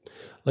magic.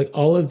 Like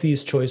all of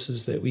these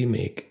choices that we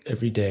make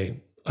every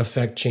day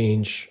affect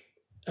change,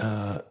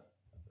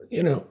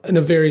 in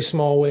a very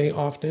small way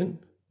often,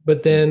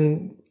 but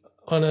then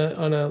on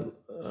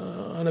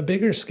a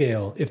bigger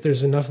scale, if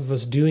there's enough of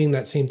us doing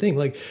that same thing.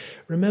 Like,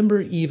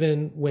 remember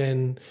even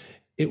when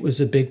it was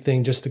a big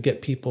thing just to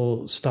get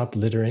people stop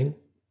littering?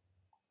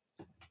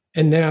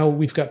 And now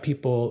we've got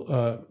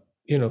people,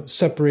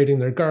 separating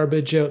their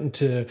garbage out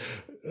into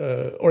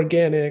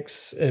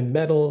organics and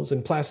metals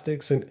and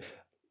plastics. And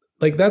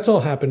like, that's all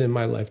happened in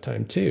my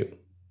lifetime too.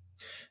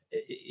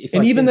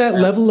 And even that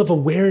level of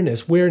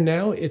awareness where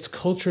now it's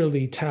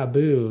culturally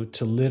taboo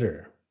to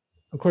litter.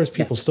 Of course,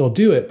 people still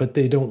do it, but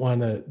they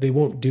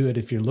won't do it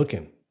if you're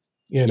looking,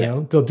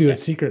 they'll do it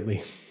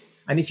secretly.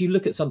 And if you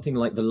look at something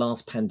like the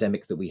last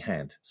pandemic that we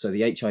had, so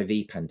the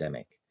HIV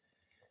pandemic,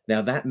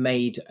 now that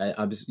made,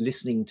 I was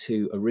listening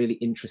to a really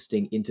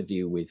interesting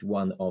interview with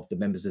one of the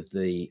members of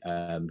the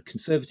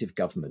Conservative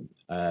government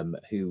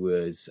who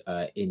was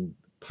in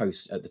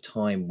post at the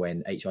time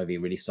when HIV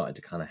really started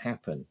to kind of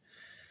happen.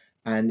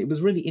 And it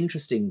was really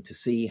interesting to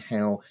see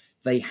how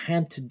they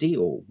had to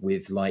deal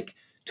with like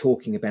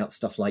talking about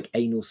stuff like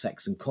anal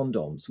sex and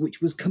condoms,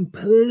 which was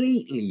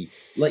completely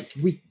like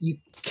you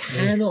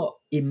cannot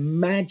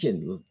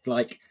imagine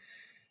like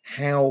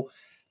how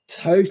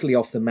totally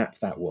off the map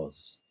that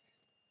was.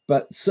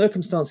 But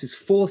circumstances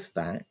forced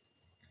that,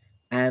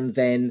 and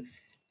then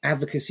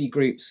advocacy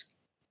groups,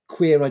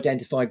 queer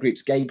identified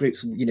groups, gay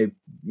groups,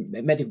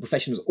 medical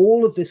professionals,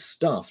 all of this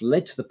stuff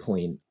led to the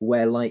point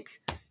where, like,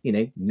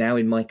 now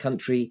in my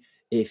country,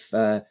 if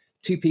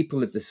two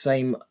people of the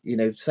same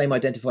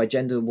identified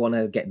gender want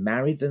to get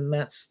married, then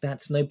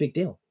that's no big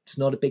deal. It's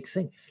not a big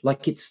thing.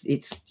 Like it's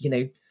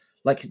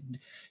like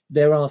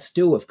there are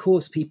still, of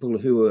course, people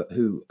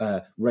who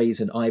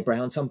raise an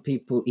eyebrow, and some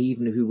people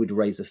even who would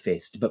raise a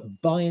fist.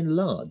 But by and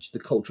large, the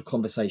cultural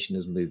conversation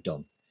has moved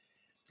on.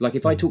 Like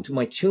if I talk to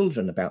my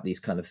children about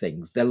these kind of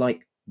things, they're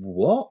like,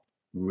 "What?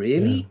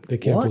 Really?" Yeah, they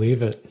can't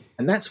believe it.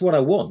 And that's what I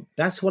want.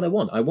 That's what I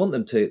want. I want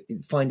them to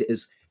find it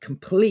as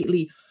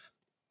completely,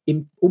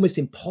 almost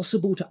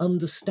impossible to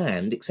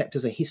understand, except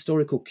as a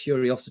historical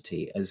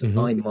curiosity, as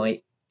I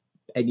might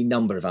any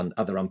number of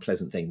other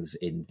unpleasant things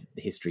in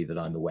history that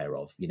I'm aware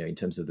of, in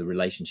terms of the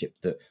relationship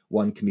that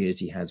one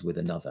community has with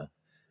another,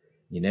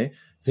 Yeah.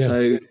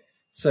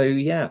 So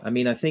yeah, I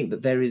mean, I think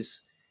that there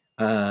is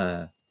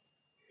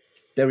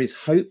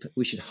hope.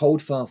 We should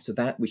hold fast to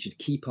that. We should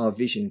keep our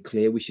vision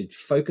clear. We should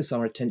focus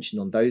our attention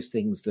on those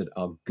things that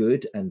are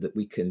good and that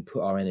we can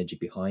put our energy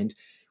behind.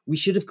 We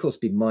should, of course,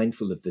 be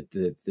mindful of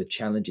the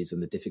challenges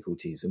and the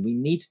difficulties, and we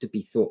need to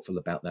be thoughtful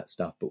about that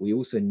stuff. But we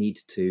also need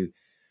to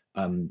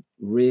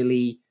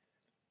really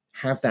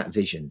have that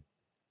vision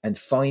and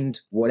find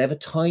whatever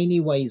tiny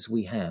ways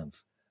we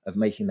have of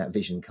making that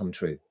vision come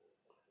true.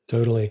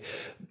 Totally.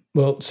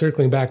 Well,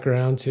 circling back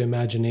around to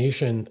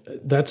imagination,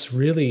 that's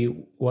really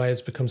why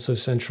it's become so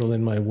central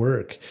in my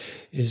work,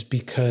 is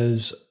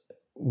because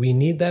we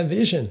need that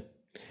vision.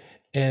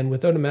 And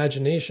without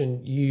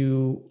imagination,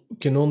 you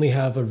can only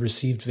have a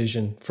received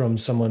vision from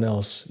someone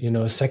else,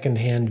 a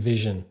secondhand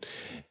vision.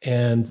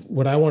 And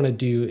what I want to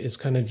do is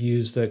kind of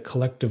use the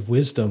collective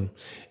wisdom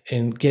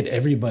and get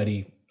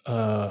everybody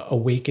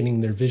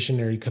awakening their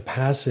visionary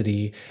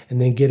capacity,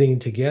 and then getting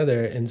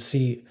together and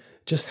see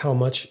just how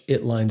much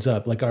it lines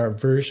up. Like our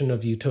version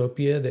of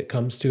utopia that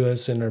comes to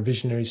us in our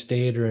visionary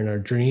state or in our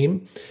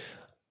dream,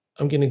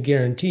 I'm going to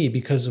guarantee,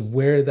 because of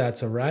where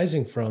that's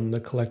arising from,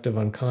 the collective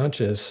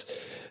unconscious,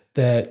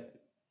 that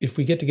if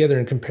we get together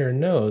and compare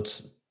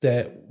notes,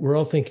 that we're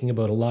all thinking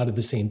about a lot of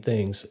the same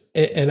things.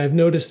 And I've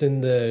noticed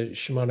in the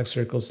shamanic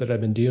circles that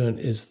I've been doing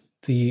is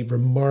the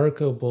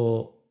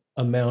remarkable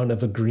amount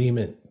of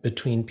agreement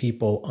between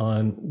people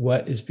on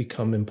what has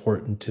become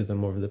important to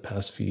them over the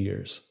past few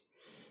years.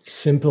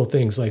 Simple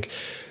things like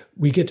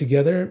we get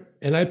together,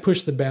 and I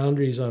pushed the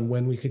boundaries on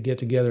when we could get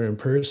together in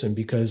person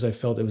because I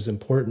felt it was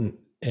important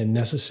and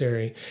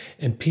necessary.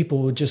 And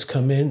people would just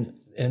come in,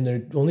 and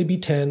there'd only be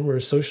 10. We're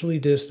socially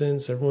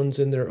distanced. Everyone's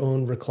in their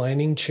own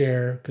reclining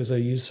chair because I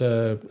use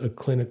a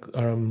clinic,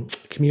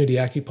 community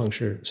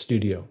acupuncture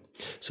studio.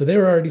 So they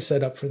were already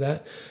set up for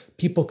that.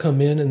 People come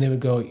in and they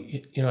would go,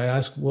 I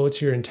ask, well,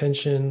 what's your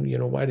intention?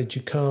 Why did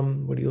you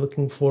come? What are you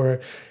looking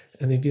for?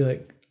 And they'd be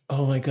like,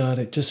 oh my God,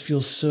 it just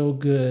feels so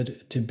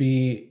good to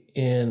be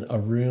in a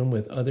room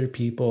with other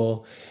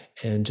people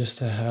and just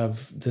to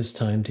have this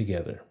time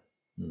together.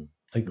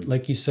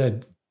 Like you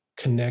said,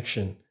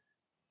 connection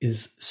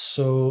is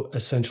so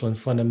essential and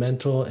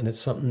fundamental, and it's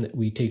something that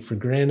we take for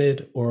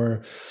granted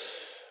or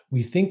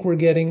we think we're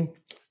getting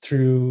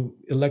through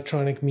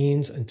electronic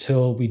means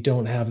until we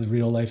don't have the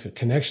real life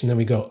connection. Then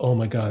we go, oh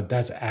my God,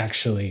 that's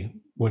actually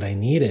what I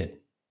needed.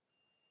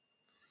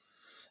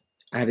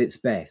 At its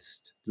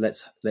best,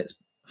 let's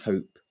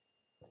hope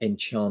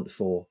enchant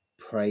for,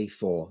 pray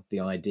for the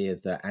idea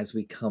that as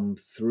we come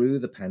through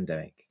the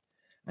pandemic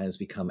and as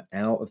we come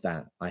out of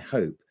that, I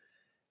hope,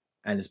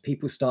 and as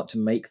people start to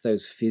make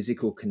those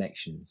physical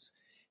connections,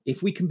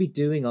 if we can be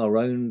doing our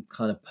own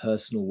kind of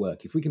personal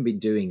work, if we can be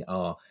doing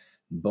our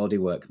body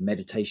work,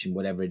 meditation,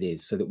 whatever it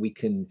is, so that we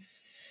can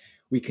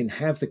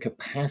have the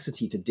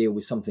capacity to deal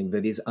with something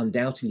that is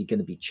undoubtedly going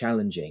to be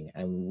challenging,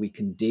 and we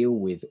can deal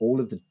with all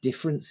of the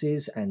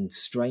differences and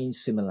strange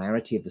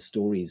similarity of the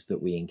stories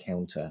that we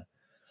encounter,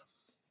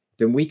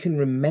 then we can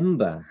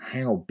remember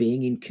how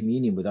being in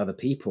communion with other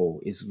people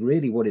is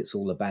really what it's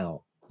all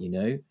about, you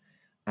know?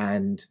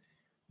 And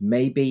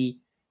maybe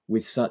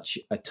with such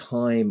a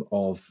time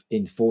of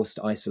enforced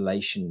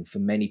isolation for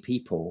many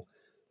people,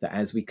 that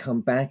as we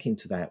come back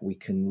into that, we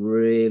can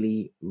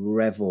really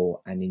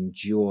revel and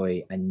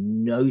enjoy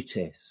and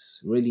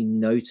really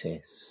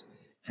notice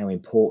how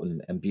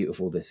important and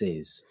beautiful this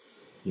is,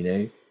 you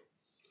know?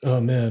 Oh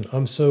man,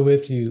 I'm so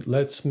with you.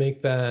 Let's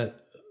make that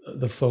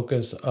the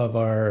focus of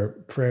our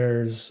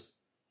prayers,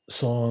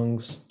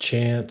 songs,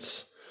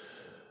 chants.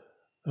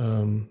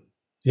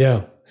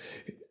 Yeah,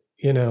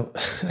 you know,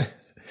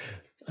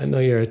 I know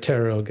you're a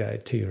tarot guy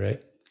too,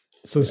 right?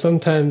 So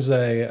sometimes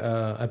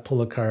I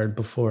pull a card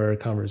before a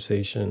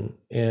conversation,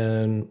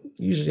 and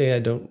usually I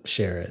don't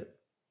share it.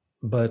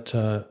 But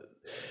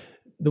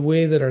the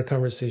way that our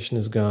conversation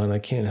has gone, I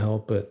can't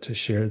help but to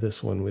share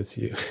this one with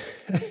you.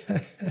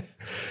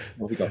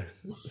 What we got?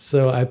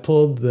 So I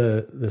pulled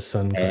the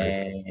sun card.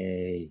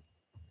 Hey.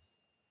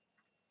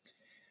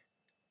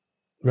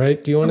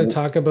 Right? Do you want to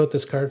talk about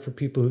this card for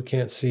people who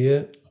can't see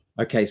it?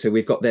 Okay, so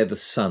we've got there the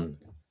sun.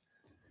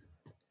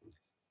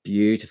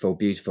 Beautiful,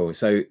 beautiful.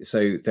 So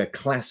the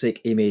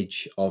classic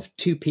image of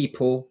two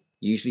people,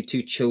 usually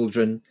two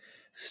children,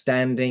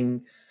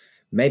 standing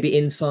maybe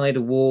inside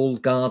a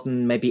walled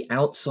garden, maybe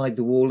outside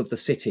the wall of the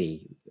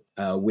city,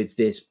 with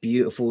this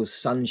beautiful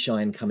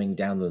sunshine coming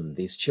down them.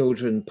 These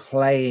children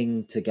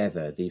playing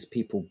together, these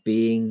people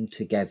being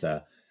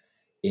together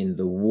in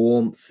the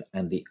warmth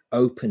and the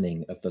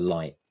opening of the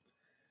light.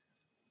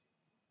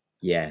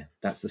 Yeah,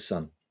 that's the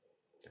sun.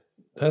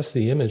 That's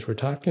the image we're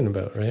talking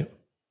about, right?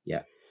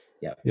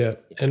 Yeah.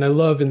 And I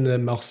love in the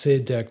Marseille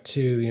deck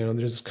too, you know,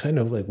 there's kind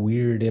of like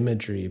weird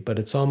imagery, but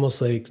it's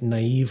almost like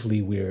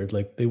naively weird.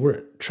 Like they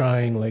weren't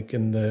trying, like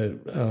in the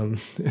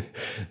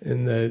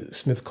in the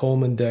Smith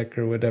Coleman deck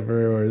or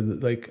whatever, or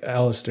like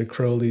Aleister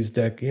Crowley's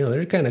deck, you know,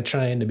 they're kind of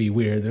trying to be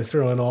weird. They're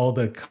throwing all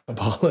the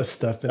Kabbalah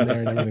stuff in there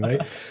and everything,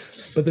 right?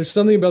 But there's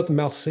something about the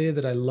Marseille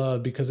that I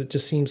love because it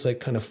just seems like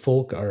kind of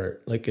folk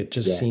art. Like it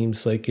just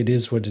seems like it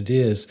is what it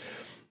is.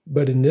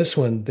 But in this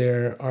one,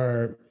 there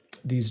are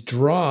these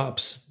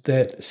drops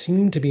that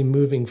seem to be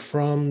moving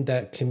from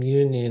that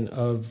communion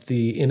of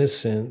the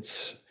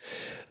innocence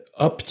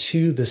up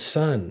to the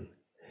sun.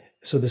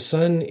 So the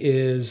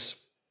sun's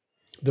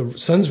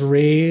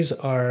rays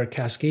are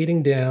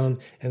cascading down,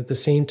 and at the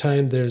same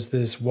time, there's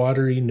this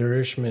watery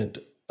nourishment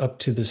up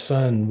to the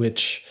sun,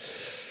 which,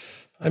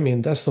 I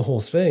mean, that's the whole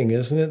thing,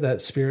 isn't it?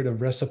 That spirit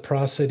of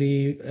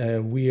reciprocity.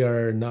 We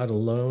are not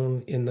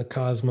alone in the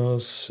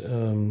cosmos.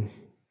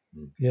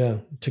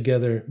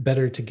 Together,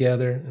 better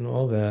together, and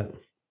all that.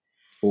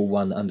 All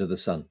one under the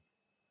sun.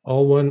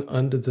 All one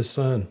under the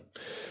sun.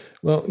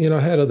 Well, you know,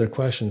 I had other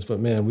questions,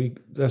 but man,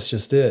 that's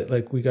just it.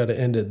 Like, we got to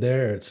end it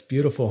there. It's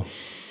beautiful.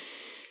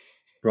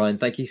 Brian,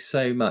 thank you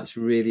so much.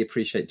 Really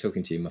appreciate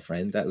talking to you, my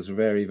friend. That was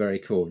very, very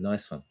cool.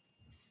 Nice one.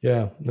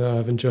 Yeah, no,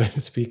 I've enjoyed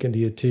speaking to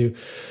you too.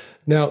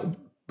 Now,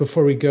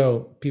 before we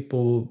go,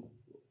 people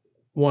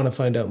want to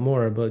find out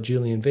more about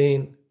Julian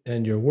Vayne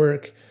and your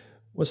work.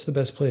 What's the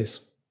best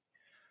place?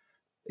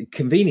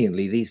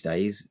 Conveniently these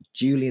days,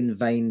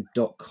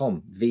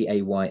 julianvayne.com,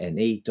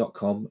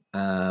 VAYNE.com,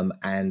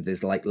 and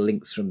there's like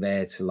links from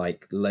there to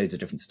like loads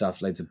of different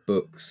stuff, loads of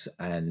books,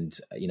 and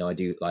you know, I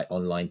do like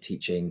online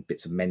teaching,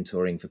 bits of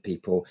mentoring for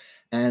people.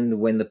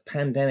 And when the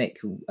pandemic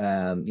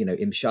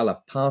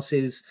inshallah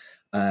passes,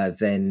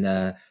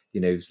 then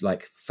you know,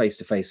 like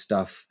face-to-face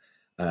stuff,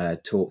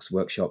 talks,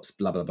 workshops,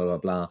 blah blah blah blah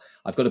blah.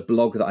 I've got a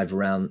blog that I've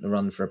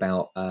run for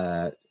about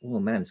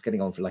it's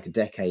getting on for like a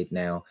decade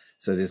now.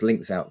 So there's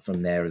links out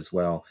from there as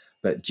well.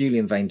 But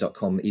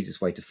julianvayne.com, the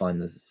easiest way to find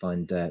me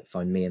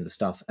and the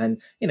stuff.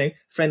 And you know,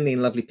 friendly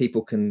and lovely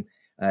people can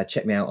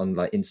check me out on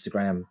like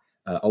Instagram,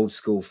 old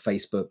school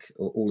Facebook,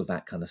 or all of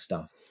that kind of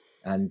stuff.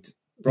 And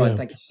Brian,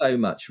 thank you so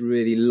much.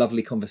 Really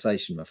lovely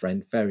conversation, my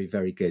friend. Very,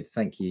 very good.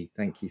 Thank you.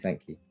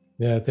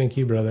 Yeah, thank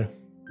you, brother.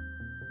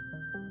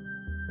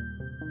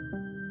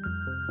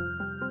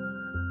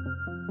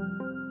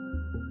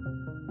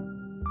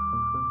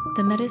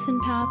 The Medicine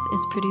Path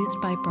is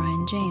produced by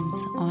Brian James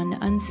on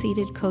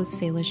unceded Coast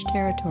Salish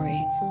territory,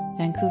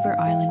 Vancouver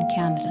Island,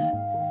 Canada.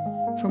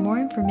 For more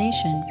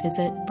information,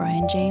 visit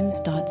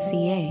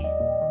brianjames.ca.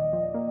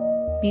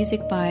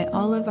 Music by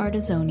Olive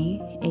Artizoni,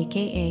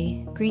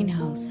 aka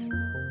Greenhouse.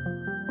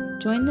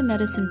 Join the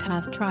Medicine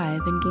Path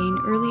tribe and gain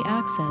early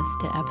access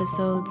to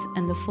episodes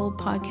and the full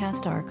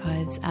podcast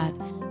archives at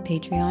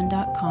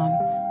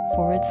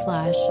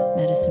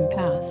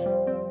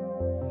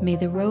patreon.com/medicinepath. May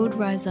the road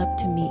rise up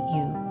to meet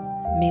you.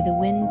 May the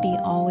wind be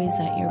always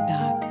at your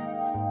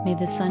back. May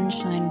the sun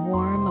shine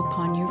warm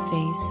upon your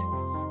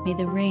face. May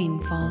the rain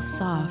fall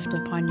soft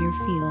upon your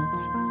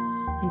fields.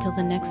 Until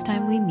the next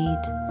time we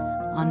meet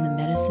on the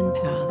Medicine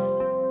Path.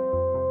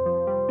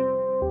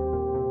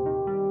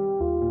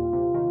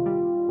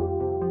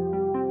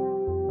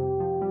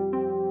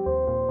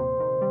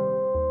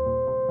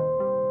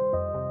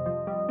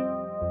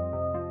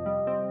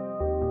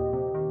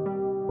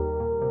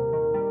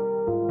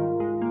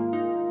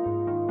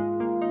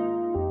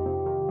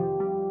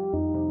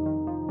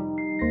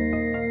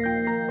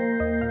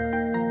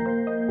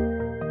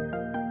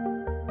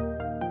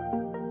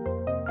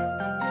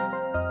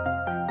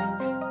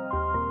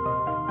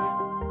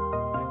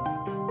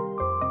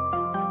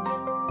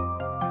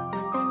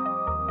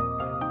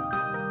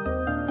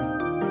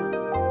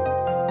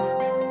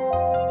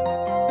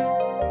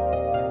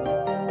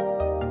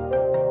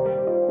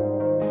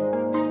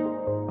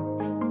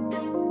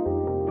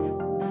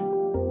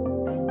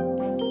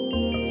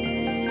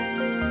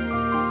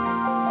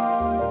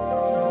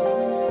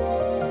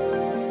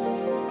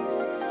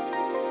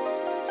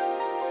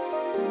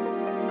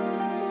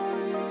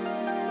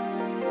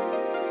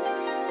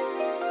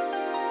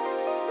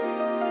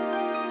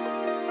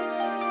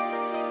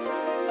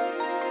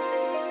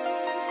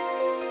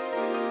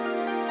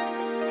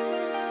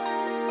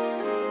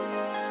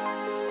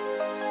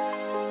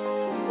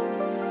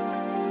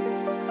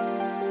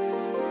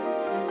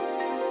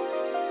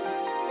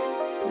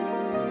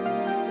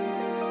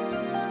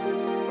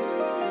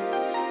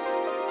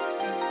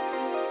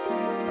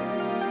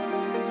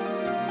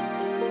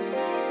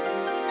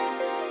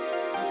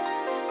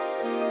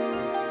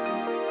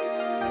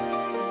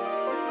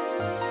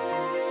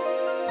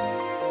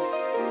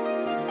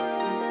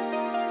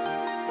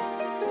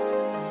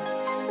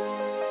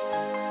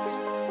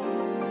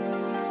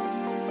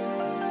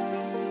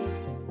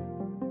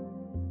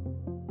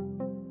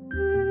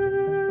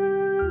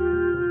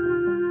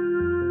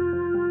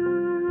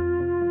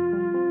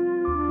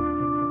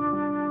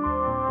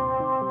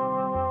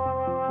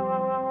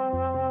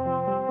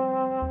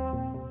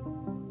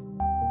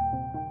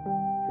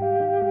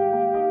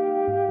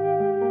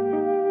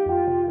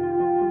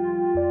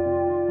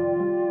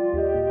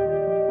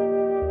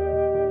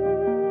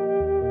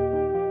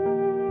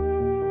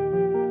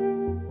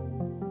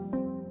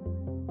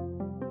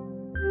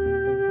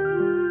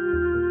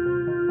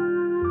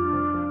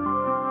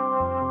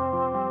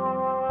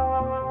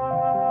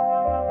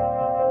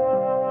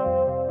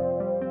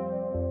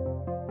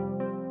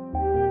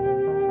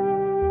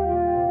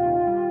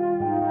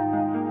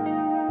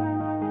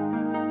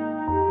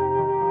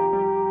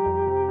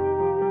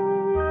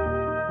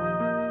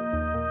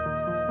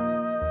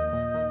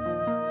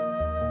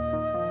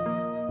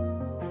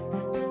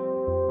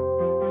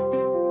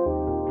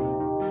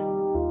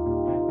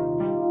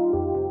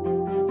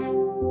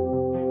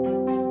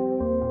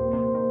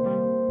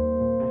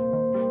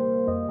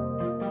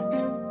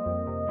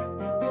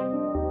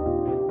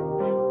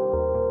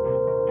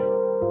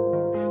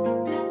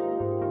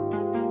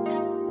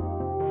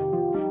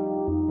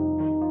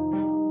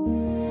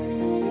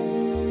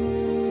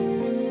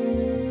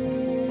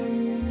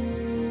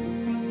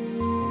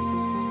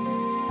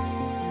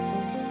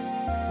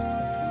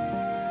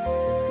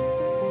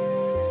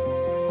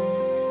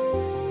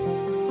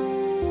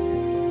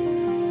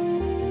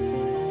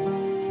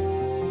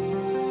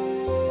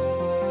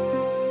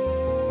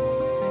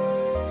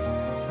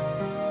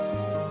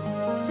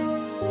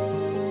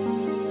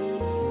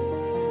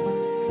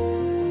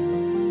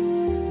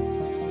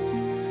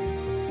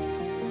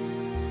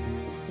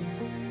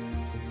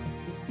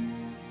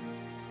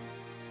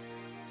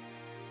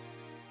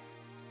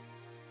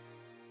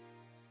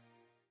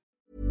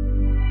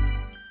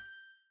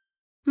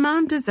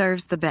 Mom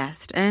deserves the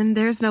best, and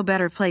there's no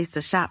better place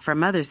to shop for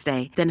Mother's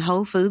Day than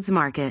Whole Foods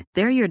Market.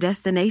 They're your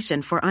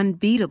destination for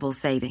unbeatable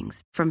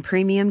savings, from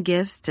premium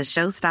gifts to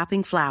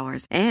show-stopping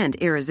flowers and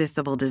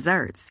irresistible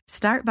desserts.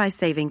 Start by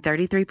saving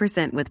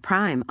 33% with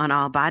Prime on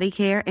all body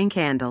care and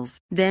candles.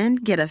 Then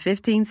get a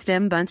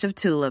 15-stem bunch of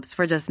tulips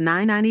for just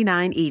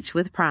 $9.99 each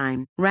with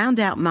Prime. Round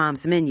out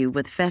Mom's menu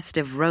with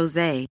festive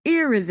rosé,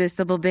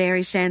 irresistible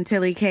berry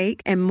chantilly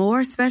cake, and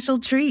more special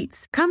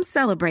treats. Come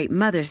celebrate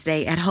Mother's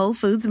Day at Whole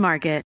Foods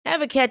Market.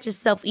 Ever catch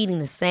yourself eating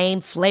the same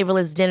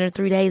flavorless dinner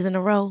 3 days in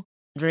a row?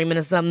 Dreaming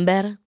of something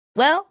better?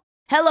 Well,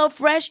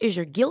 HelloFresh is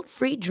your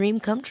guilt-free dream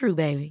come true,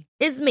 baby.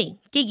 It's me,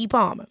 Keke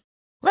Palmer.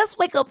 Let's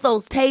wake up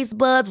those taste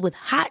buds with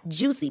hot,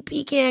 juicy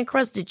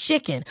pecan-crusted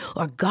chicken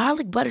or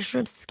garlic butter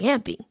shrimp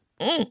scampi.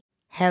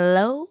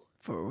 Hello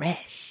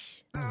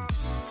Fresh.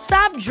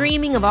 Stop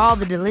dreaming of all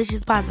the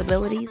delicious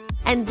possibilities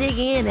and dig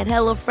in at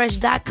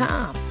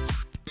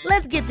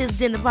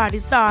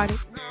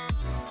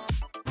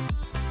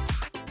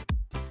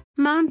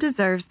Mom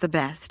deserves the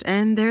best,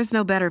 and there's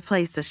no better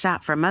place to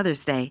shop for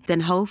Mother's Day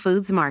than Whole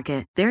Foods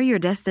Market. They're your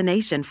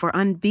destination for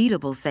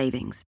unbeatable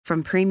savings,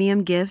 from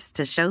premium gifts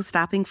to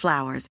show-stopping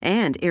flowers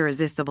and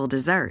irresistible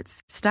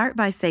desserts. Start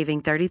by saving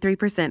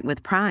 33%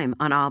 with Prime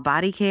on all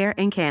body care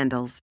and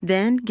candles.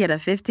 Then get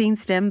a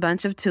 15-stem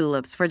bunch of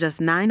tulips for just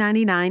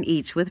 $9.99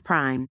 each with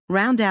Prime.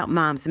 Round out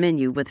Mom's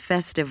menu with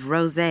festive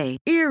rosé,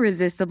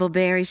 irresistible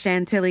berry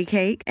chantilly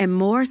cake, and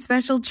more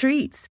special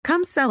treats.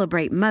 Come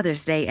celebrate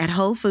Mother's Day at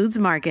Whole Foods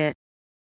Market.